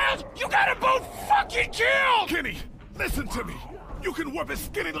child! You got them both fucking killed! Kenny, listen to me. You can whip his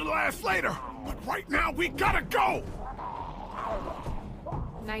skinny little ass later. But right now, we gotta go.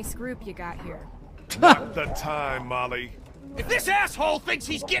 Nice group you got here. Not the time, Molly. If this asshole thinks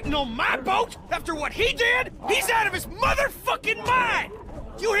he's getting on my boat after what he did, he's out of his motherfucking mind!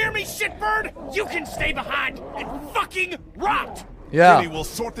 You hear me, shitbird? You can stay behind and fucking rot! Yeah. Kenny, we'll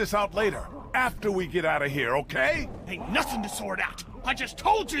sort this out later. After we get out of here, okay? Ain't nothing to sort out. I just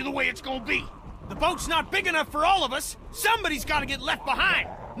told you the way it's gonna be. The boat's not big enough for all of us. Somebody's gotta get left behind.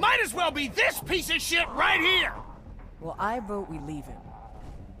 Might as well be this piece of shit right here. Well, I vote we leave him.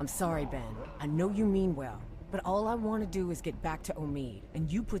 I'm sorry, Ben. I know you mean well, but all I want to do is get back to Omid,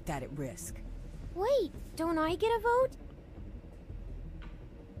 and you put that at risk. Wait, don't I get a vote?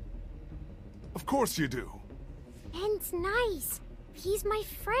 Of course you do. Ben's nice. He's my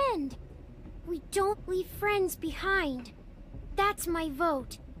friend. We don't leave friends behind. That's my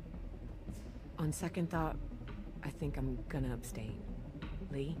vote. On second thought, I think I'm gonna abstain.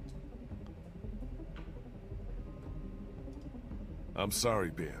 Lee? I'm sorry,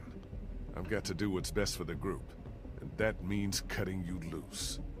 Ben. I've got to do what's best for the group, and that means cutting you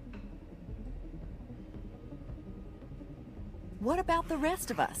loose. What about the rest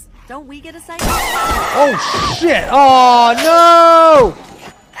of us? Don't we get a say? Oh shit! Oh no!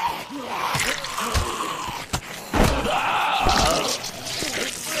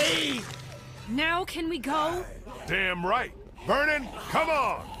 Now can we go? Damn right. Vernon, come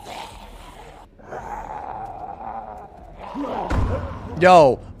on!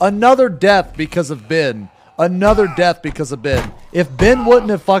 Yo, another death because of Ben. Another death because of Ben. If Ben wouldn't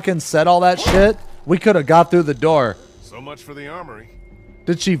have fucking said all that shit, we could have got through the door. So much for the armory.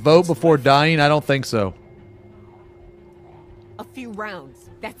 Did she vote before dying? I don't think so. A few rounds.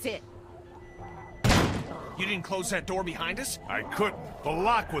 That's it. You didn't close that door behind us? I couldn't. The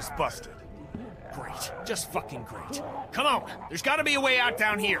lock was busted. Great. Just fucking great. Come on. There's gotta be a way out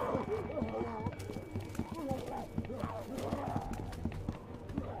down here.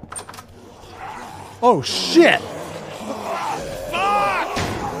 Oh, shit! Fuck!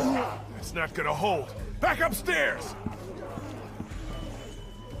 It's not gonna hold. Back upstairs!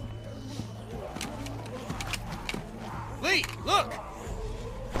 Lee, look!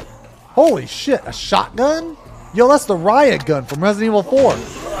 Holy shit, a shotgun? Yo, that's the riot gun from Resident Evil 4.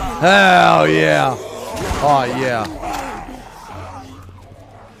 Hell yeah. Oh, yeah.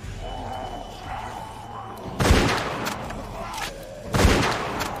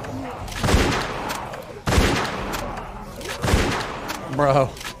 Bro.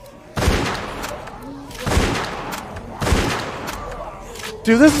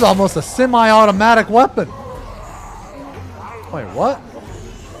 Dude, this is almost a semi-automatic weapon. Wait, what?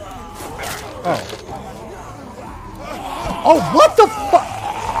 Oh. Oh, what the fuck?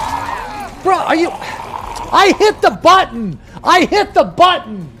 Bro, are you... I hit the button! I hit the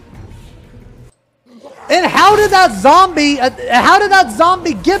button! And how did that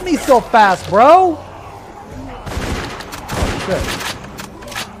zombie get me so fast, bro? Oh, shit.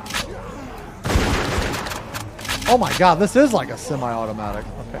 Oh my god, this is like a semi-automatic.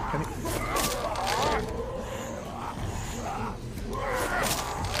 Okay, can you...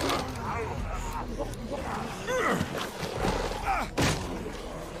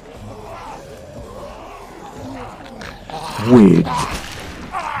 Weird.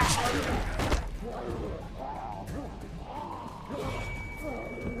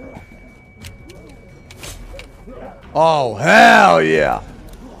 Oh, hell yeah.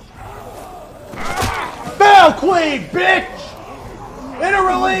 Bell Queen, bitch! In a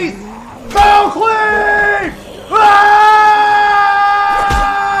release! Bell Queen! Ah!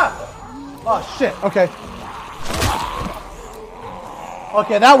 Oh, shit. Okay.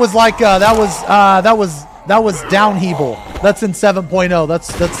 Okay, that was like, that was downheaval. That's in 7.0.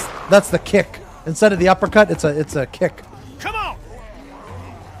 That's the kick. Instead of the uppercut, it's a kick. Come on!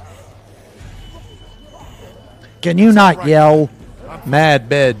 Can you not yell? Mad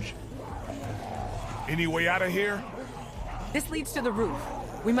Bedge. Any way out of here? This leads to the roof.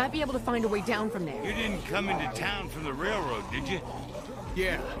 We might be able to find a way down from there. You didn't come into town from the railroad, did you?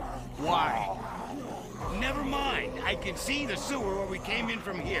 Yeah. Why? Never mind. I can see the sewer where we came in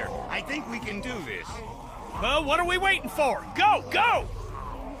from here. I think we can do this. Well, what are we waiting for? Go! Go!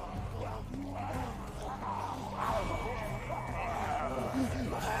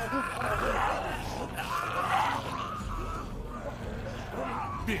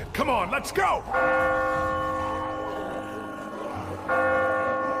 Ben, come on, let's go!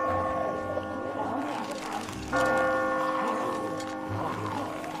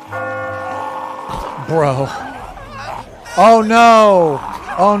 Bro. Oh no!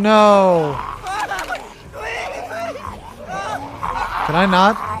 Oh no! Can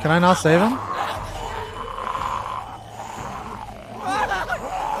I not save him?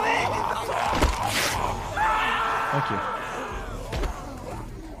 Thank you.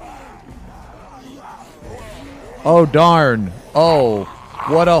 Oh darn. Oh,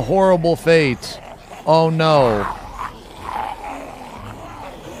 what a horrible fate. Oh no.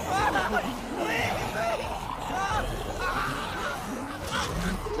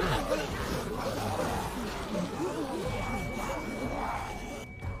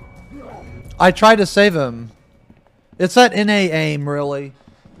 I tried to save him. It's that NA aim, really.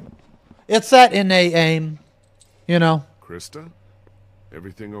 It's that NA aim. You know. Krista?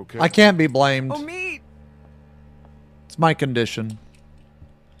 Everything okay? I can't be blamed. Oh, me! It's my condition.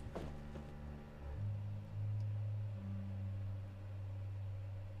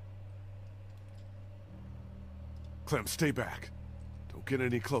 Clem, stay back. Don't get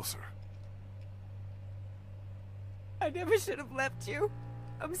any closer. I never should have left you.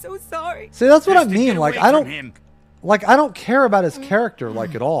 I'm so sorry. See, that's what I Just to mean. get Like, away I from don't, him. like, I don't care about his character,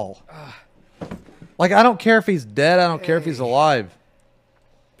 like, at all. Like, I don't care if he's dead. I don't care if he's alive.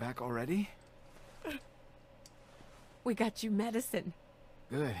 Back already? We got you medicine.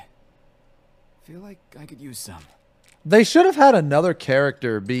 Good. Feel like I could use some. They should have had another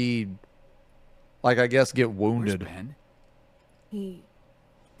character be, like, I guess, get wounded. Where's Ben? He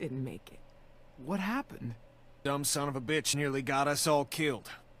didn't make it. What happened? Dumb son of a bitch nearly got us all killed.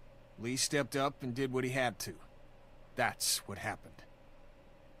 Lee stepped up and did what he had to. That's what happened.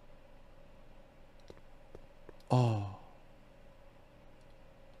 Oh.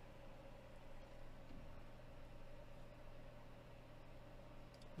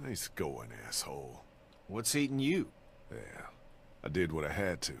 Nice going, asshole. What's eating you? Yeah, I did what I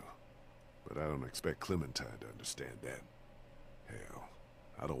had to. But I don't expect Clementine to understand that. Hell,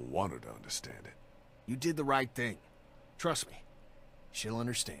 I don't want her to understand it. You did the right thing. Trust me. She'll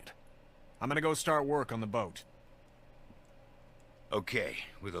understand. I'm gonna go start work on the boat. Okay,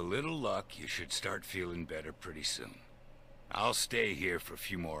 with a little luck, you should start feeling better pretty soon. I'll stay here for a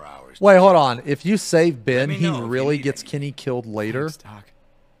few more hours. Wait, hold on. If you save Ben, me he know if you really need gets Kenny killed later? Thanks, Doc.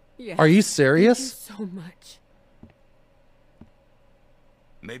 Yeah. Are you serious? Thank you so much.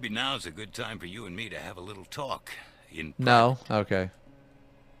 Maybe now's a good time for you and me to have a little talk. No? Okay.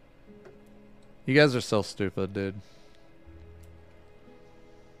 You guys are so stupid, dude.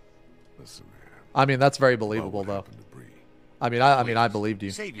 Listen, man. I mean, that's very believable, though. I mean, I believed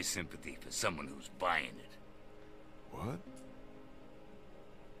you. Save your sympathy for someone who's buying it. What?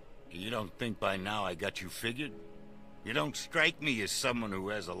 You don't think by now I got you figured? You don't strike me as someone who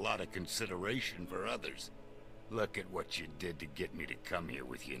has a lot of consideration for others. Look at what you did to get me to come here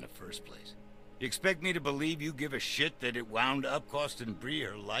with you in the first place. You expect me to believe you give a shit that it wound up costing Bree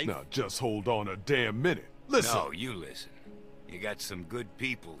her life? Now just hold on a damn minute. Listen. No, you listen. You got some good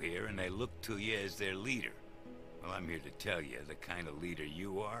people here, and they look to you as their leader. Well, I'm here to tell you, the kind of leader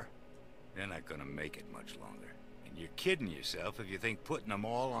you are, they're not gonna make it much longer. And you're kidding yourself if you think putting them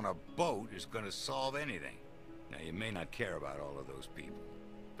all on a boat is gonna solve anything. Now, you may not care about all of those people,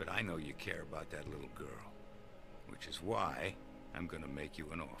 but I know you care about that little girl. Which is why I'm gonna make you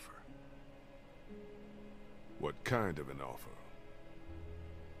an offer. What kind of an offer?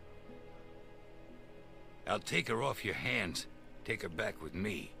 I'll take her off your hands, take her back with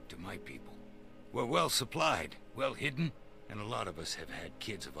me to my people. We're well supplied, well hidden, and a lot of us have had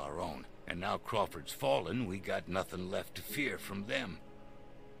kids of our own. And now Crawford's fallen, we got nothing left to fear from them.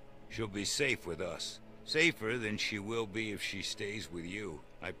 She'll be safe with us. Safer than she will be if she stays with you,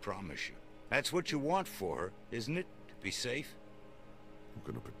 I promise you. That's what you want for her, isn't it? To be safe? I'm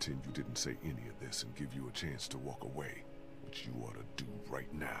gonna pretend you didn't say any of this and give you a chance to walk away, which you ought to do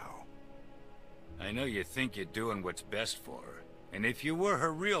right now. I know you think you're doing what's best for her. And if you were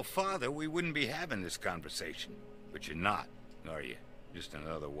her real father, we wouldn't be having this conversation. But you're not, are you? Just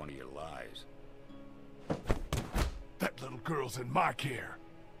another one of your lies. That little girl's in my care.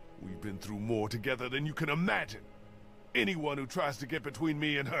 We've been through more together than you can imagine. Anyone who tries to get between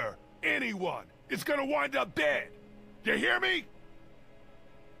me and her, anyone, is gonna wind up dead. You hear me?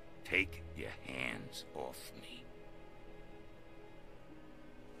 Take your hands off me.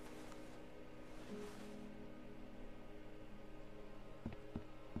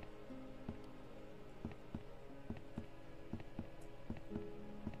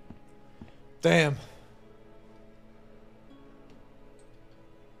 Damn.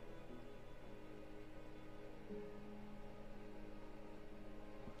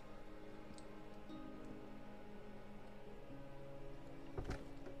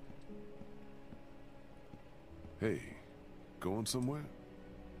 Hey, going somewhere?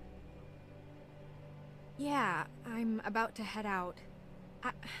 Yeah, I'm about to head out.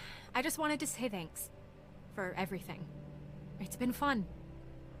 I just wanted to say thanks for everything. It's been fun.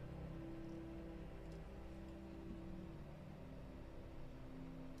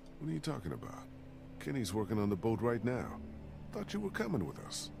 What are you talking about? Kenny's working on the boat right now. Thought you were coming with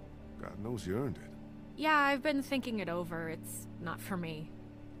us. God knows you earned it. Yeah, I've been thinking it over. It's not for me.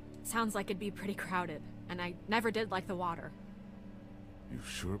 Sounds like it'd be pretty crowded, and I never did like the water. You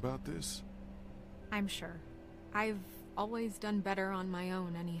sure about this? I'm sure. I've always done better on my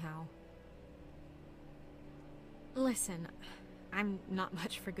own anyhow. Listen, I'm not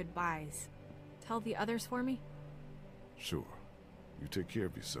much for goodbyes. Tell the others for me? Sure. You take care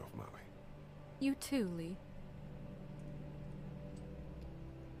of yourself, Molly. You too, Lee.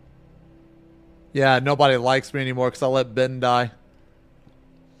 Yeah, nobody likes me anymore because I let Ben die.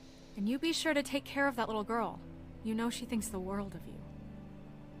 And you be sure to take care of that little girl. You know she thinks the world of you.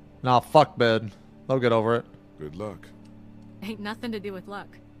 Nah, fuck Ben. They'll get over it. Good luck. Ain't nothing to do with luck.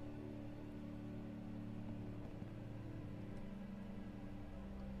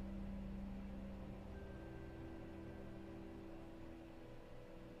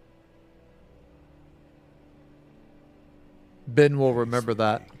 Ben will remember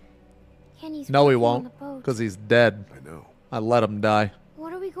that. Kenny's No, he working on won't, the boat. because he's dead. I know. I let him die.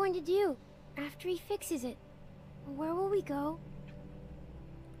 What are we going to do after he fixes it? Where will we go?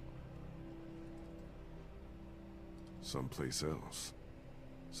 Someplace else.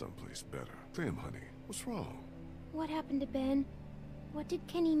 Someplace better. Clem, honey, what's wrong? What happened to Ben? What did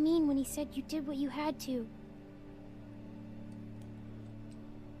Kenny mean when he said you did what you had to?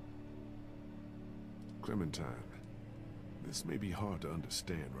 Clementine, this may be hard to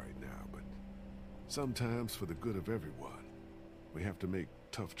understand right now, but sometimes for the good of everyone, we have to make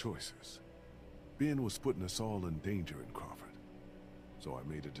tough choices. Ben was putting us all in danger in Crawford, so I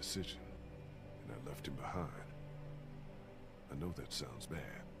made a decision, and I left him behind. I know that sounds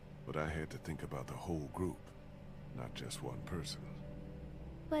bad, but I had to think about the whole group, not just one person.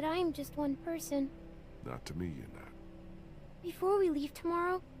 But I'm just one person. Not to me, you're not. Before we leave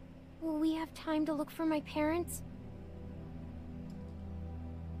tomorrow, will we have time to look for my parents?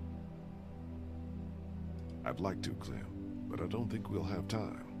 I'd like to, Clem, but I don't think we'll have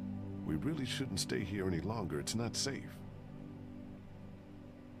time. We really shouldn't stay here any longer. It's not safe.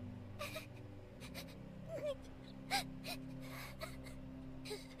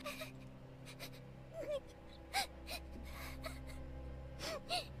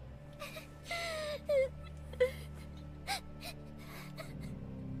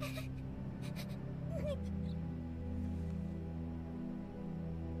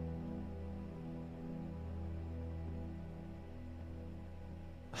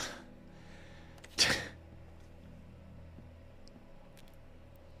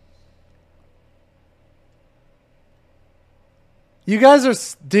 You guys are,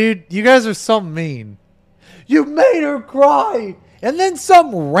 dude, you guys are so mean. You made her cry. And then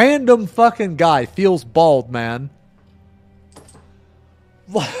some random fucking guy feels bald, man.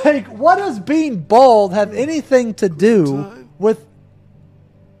 Like, what does being bald have anything to do with...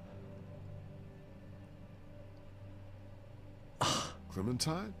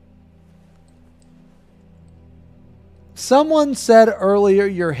 Clementine? Someone said earlier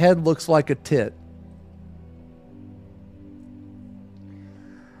your head looks like a tit.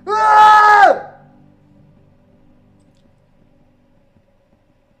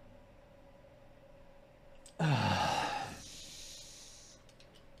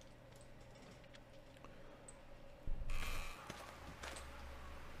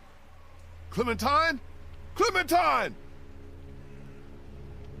 Clementine? Clementine!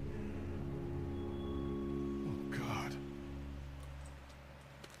 Oh, God.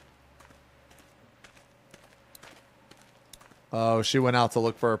 Oh, she went out to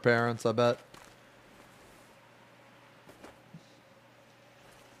look for her parents, I bet.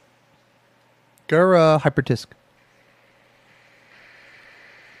 Gura hypertisk.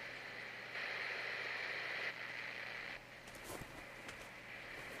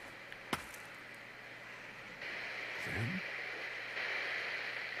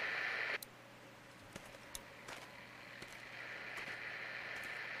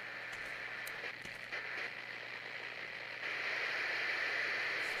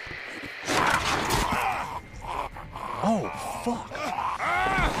 Oh, fuck.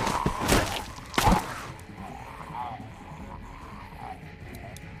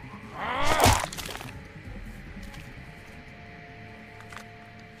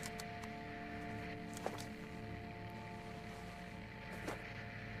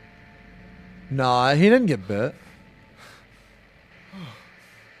 Nah, he didn't get bit.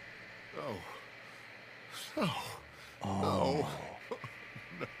 No. No. No.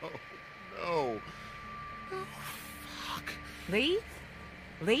 No. Lee?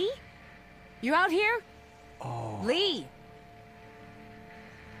 Lee? You out here? Oh. Lee!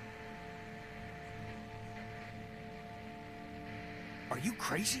 Are you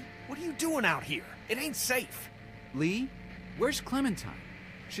crazy? What are you doing out here? It ain't safe. Lee? Where's Clementine?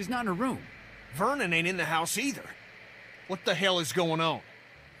 She's not in her room. Vernon ain't in the house either. What the hell is going on?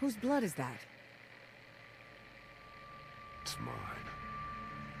 Whose blood is that? It's mine.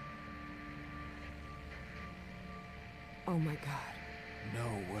 Oh my god.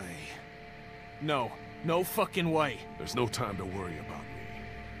 No way. No. No fucking way. There's no time to worry about me.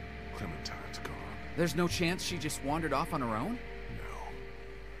 Clementine's gone. There's no chance she just wandered off on her own?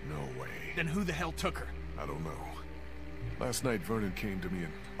 No. No way. Then who the hell took her? I don't know. Last night, Vernon came to me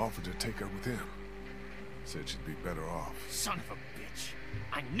and offered to take her with him. Said she'd be better off. Son of a bitch.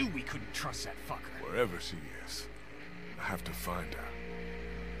 I knew we couldn't trust that fucker. Wherever she is, I have to find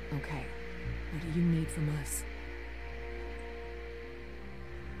her. Okay. What do you need from us?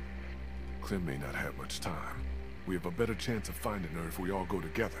 Clem may not have much time. We have a better chance of finding her if we all go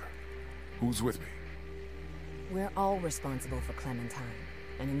together. Who's with me? We're all responsible for Clementine.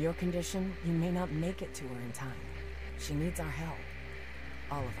 And in your condition, you may not make it to her in time. She needs our help.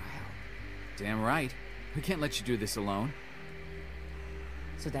 All of our help. Damn right. We can't let you do this alone.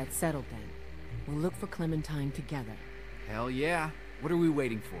 So that's settled then. We'll look for Clementine together. Hell yeah. What are we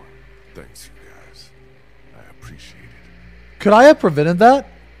waiting for? Thanks, you guys. I appreciate it. Could I have prevented that?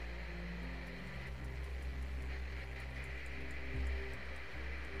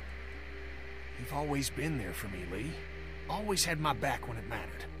 You've always been there for me, Lee. Always had my back when it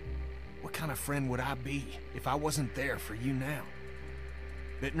mattered. What kind of friend would I be if I wasn't there for you now?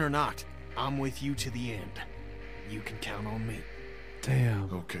 Bitten or not, I'm with you to the end. You can count on me.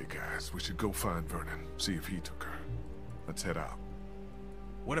 Damn. Okay, guys, we should go find Vernon, see if he took her. Let's head out.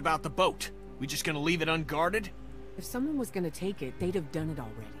 What about the boat? We just gonna leave it unguarded? If someone was gonna take it, they'd have done it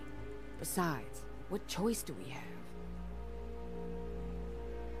already. Besides, what choice do we have?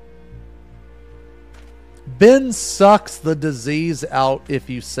 Ben sucks the disease out if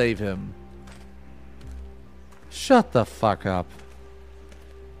you save him. Shut the fuck up.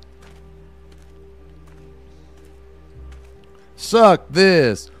 Suck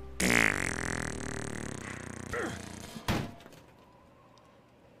this.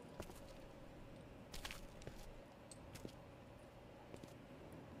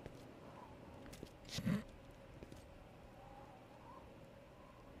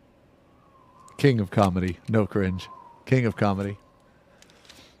 King of comedy. No cringe. King of comedy.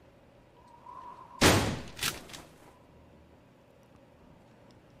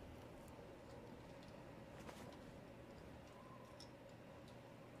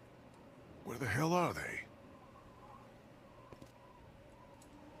 Where the hell are they?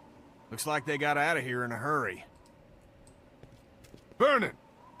 Looks like they got out of here in a hurry. Vernon,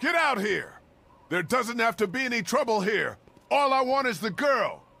 get out here! There doesn't have to be any trouble here. All I want is the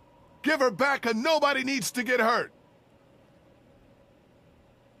girl. Give her back and nobody needs to get hurt.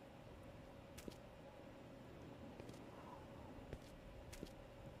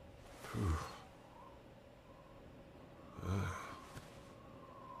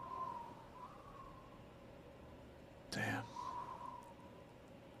 Damn.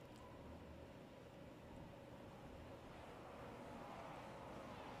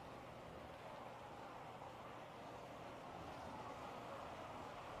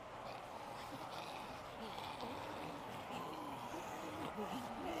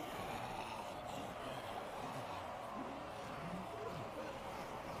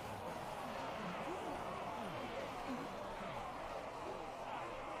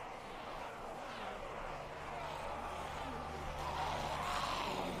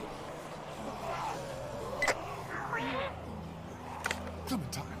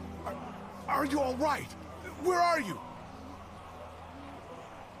 Clementine, are you all right? Where are you?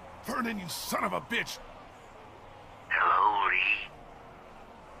 Vernon, you son of a bitch! Hello, Lee?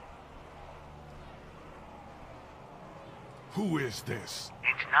 Who is this?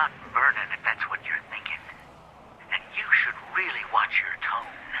 It's not Vernon, if that's what you're thinking. And you should really watch your tone.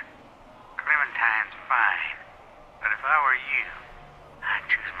 Clementine's fine, but if I were you, I'd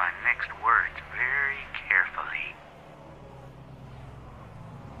choose my next words very carefully.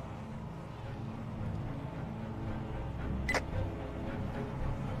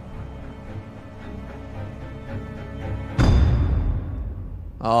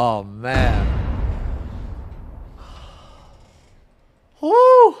 Oh, man.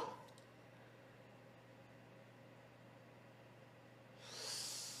 Woo!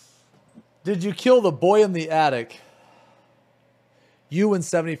 Did you kill the boy in the attic? You and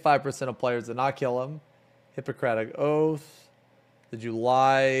 75% of players did not kill him. Hippocratic oath. Did you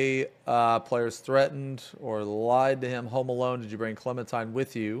lie? Players threatened or lied to him. Home alone. Did you bring Clementine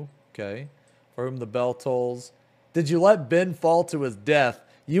with you? Okay. For whom the bell tolls. Did you let Ben fall to his death?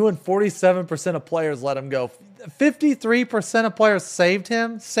 You and 47% of players let him go. 53% of players saved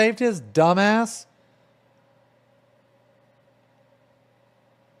him? Saved his dumbass?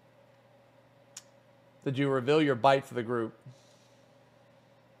 Did you reveal your bite to the group?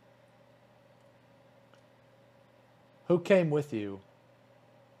 Who came with you?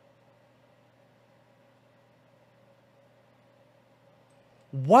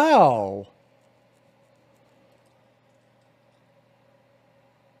 Wow.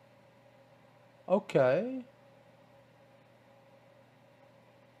 Okay.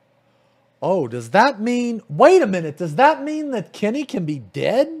 Oh, does that mean... Wait a minute. Does that mean that Kenny can be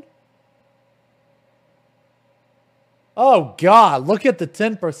dead? Oh, God. Look at the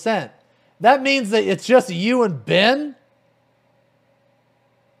 10%. That means that it's just you and Ben?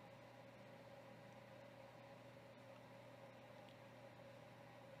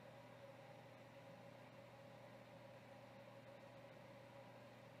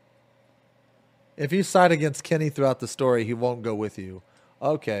 If you side against Kenny throughout the story, he won't go with you.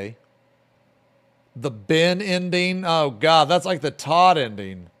 Okay. The Ben ending? Oh, God. That's like the Todd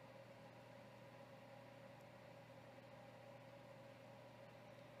ending.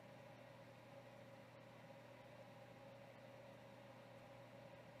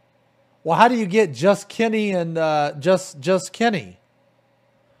 Well, how do you get just Kenny and just Kenny?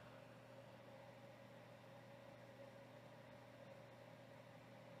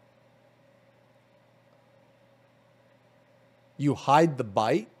 You hide the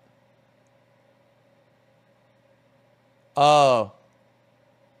bite? Oh.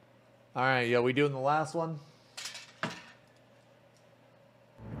 All right, yeah, we doing the last one?